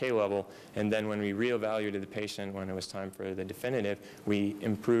that K level. And then when we reevaluated the patient when it was time for the definitive, we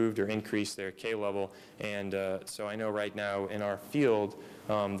improved or increased their K level. And so I know right now in our field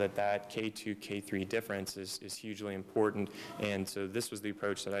that K2, K3 difference is hugely important. And so this was the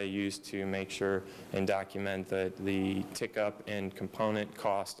approach that I used to make sure and document that the tick up in component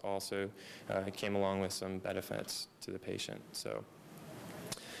cost also came along with some benefits to the patient. So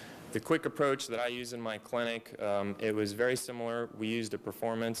the quick approach that I use in my clinic, it was very similar. We used a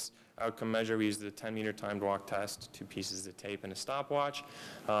performance outcome measure. We used the 10-meter timed walk test, 2 pieces of tape and a stopwatch.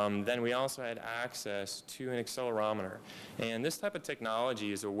 Then we also had access to an accelerometer. And this type of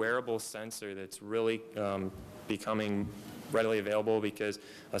technology is a wearable sensor that's really becoming readily available because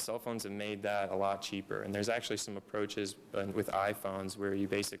cell phones have made that a lot cheaper. And there's actually some approaches with iPhones where you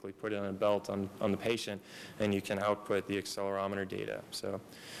basically put it on a belt on the patient and you can output the accelerometer data. So,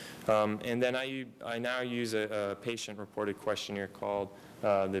 and then I now use a patient-reported questionnaire called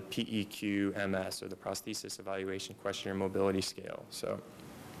the PEQ-MS, or the Prosthesis Evaluation Questionnaire Mobility Scale. So,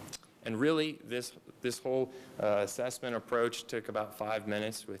 and really, this whole assessment approach took about 5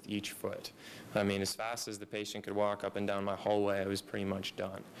 minutes with each foot. I mean, as fast as the patient could walk up and down my hallway, I was pretty much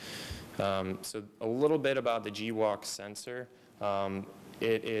done. So a little bit about the G-Walk sensor.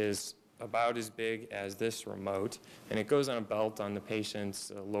 It is about as big as this remote, and it goes on a belt on the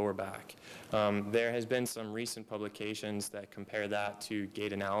patient's lower back. There has been some recent publications that compare that to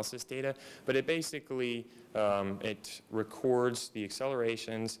gait analysis data, but it basically, it records the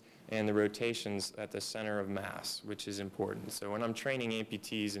accelerations and the rotations at the center of mass, which is important. So when I'm training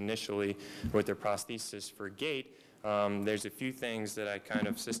amputees initially with their prosthesis for gait, there's a few things that I kind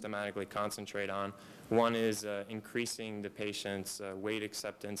of systematically concentrate on. One is increasing the patient's weight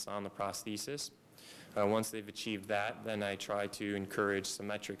acceptance on the prosthesis. Once they've achieved that, then I try to encourage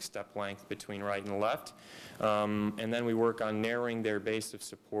symmetric step length between right and left. And then we work on narrowing their base of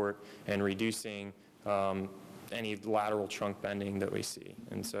support and reducing any lateral trunk bending that we see.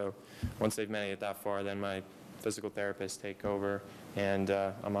 And so once they've made it that far, then my physical therapists take over, and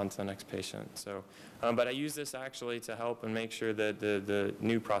I'm on to the next patient. So, but I use this actually to help and make sure that the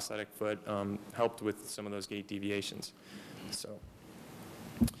new prosthetic foot helped with some of those gait deviations. So,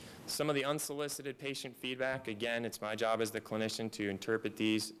 some of the unsolicited patient feedback, again, it's my job as the clinician to interpret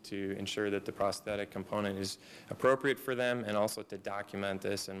these to ensure that the prosthetic component is appropriate for them, and also to document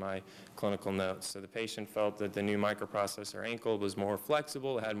this in my clinical notes. So the patient felt that the new microprocessor ankle was more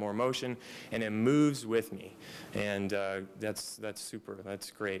flexible, it had more motion, and it moves with me. And that's super, that's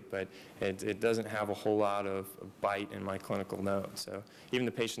great, but it doesn't have a whole lot of bite in my clinical note. So even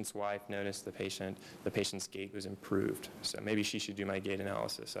the patient's wife noticed the patient's gait was improved. So maybe she should do my gait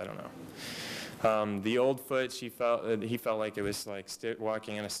analysis, I don't know. The old foot, he felt like it was like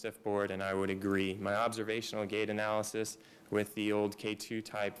walking on a stiff board, and I would agree. My observational gait analysis with the old K2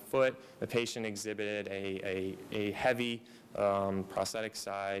 type foot, the patient exhibited a heavy prosthetic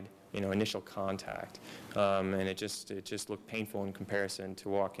side, initial contact, and it just looked painful in comparison to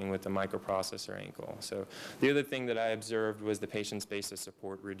walking with the microprocessor ankle. So the other thing that I observed was the patient's base of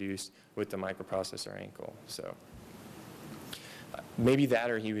support reduced with the microprocessor ankle. So maybe that,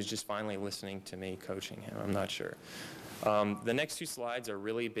 or he was just finally listening to me coaching him. I'm not sure. The next two slides are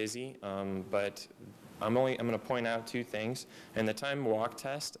really busy, but I'm going to point out two things. In the time walk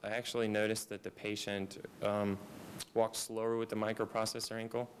test, I actually noticed that the patient walked slower with the microprocessor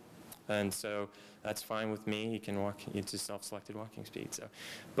ankle. And so that's fine with me. He can walk, it's a self-selected walking speed. So,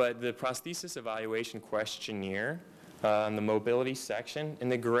 but the prosthesis evaluation questionnaire, on the mobility section, in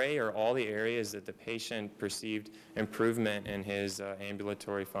the gray are all the areas that the patient perceived improvement in his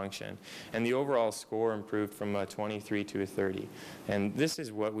ambulatory function. And the overall score improved from a 23 to a 30. And this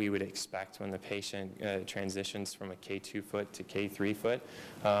is what we would expect when the patient transitions from a K2 foot to K3 foot.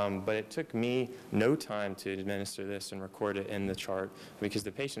 But it took me no time to administer this and record it in the chart, because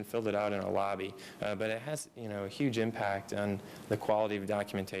the patient filled it out in a lobby. But it has a huge impact on the quality of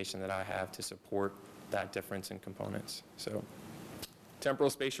documentation that I have to support that difference in components. So temporal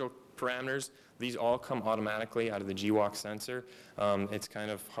spatial parameters, these all come automatically out of the GWalk sensor. It's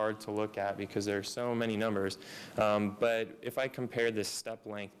kind of hard to look at because there are so many numbers. But if I compare this step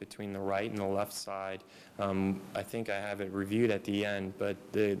length between the right and the left side, I think I have it reviewed at the end, but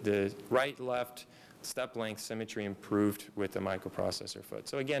the right-left step length symmetry improved with the microprocessor foot.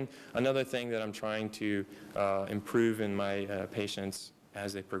 So again, another thing that I'm trying to improve in my patients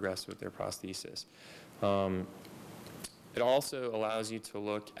as they progress with their prosthesis. It also allows you to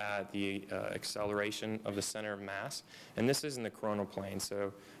look at the acceleration of the center of mass, and this is in the coronal plane,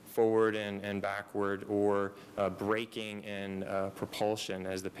 so forward and backward, or braking and propulsion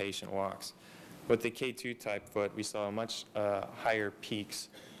as the patient walks. With the K2 type foot, we saw much higher peaks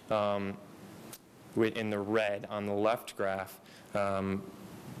in the red on the left graph,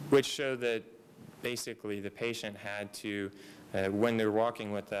 which show that basically the patient had to, when they're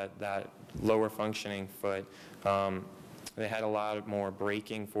walking with that lower functioning foot, they had a lot more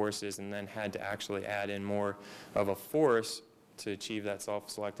braking forces, and then had to actually add in more of a force to achieve that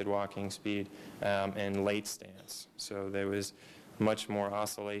self-selected walking speed in late stance. So there was much more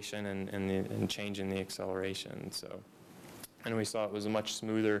oscillation and change in the acceleration. So, and we saw it was much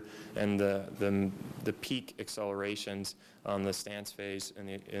smoother, and the peak accelerations on the stance phase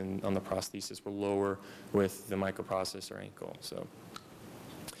and on the prosthesis were lower with the microprocessor ankle. So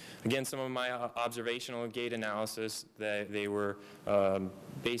again, some of my observational gait analysis, they were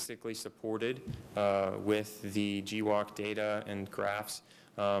basically supported with the GWalk data and graphs.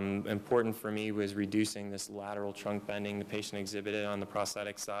 Important for me was reducing this lateral trunk bending the patient exhibited on the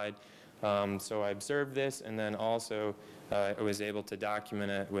prosthetic side. So I observed this, and then also I was able to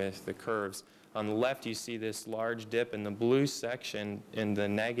document it with the curves. On the left, you see this large dip in the blue section in the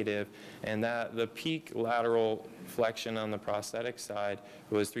negative, and the peak lateral flexion on the prosthetic side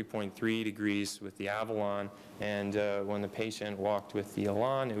was 3.3 degrees with the Avalon, and when the patient walked with the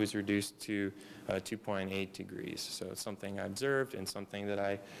Elan, it was reduced to 2.8 degrees. So it's something I observed and something that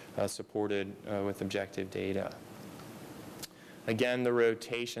I supported with objective data. Again, the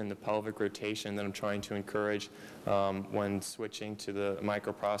rotation, the pelvic rotation that I'm trying to encourage when switching to the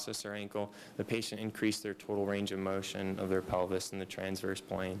microprocessor ankle, the patient increased their total range of motion of their pelvis in the transverse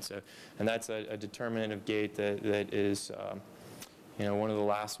plane. So, and that's a determinative gait that is one of the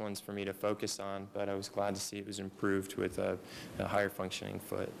last ones for me to focus on, but I was glad to see it was improved with a higher functioning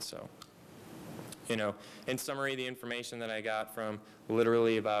foot. So In summary, the information that I got from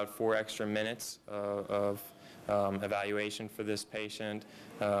literally about 4 extra minutes of evaluation for this patient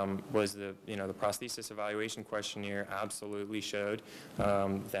was the prosthesis evaluation questionnaire absolutely showed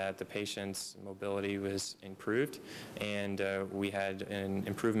that the patient's mobility was improved, and we had an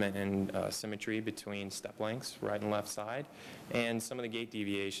improvement in symmetry between step lengths, right and left side, and some of the gait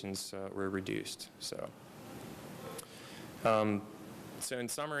deviations were reduced. So in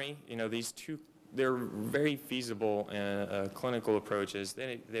summary, they're very feasible clinical approaches.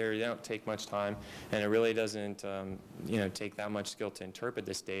 They don't take much time, and it really doesn't take that much skill to interpret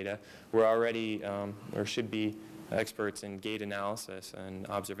this data. We're already, or should be, experts in gait analysis and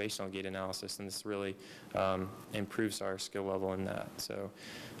observational gait analysis, and this really improves our skill level in that.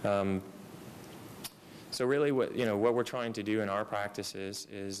 So really what we're trying to do in our practices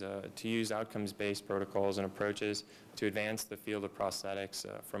is to use outcomes-based protocols and approaches to advance the field of prosthetics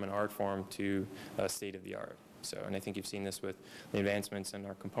from an art form to state-of-the-art. And I think you've seen this with the advancements in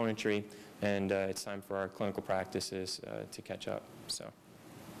our componentry, and it's time for our clinical practices to catch up. So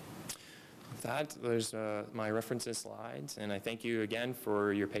with that, there's my references slides, and I thank you again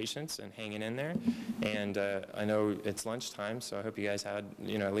for your patience and hanging in there. And I know it's lunchtime, so I hope you guys had,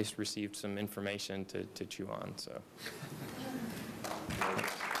 at least received some information to chew on. So.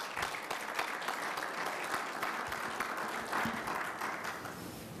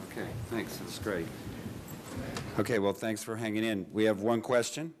 Okay, thanks. That's great. Okay, well, thanks for hanging in. We have one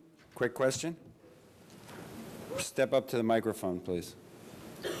question. Quick question. Step up to the microphone, please.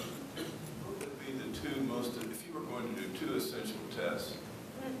 If you were going to do 2 essential tests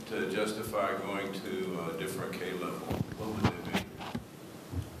to justify going to a different K level, what would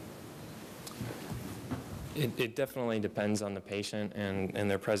they be? It definitely depends on the patient and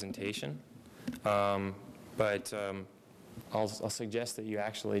their presentation. But I'll suggest that you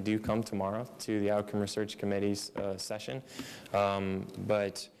actually do come tomorrow to the Outcome Research Committee's session.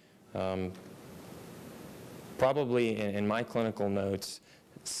 Probably in my clinical notes,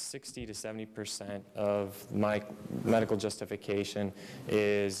 60 to 70% of my medical justification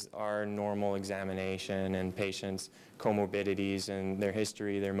is our normal examination and patients' comorbidities and their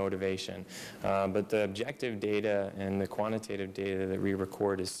history, their motivation. But the objective data and the quantitative data that we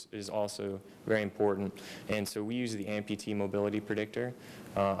record is also very important. And so we use the amputee mobility predictor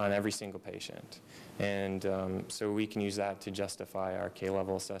on every single patient. And so we can use that to justify our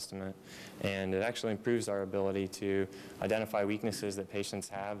K-level assessment. And it actually improves our ability to identify weaknesses that patients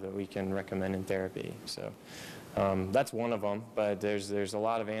have that we can recommend in therapy. So that's one of them, but there's a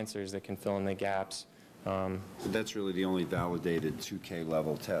lot of answers that can fill in the gaps. That's really the only validated 2K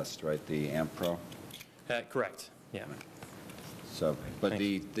level test, right? The AMP-Pro? Correct, yeah. So, but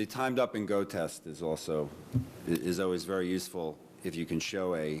the timed up and go test is also, is always very useful if you can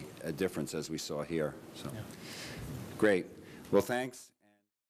show a difference as we saw here. So, great. Well, thanks.